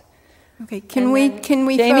 $600,000. Okay, can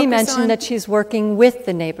we Jamie mentioned that she's working with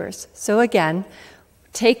the neighbors. So again,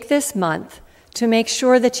 take this month to make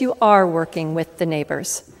sure that you are working with the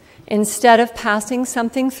neighbors instead of passing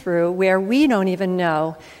something through where we don't even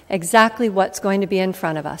know exactly what's going to be in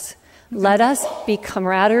front of us. Let us be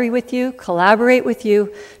camaraderie with you, collaborate with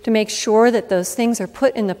you to make sure that those things are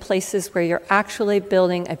put in the places where you're actually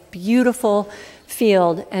building a beautiful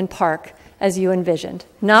field and park as you envisioned,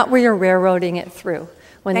 not where you're railroading it through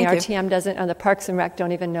when the RTM doesn't, or the Parks and Rec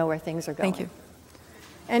don't even know where things are going. Thank you.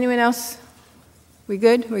 Anyone else? We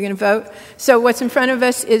good? We're going to vote. So what's in front of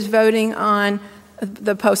us is voting on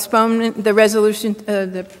the postponement, the resolution,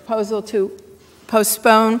 the proposal to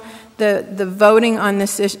postpone the voting on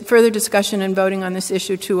this issue, further discussion and voting on this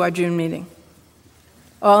issue to our June meeting.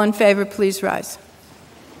 All in favor, please rise.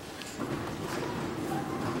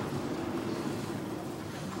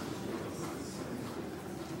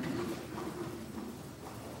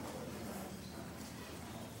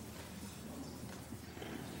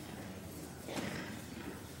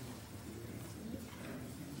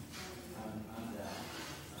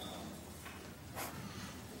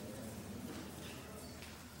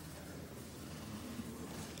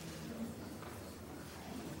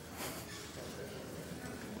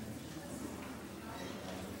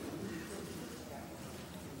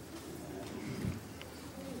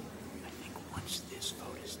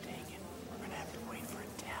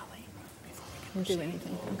 Can't do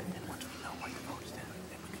anything. Okay. And once we know what the vote is, then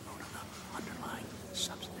we can vote on the underlying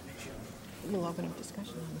substantive issue. We'll open up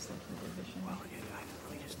discussion on the substantive issue. Well,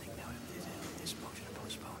 we just think now if this motion to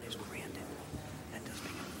postpone is granted, that does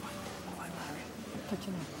make it final area. But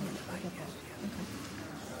you know, I get that.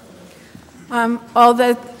 Okay. All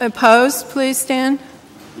that opposed, please stand.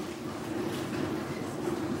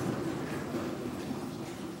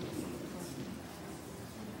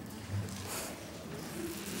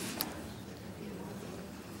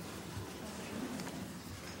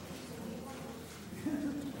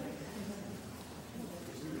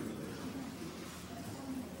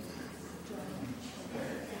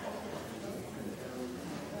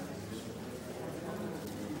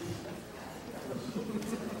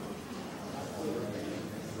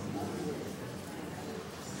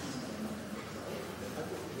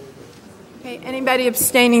 Okay, anybody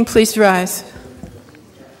abstaining, please rise.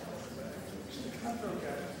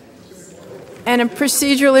 And a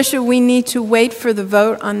procedural issue, we need to wait for the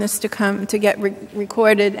vote on this to come, to get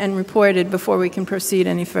recorded and reported before we can proceed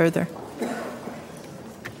any further.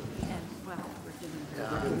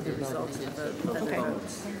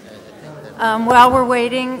 While we're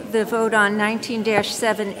waiting, the vote on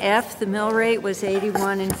 19-7F, the mill rate was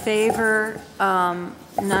 81 in favor,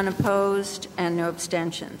 none opposed, and no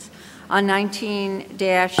abstentions. On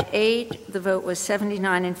 19-8, the vote was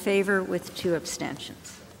 79 in favor with 2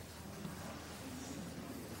 abstentions.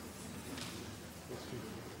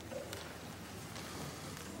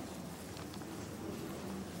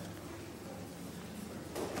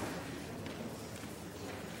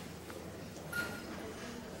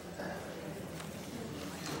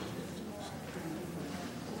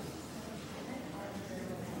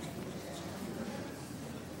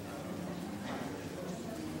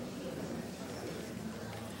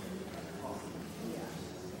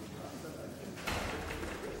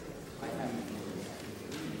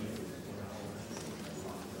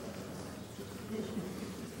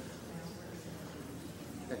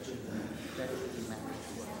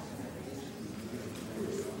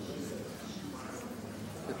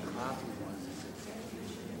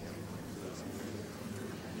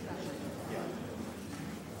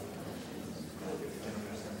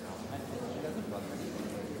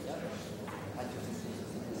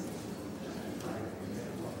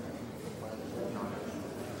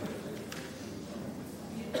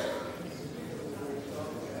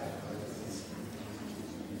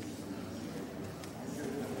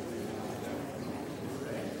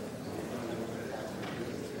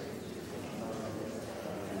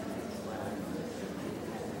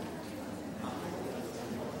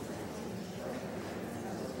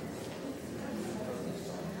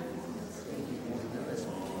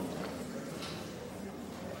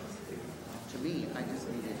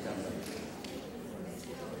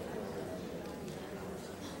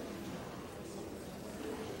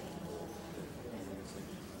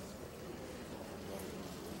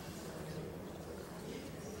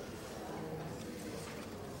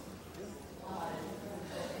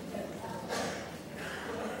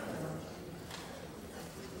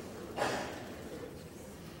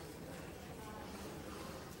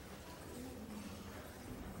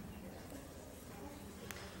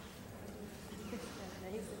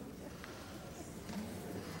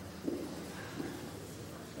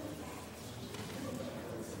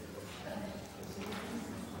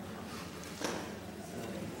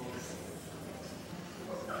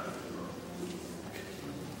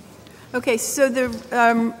 Okay, so the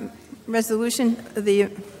resolution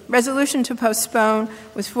to postpone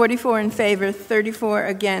was 44 in favor, 34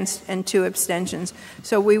 against, and 2 abstentions.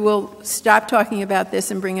 So we will stop talking about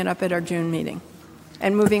this and bring it up at our June meeting.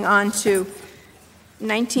 And moving on to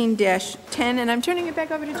 19-10, and I'm turning it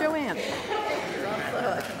back over to Joanne.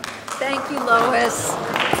 Thank you, Lois.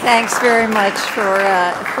 Thanks very much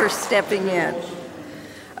for stepping in.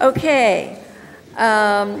 Okay.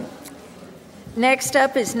 Next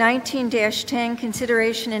up is 19-10,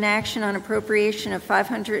 consideration and action on appropriation of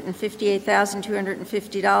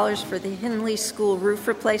 $558,250 for the Hindley School roof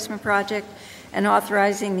replacement project and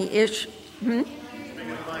authorizing the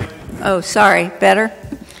Oh, sorry. Better?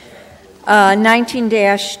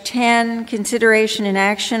 19-10, consideration and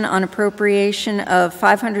action on appropriation of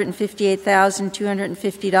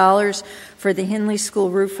 $558,250 for the Hindley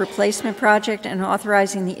School roof replacement project and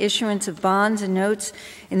authorizing the issuance of bonds and notes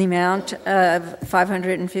in the amount of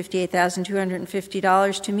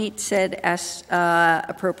 $558,250 to meet said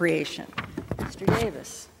appropriation. Mr.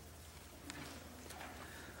 Davis.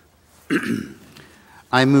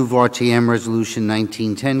 I move RTM Resolution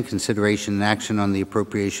 1910, consideration and action on the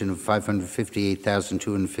appropriation of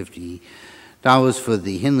 $558,250 for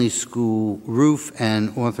the Hindley School roof and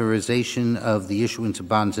authorization of the issuance of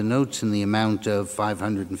bonds and notes in the amount of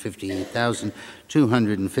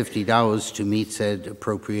 $558,250 to meet said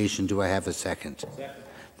appropriation. Do I have a second? Second.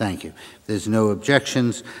 Thank you. If there's no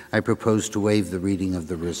objections, I propose to waive the reading of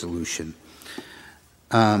the resolution.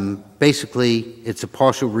 Basically, it's a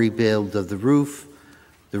partial rebuild of the roof.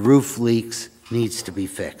 The roof leaks, needs to be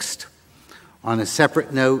fixed. On a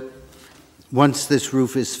separate note, once this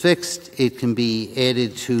roof is fixed, it can be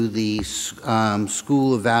added to the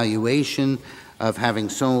school evaluation of having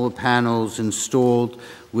solar panels installed,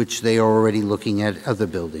 which they are already looking at other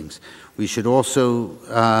buildings. We should also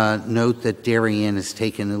note that Darien has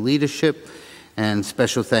taken a leadership, and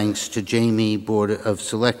special thanks to Jamie, Board of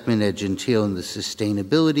Selectmen, Ed Gentile, and the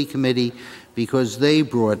Sustainability Committee, because they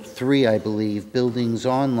brought 3, I believe, buildings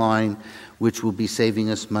online, which will be saving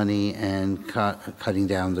us money and cutting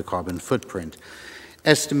down the carbon footprint.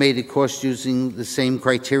 Estimated cost using the same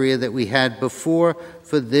criteria that we had before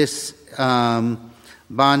for this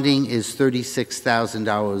bonding is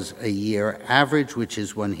 $36,000 a year average, which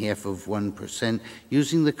is 0.5%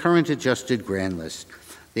 using the current adjusted grand list.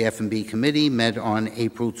 The F&B committee met on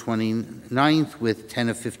April 29th with 10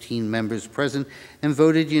 of 15 members present and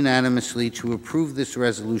voted unanimously to approve this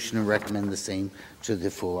resolution and recommend the same to the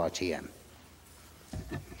full RTM.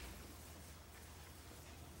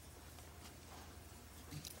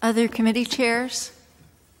 Other committee chairs?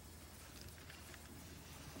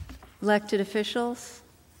 Elected officials?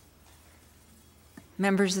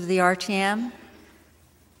 Members of the RTM?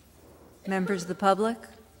 Members of the public?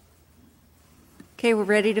 Okay, we're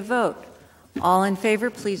ready to vote. All in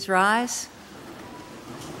favor, please rise.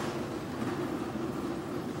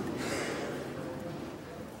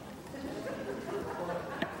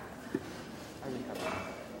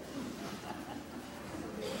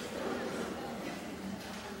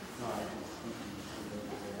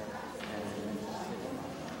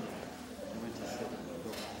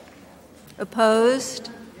 Opposed?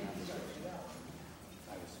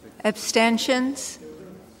 Abstentions?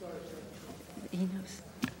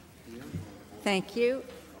 Thank you.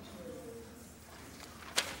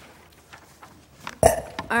 All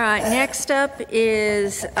right, next up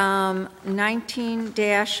is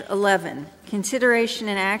 19-11, consideration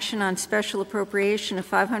and action on special appropriation of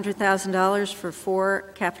 $500,000 for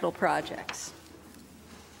 4 capital projects.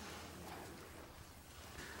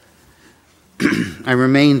 I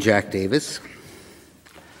remain Jack Davis.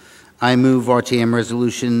 I move RTM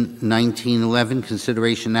Resolution 1911,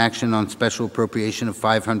 consideration action on special appropriation of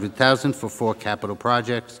 $500,000 for 4 capital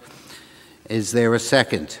projects. Is there a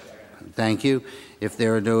second? Thank you. If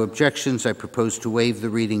there are no objections, I propose to waive the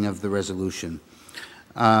reading of the resolution.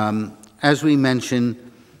 As we mentioned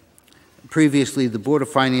previously, the Board of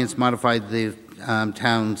Finance modified the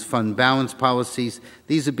town's fund balance policies.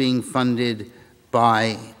 These are being funded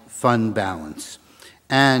by fund balance.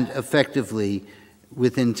 And effectively,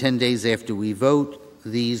 within 10 days after we vote,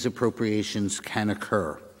 these appropriations can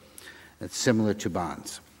occur. It's similar to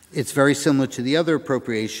bonds. It's very similar to the other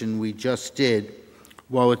appropriation we just did.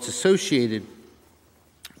 While it's associated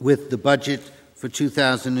with the budget for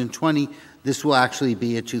 2020, this will actually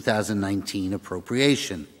be a 2019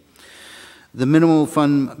 appropriation. The minimal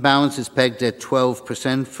fund balance is pegged at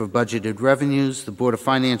 12% for budgeted revenues. The Board of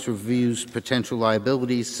Finance reviews potential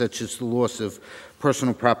liabilities such as the loss of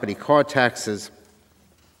personal property car taxes,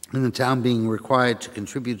 and the town being required to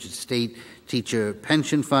contribute to the state teacher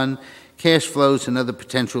pension fund, Cash flows and other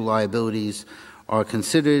potential liabilities are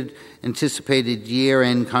considered. Anticipated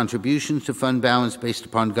year-end contributions to fund balance based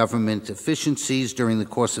upon government efficiencies during the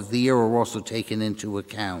course of the year are also taken into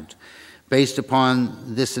account. Based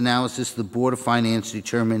upon this analysis, the Board of Finance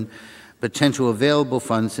determined potential available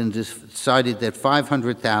funds and decided that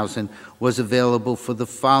 $500,000 was available for the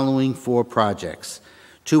following 4 projects: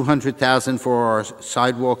 $200,000 for our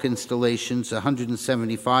sidewalk installations,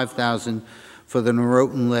 $175,000 for the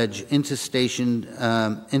Norotan Ledge intersection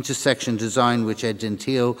design, which Ed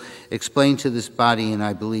Gentile explained to this body in,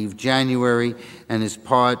 I believe, January, and is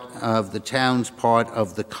part of the town's part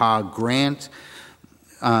of the COG grant.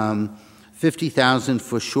 $50,000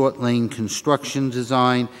 for short lane construction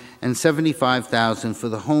design, and $75,000 for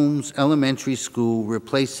the Holmes Elementary School,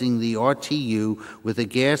 replacing the RTU with a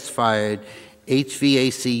gas-fired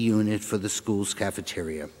HVAC unit for the school's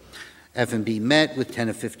cafeteria. F&B met with 10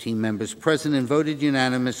 of 15 members present and voted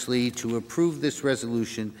unanimously to approve this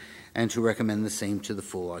resolution and to recommend the same to the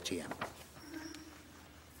full RTM.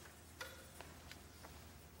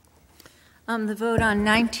 The vote on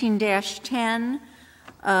 19-10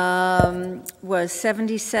 was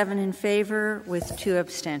 77 in favor with 2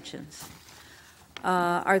 abstentions.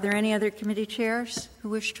 Are there any other committee chairs who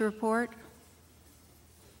wish to report?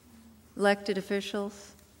 Elected officials?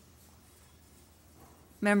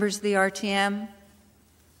 Members of the RTM?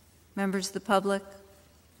 Members of the public?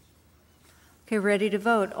 Okay, ready to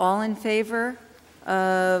vote. All in favor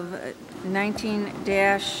of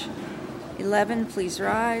 19-11, please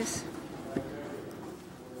rise.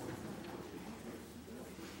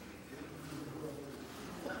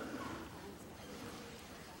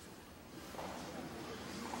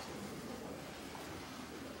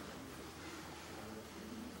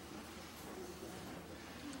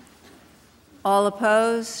 All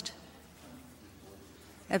opposed?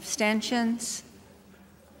 Abstentions?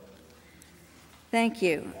 Thank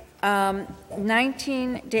you.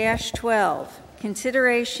 19-12,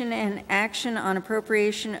 consideration and action on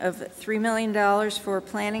appropriation of $3 million for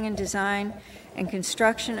planning and design and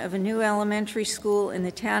construction of a new elementary school in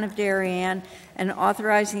the town of Darien, and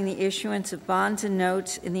authorizing the issuance of bonds and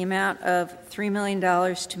notes in the amount of $3 million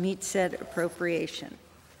to meet said appropriation.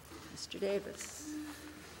 Mr. Davis.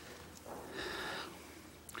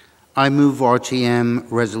 I move RTM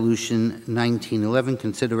Resolution 1911,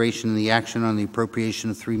 consideration of the action on the appropriation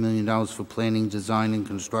of $3 million for planning, design, and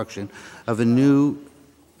construction of a new,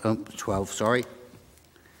 12, sorry.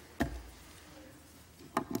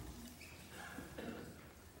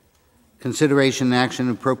 Consideration and action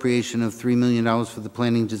appropriation of $3 million for the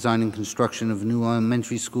planning, design, and construction of a new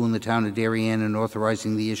elementary school in the town of Darien, and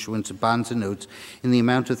authorizing the issuance of bonds and notes in the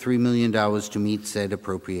amount of $3 million to meet said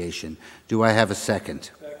appropriation. Do I have a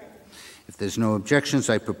second? If there's no objections,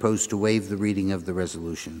 I propose to waive the reading of the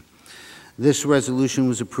resolution. This resolution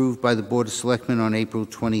was approved by the Board of Selectmen on April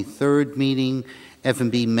 23rd meeting.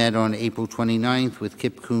 F&B met on April 29th with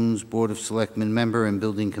Kip Coons, Board of Selectmen member and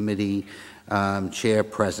Building Committee chair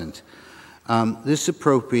present. This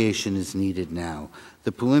appropriation is needed now.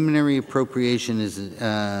 The preliminary appropriation is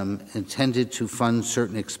intended to fund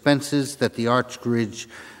certain expenses that the Archridge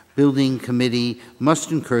Building Committee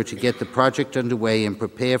must incur to get the project underway and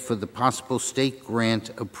prepare for the possible state grant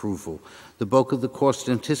approval. The bulk of the cost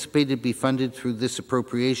anticipated to be funded through this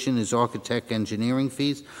appropriation is architect engineering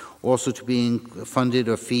fees. Also to be funded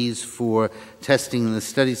are fees for testing and the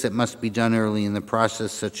studies that must be done early in the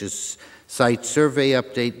process, such as site survey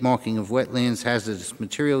update, marking of wetlands, hazardous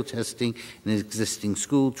material testing in an existing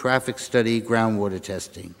school, traffic study, groundwater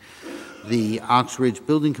testing. The Oxridge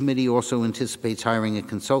Building Committee also anticipates hiring a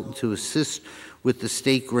consultant to assist with the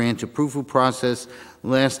state grant approval process.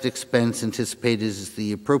 Last expense anticipated is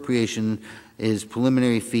the appropriation is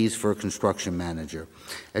preliminary fees for a construction manager.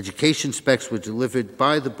 Education specs were delivered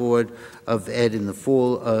by the Board of Ed in the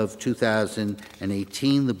fall of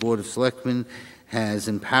 2018. The Board of Selectmen has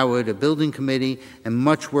empowered a building committee, and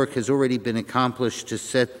much work has already been accomplished to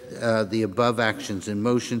set the above actions in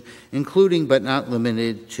motion, including but not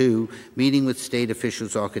limited to meeting with state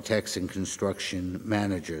officials, architects, and construction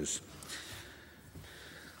managers.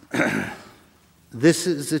 This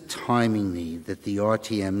is a timing need that the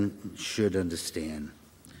RTM should understand.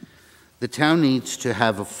 The town needs to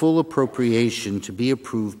have a full appropriation to be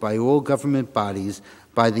approved by all government bodies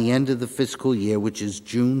by the end of the fiscal year, which is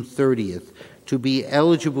June 30th, to be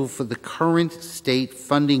eligible for the current state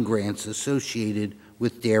funding grants associated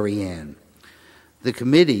with Darien. The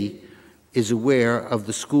committee is aware of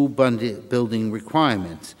the school building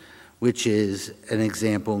requirements, which is an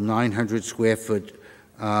example, 900 square foot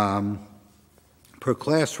per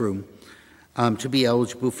classroom, to be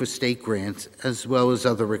eligible for state grants, as well as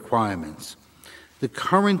other requirements. The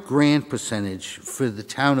current grant percentage for the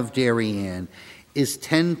town of Darien is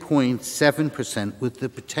 10.7%, with the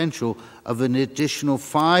potential of an additional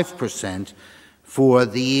 5% for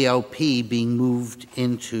the ELP being moved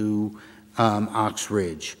into Ox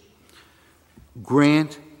Ridge.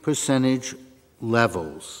 Grant percentage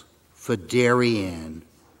levels for Darien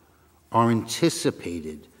are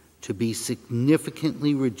anticipated to be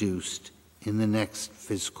significantly reduced in the next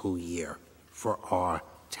fiscal year for our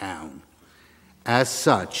town. As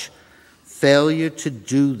such, failure to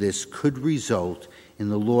do this could result in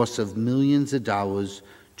the loss of millions of dollars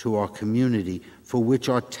to our community, for which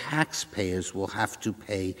our taxpayers will have to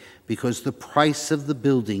pay because the price of the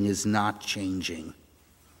building is not changing.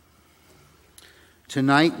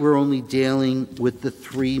 Tonight, we're only dealing with the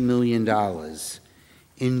 $3 million.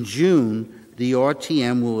 In June, the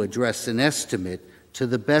RTM will address an estimate to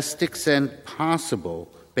the best extent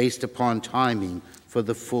possible based upon timing for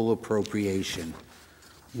the full appropriation.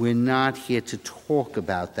 We're not here to talk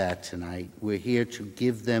about that tonight. We're here to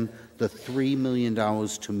give them the $3 million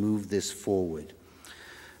to move this forward.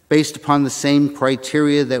 Based upon the same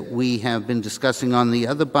criteria that we have been discussing on the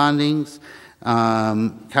other bondings,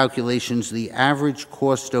 calculations, the average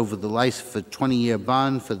cost over the life of a 20-year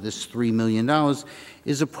bond for this $3 million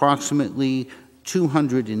is approximately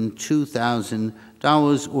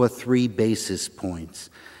 $202,000 or 3 basis points.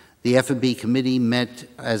 The F&B committee met,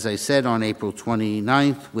 as I said, on April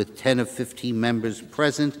 29th with 10 of 15 members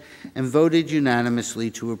present and voted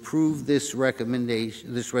unanimously to approve this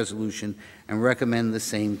resolution and recommend the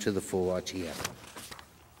same to the full RTM.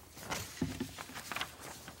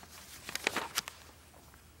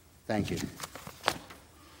 Thank you.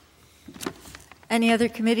 Any other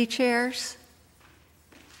committee chairs?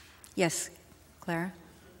 Yes, Clara?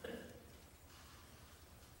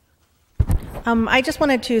 I just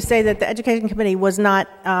wanted to say that the Education Committee was not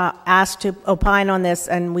asked to opine on this,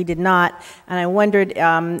 and we did not. And I wondered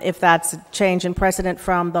if that's a change in precedent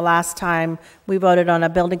from the last time we voted on a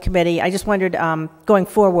building committee. I just wondered, going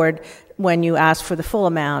forward, when you ask for the full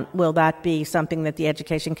amount, will that be something that the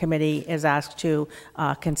Education Committee is asked to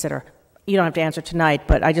consider? You don't have to answer tonight,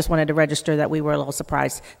 but I just wanted to register that we were a little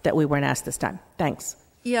surprised that we weren't asked this time. Thanks.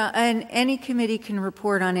 Yeah, and any committee can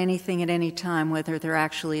report on anything at any time, whether they're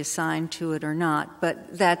actually assigned to it or not.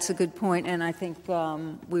 But that's a good point, and I think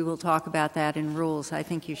we will talk about that in rules. I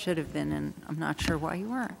think you should have been, and I'm not sure why you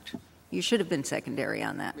weren't. You should have been secondary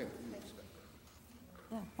on that. Yeah,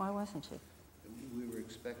 why wasn't you? We were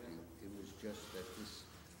expecting. It was just that this...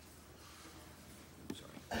 I'm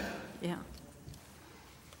sorry. Yeah.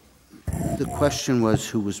 The question was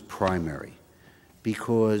who was primary,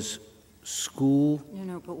 because school...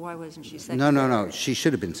 No, but why wasn't she secondary? No. She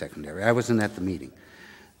should have been secondary. I wasn't at the meeting.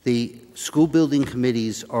 The school building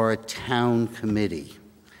committees are a town committee.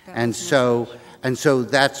 And so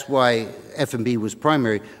that's why F&B was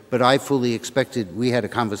primary, but I fully expected, we had a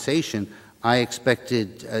conversation, I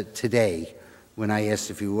expected today, when I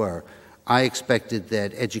asked if you were, I expected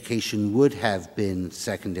that education would have been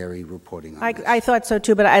secondary reporting on this. I thought so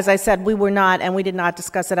too, but as I said, we were not, and we did not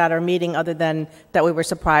discuss it at our meeting other than that we were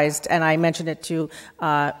surprised, and I mentioned it to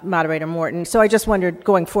Moderator Morton. So I just wondered,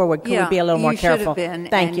 going forward, could we be a little more careful? You should have been,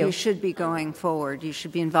 Thank you. You should be going forward. You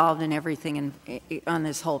should be involved in everything on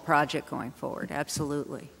this whole project going forward,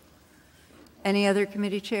 absolutely. Any other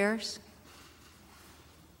committee chairs?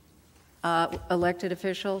 Elected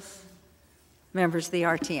officials? Members of the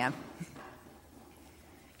RTM?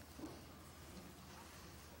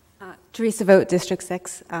 Teresa Vogt, District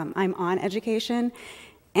 6. I'm on education,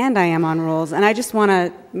 and I am on rules. And I just want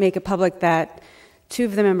to make it public that 2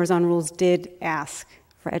 of the members on rules did ask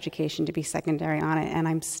for education to be secondary on it, and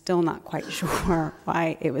I'm still not quite sure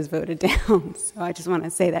why it was voted down. So I just want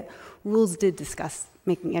to say that rules did discuss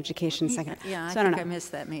making education secondary. Yeah, so I think don't know. I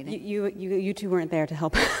missed that meeting. You 2 weren't there to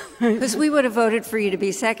help. Because we would have voted for you to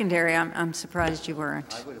be secondary. I'm surprised you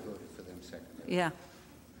weren't. I would have voted for them secondary. Yeah.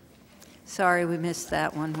 Sorry, we missed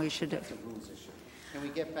that one. We should have. Can we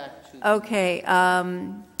get back to... Okay.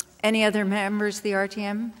 Any other members of the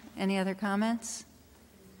RTM? Any other comments?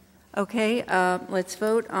 Okay. Let's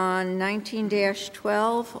vote on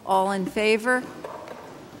 19-12. All in favor?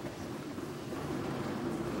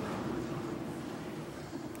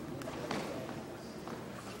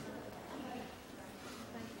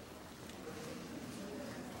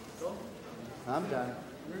 I'm done.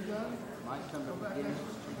 You're done? My term begins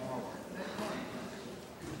tomorrow.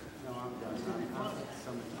 No, I'm done.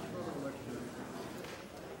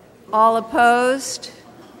 All opposed?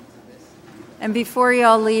 And before you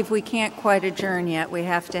all leave, we can't quite adjourn yet. We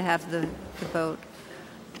have to have the vote.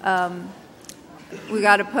 We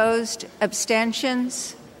got opposed?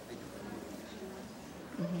 Abstentions?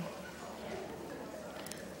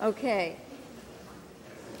 Okay.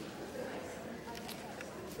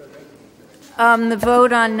 The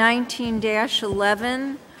vote on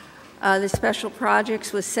 19-11, the special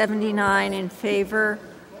projects was 79 in favor,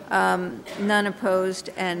 none opposed,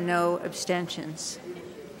 and no abstentions.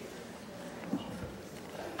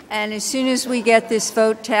 And as soon as we get this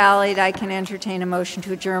vote tallied, I can entertain a motion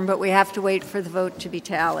to adjourn, but we have to wait for the vote to be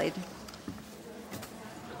tallied.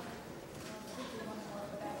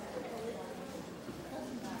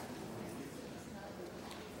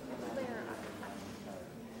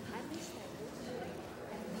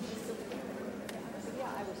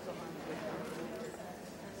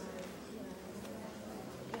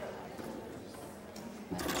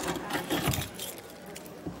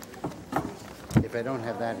 If I don't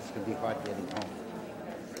have that, it's going to be hard getting home.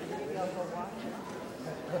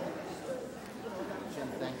 Jim,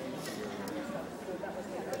 thank you.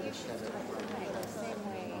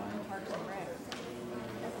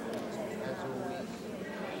 As always.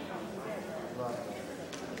 Love.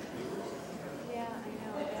 Yeah, I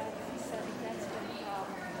know. That's been a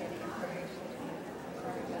problem getting information.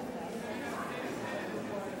 Sorry about that.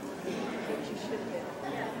 But you should have been.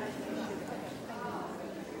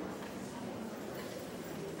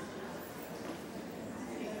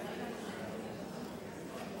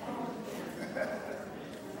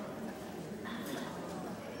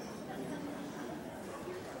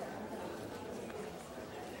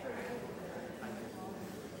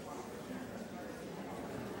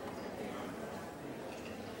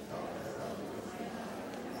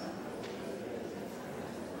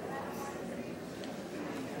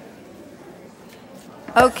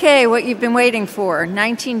 Okay, what you've been waiting for,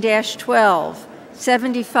 19-12,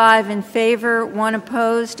 75 in favor, 1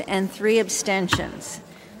 opposed, and 3 abstentions.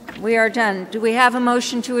 We are done. Do we have a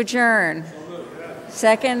motion to adjourn?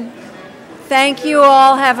 Second? Thank you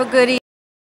all. Have a good evening.